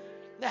comes.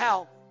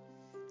 Now,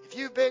 if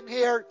you've been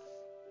here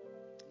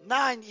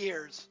 9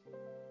 years,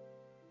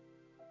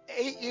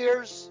 8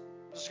 years,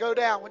 just go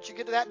down. Once you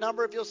get to that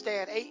number, if you'll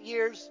stand, 8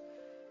 years,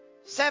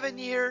 7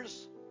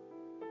 years,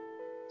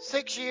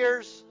 6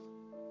 years,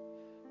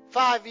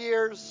 5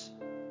 years.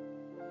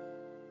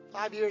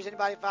 5 years,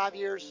 anybody 5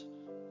 years?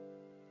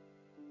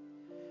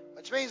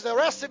 Which means the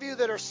rest of you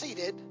that are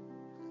seated,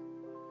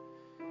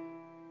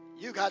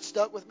 you got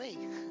stuck with me.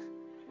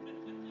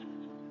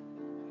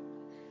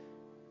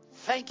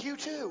 Thank you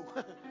too.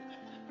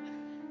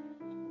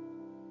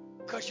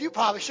 Because you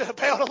probably should have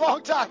bailed a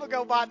long time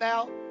ago by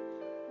now.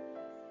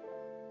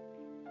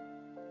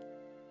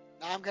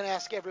 Now I'm going to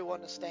ask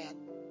everyone to stand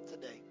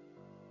today.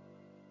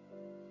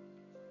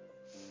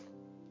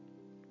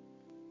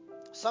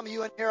 Some of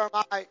you in here are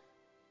my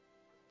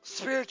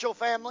spiritual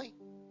family.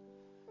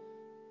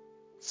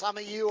 Some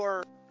of you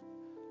are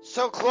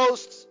so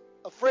close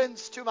of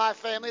friends to my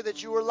family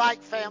that you were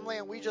like family,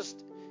 and we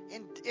just,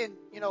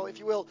 if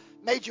you will,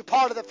 made you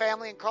part of the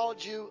family and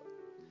called you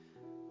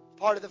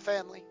part of the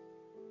family.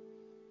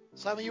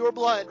 Some of you are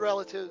blood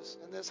relatives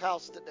in this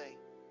house today.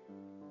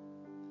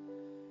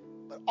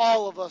 But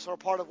all of us are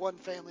part of one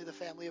family, the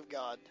family of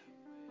God.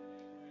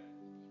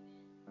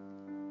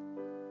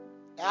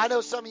 Now, I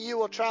know some of you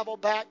will travel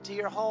back to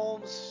your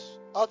homes,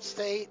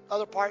 upstate,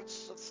 other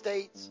parts of the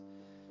states.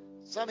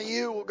 Some of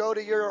you will go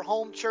to your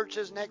home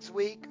churches next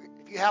week.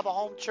 If you have a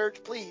home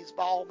church, please,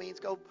 by all means,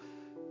 go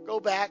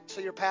back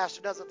so your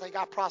pastor doesn't think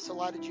I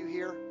proselyted you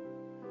here.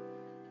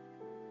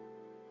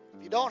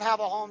 If you don't have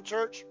a home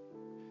church,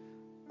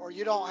 or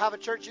you don't have a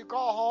church you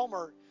call home,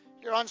 or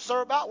you're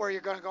unsure about where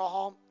you're going to go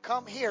home,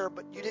 come here,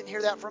 but you didn't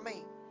hear that from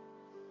me.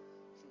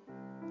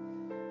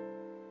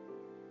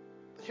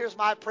 But here's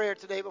my prayer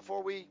today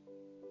before we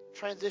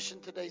transition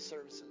today's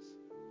services.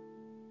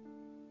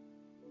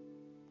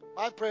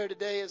 My prayer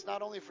today is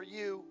not only for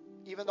you,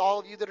 even all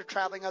of you that are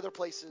traveling other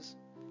places,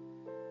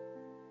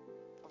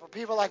 but for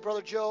people like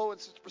Brother Joe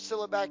and Sister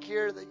Priscilla back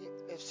here that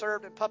have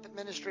served in puppet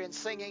ministry and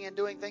singing and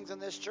doing things in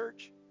this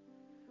church.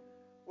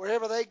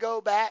 Wherever they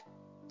go back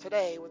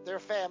today with their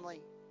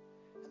family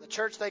and the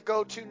church they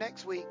go to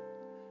next week,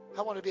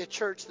 I want to be a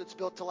church that's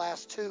built to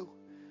last too,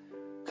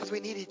 because we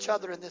need each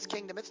other in this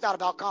kingdom. It's not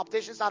about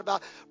competition. It's not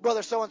about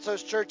brother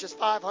so-and-so's church is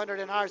 500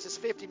 and ours is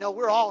 50. No,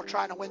 we're all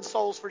trying to win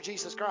souls for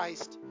Jesus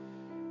Christ.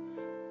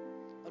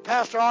 When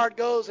Pastor Ard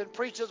goes and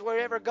preaches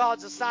wherever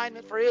God's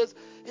assignment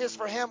is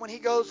for him, when he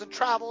goes and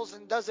travels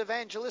and does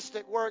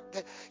evangelistic work,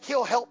 that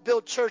he'll help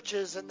build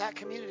churches, and that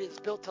community is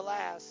built to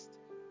last.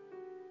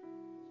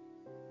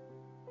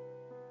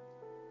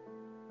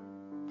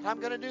 I'm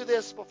going to do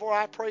this before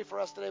I pray for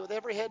us today. With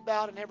every head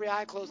bowed and every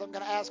eye closed, I'm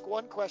going to ask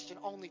one question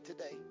only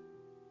today.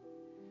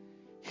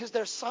 Is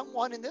there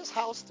someone in this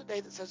house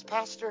today that says,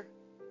 Pastor,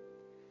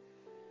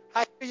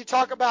 I hear you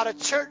talk about a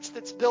church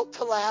that's built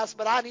to last,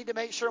 but I need to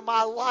make sure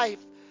my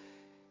life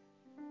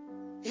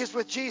is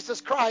with Jesus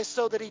Christ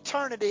so that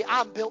eternity,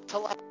 I'm built to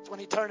last when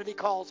eternity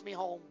calls me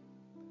home.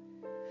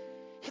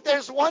 If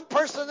there's one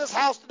person in this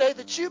house today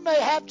that you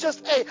may have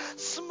just a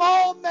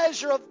small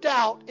measure of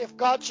doubt if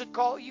God should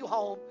call you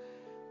home,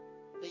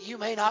 that you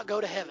may not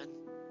go to heaven.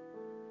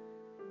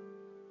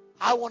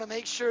 I want to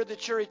make sure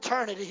that your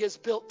eternity is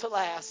built to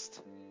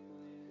last.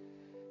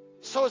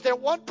 So is there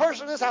one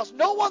person in this house,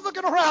 no one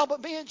looking around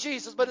but me and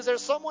Jesus, but is there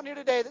someone here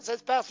today that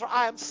says, Pastor,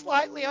 I am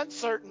slightly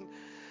uncertain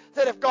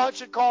that if God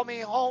should call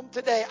me home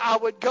today, I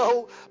would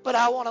go, but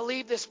I want to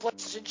leave this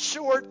place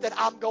ensured that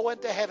I'm going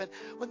to heaven.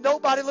 With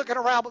nobody looking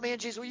around but me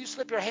and Jesus, will you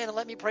slip your hand and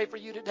let me pray for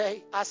you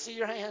today? I see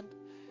your hand.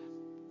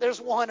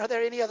 There's one. Are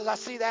there any others? I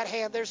see that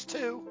hand. There's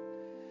two.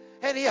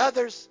 Any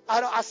others?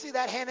 I see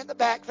that hand in the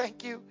back.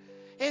 Thank you.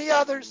 Any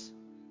others?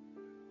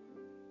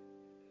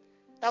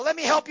 Now let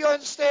me help you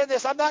understand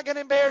this. I'm not going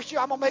to embarrass you.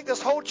 I'm going to make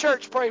this whole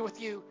church pray with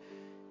you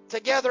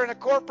together in a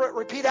corporate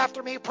repeat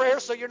after me prayer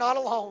so you're not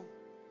alone.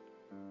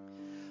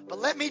 But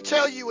let me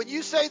tell you, when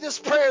you say this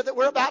prayer that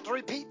we're about to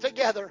repeat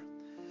together,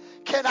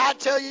 can I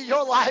tell you,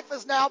 your life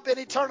has now been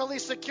eternally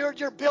secured.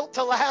 You're built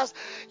to last.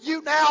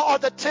 You now are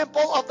the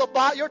temple of the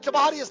body. Your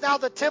body is now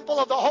the temple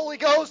of the Holy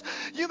Ghost.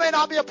 You may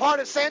not be a part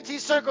of Santee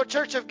Circle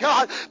Church of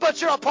God,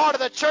 but you're a part of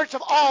the church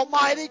of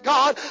Almighty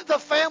God, the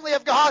family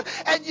of God,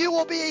 and you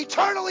will be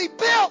eternally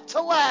built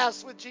to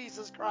last with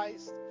Jesus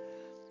Christ.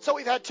 So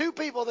we've had two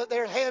people that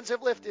their hands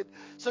have lifted.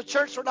 So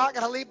church, we're not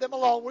going to leave them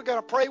alone. We're going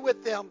to pray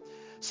with them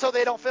so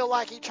they don't feel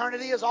like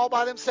eternity is all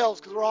by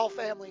themselves, because we're all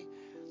family.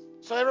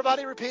 So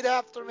everybody repeat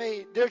after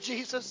me. Dear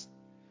Jesus,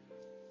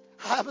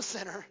 I'm a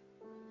sinner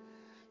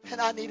and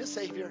I need a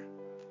Savior.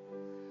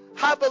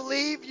 I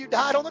believe you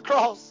died on the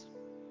cross.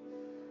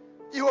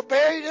 You were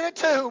buried in a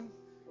tomb,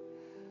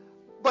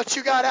 but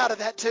you got out of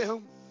that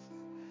tomb.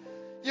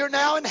 You're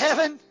now in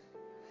heaven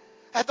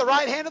at the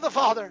right hand of the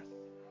Father.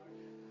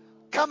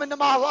 Come into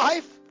my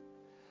life.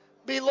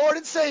 Be Lord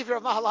and Savior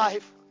of my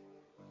life.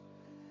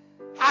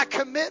 I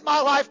commit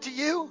my life to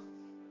you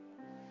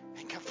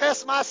and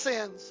confess my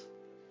sins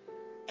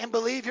and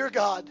believe you're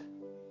God.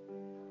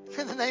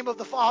 In the name of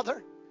the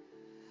Father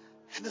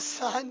and the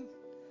Son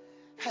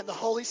and the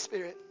Holy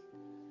Spirit.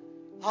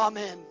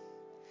 Amen.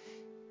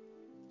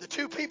 The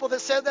two people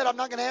that said that, I'm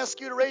not going to ask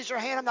you to raise your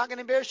hand. I'm not going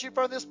to embarrass you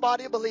for this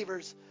body of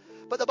believers.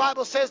 But the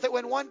Bible says that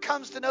when one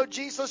comes to know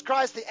Jesus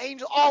Christ, the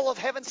angel, all of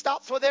heaven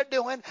stops what they're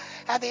doing,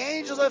 and the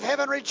angels of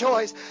heaven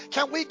rejoice.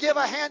 Can we give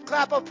a hand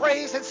clap of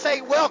praise and say,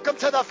 welcome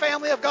to the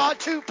family of God?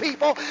 Two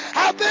people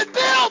have been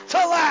built to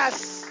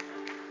last.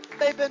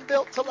 They've been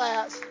built to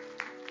last.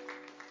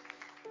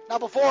 Now,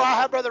 before I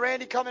have Brother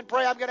Randy come and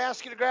pray, I'm going to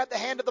ask you to grab the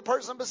hand of the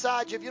person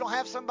beside you. If you don't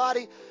have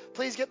somebody,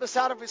 please get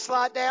beside them. If you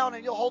slide down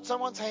and you'll hold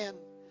someone's hand.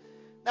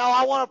 Now,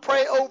 I want to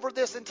pray over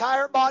this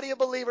entire body of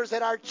believers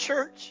that our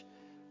church,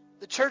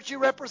 the church you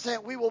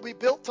represent, we will be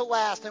built to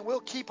last, and we'll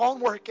keep on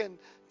working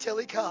till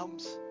He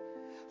comes.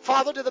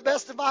 Father, to the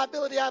best of my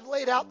ability, I've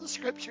laid out the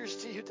scriptures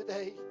to you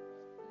today.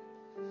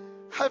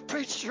 I've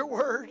preached your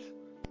word.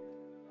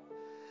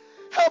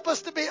 Help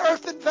us to be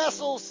earthen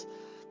vessels,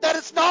 that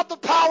it's not the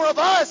power of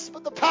us,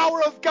 but the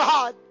power of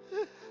God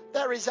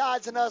that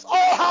resides in us.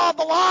 Oh, how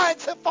the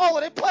lines have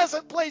fallen in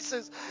pleasant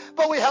places,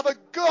 but we have a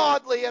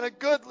godly and a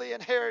goodly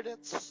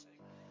inheritance.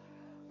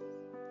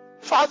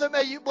 Father,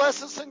 may you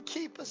bless us and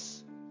keep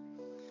us.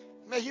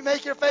 May you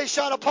make your face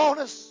shine upon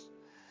us.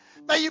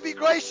 May you be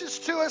gracious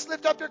to us.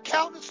 Lift up your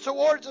countenance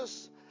towards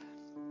us.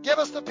 Give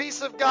us the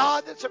peace of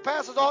God that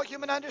surpasses all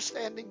human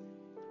understanding.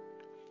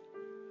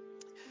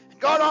 And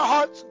guard our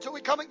hearts until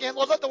we come again.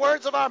 Lord, let the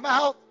words of our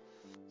mouth,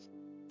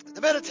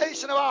 the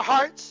meditation of our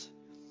hearts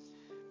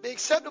be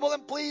acceptable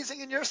and pleasing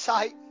in your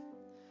sight.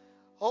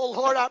 Oh,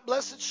 Lord, our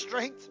blessed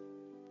strength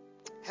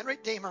and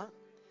Redeemer.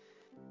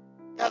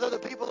 Gather the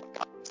people of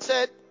God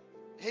said,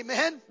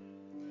 amen.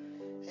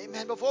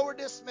 Amen. Before we're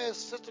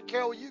dismissed, Sister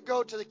Carol, will you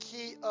go to the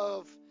key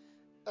of,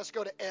 let's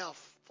go to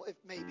F, if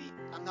maybe.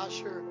 I'm not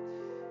sure.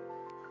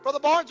 Brother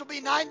Barnes will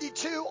be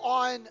 92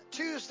 on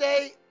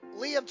Tuesday.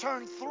 Liam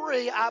turned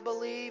 3, I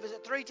believe. Is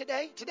it 3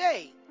 today?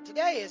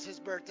 Today is his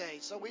birthday,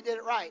 so we did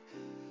it right.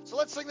 So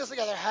let's sing this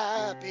together.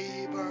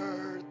 Happy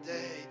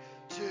birthday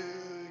to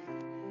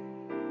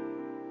you.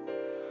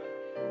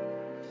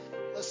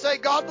 Let's say,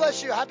 God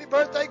bless you. Happy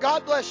birthday.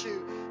 God bless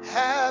you.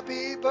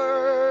 Happy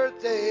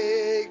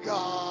birthday,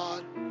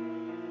 God.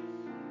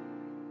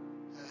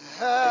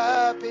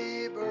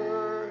 Happy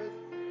birthday.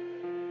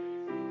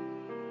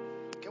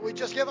 Can we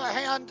just give a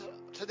hand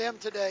to them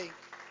today?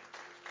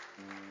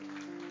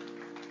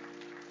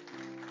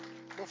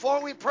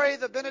 Before we pray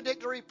the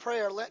benedictory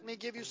prayer, let me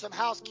give you some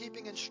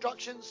housekeeping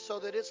instructions so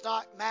that it's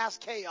not mass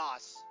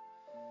chaos.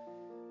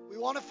 We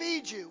want to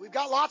feed you. We've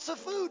got lots of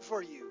food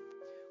for you.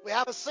 We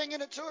have a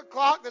singing at 2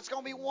 o'clock that's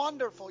going to be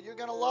wonderful. You're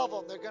going to love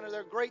them.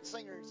 They're great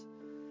singers.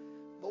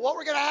 But what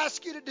we're going to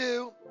ask you to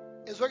do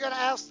is we're going to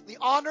ask the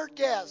honored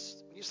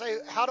guest. You say,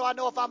 how do I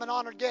know if I'm an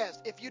honored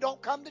guest? If you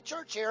don't come to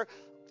church here,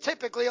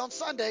 typically on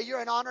Sunday, you're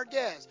an honored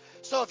guest.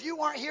 So if you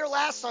weren't here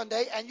last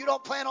Sunday and you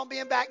don't plan on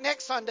being back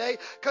next Sunday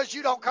because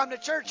you don't come to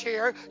church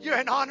here, you're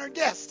an honored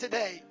guest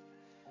today.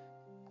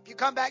 If you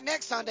come back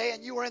next Sunday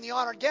and you were in the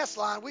honored guest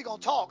line, we're going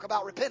to talk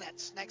about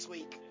repentance next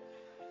week.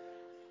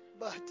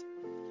 But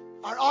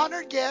our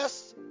honored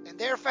guests and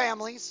their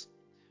families,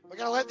 we're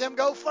going to let them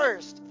go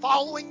first.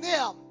 Following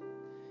them,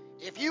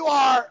 if you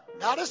are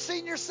not a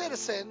senior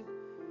citizen,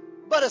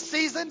 but a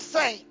seasoned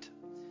saint,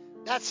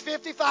 that's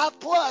 55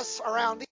 plus around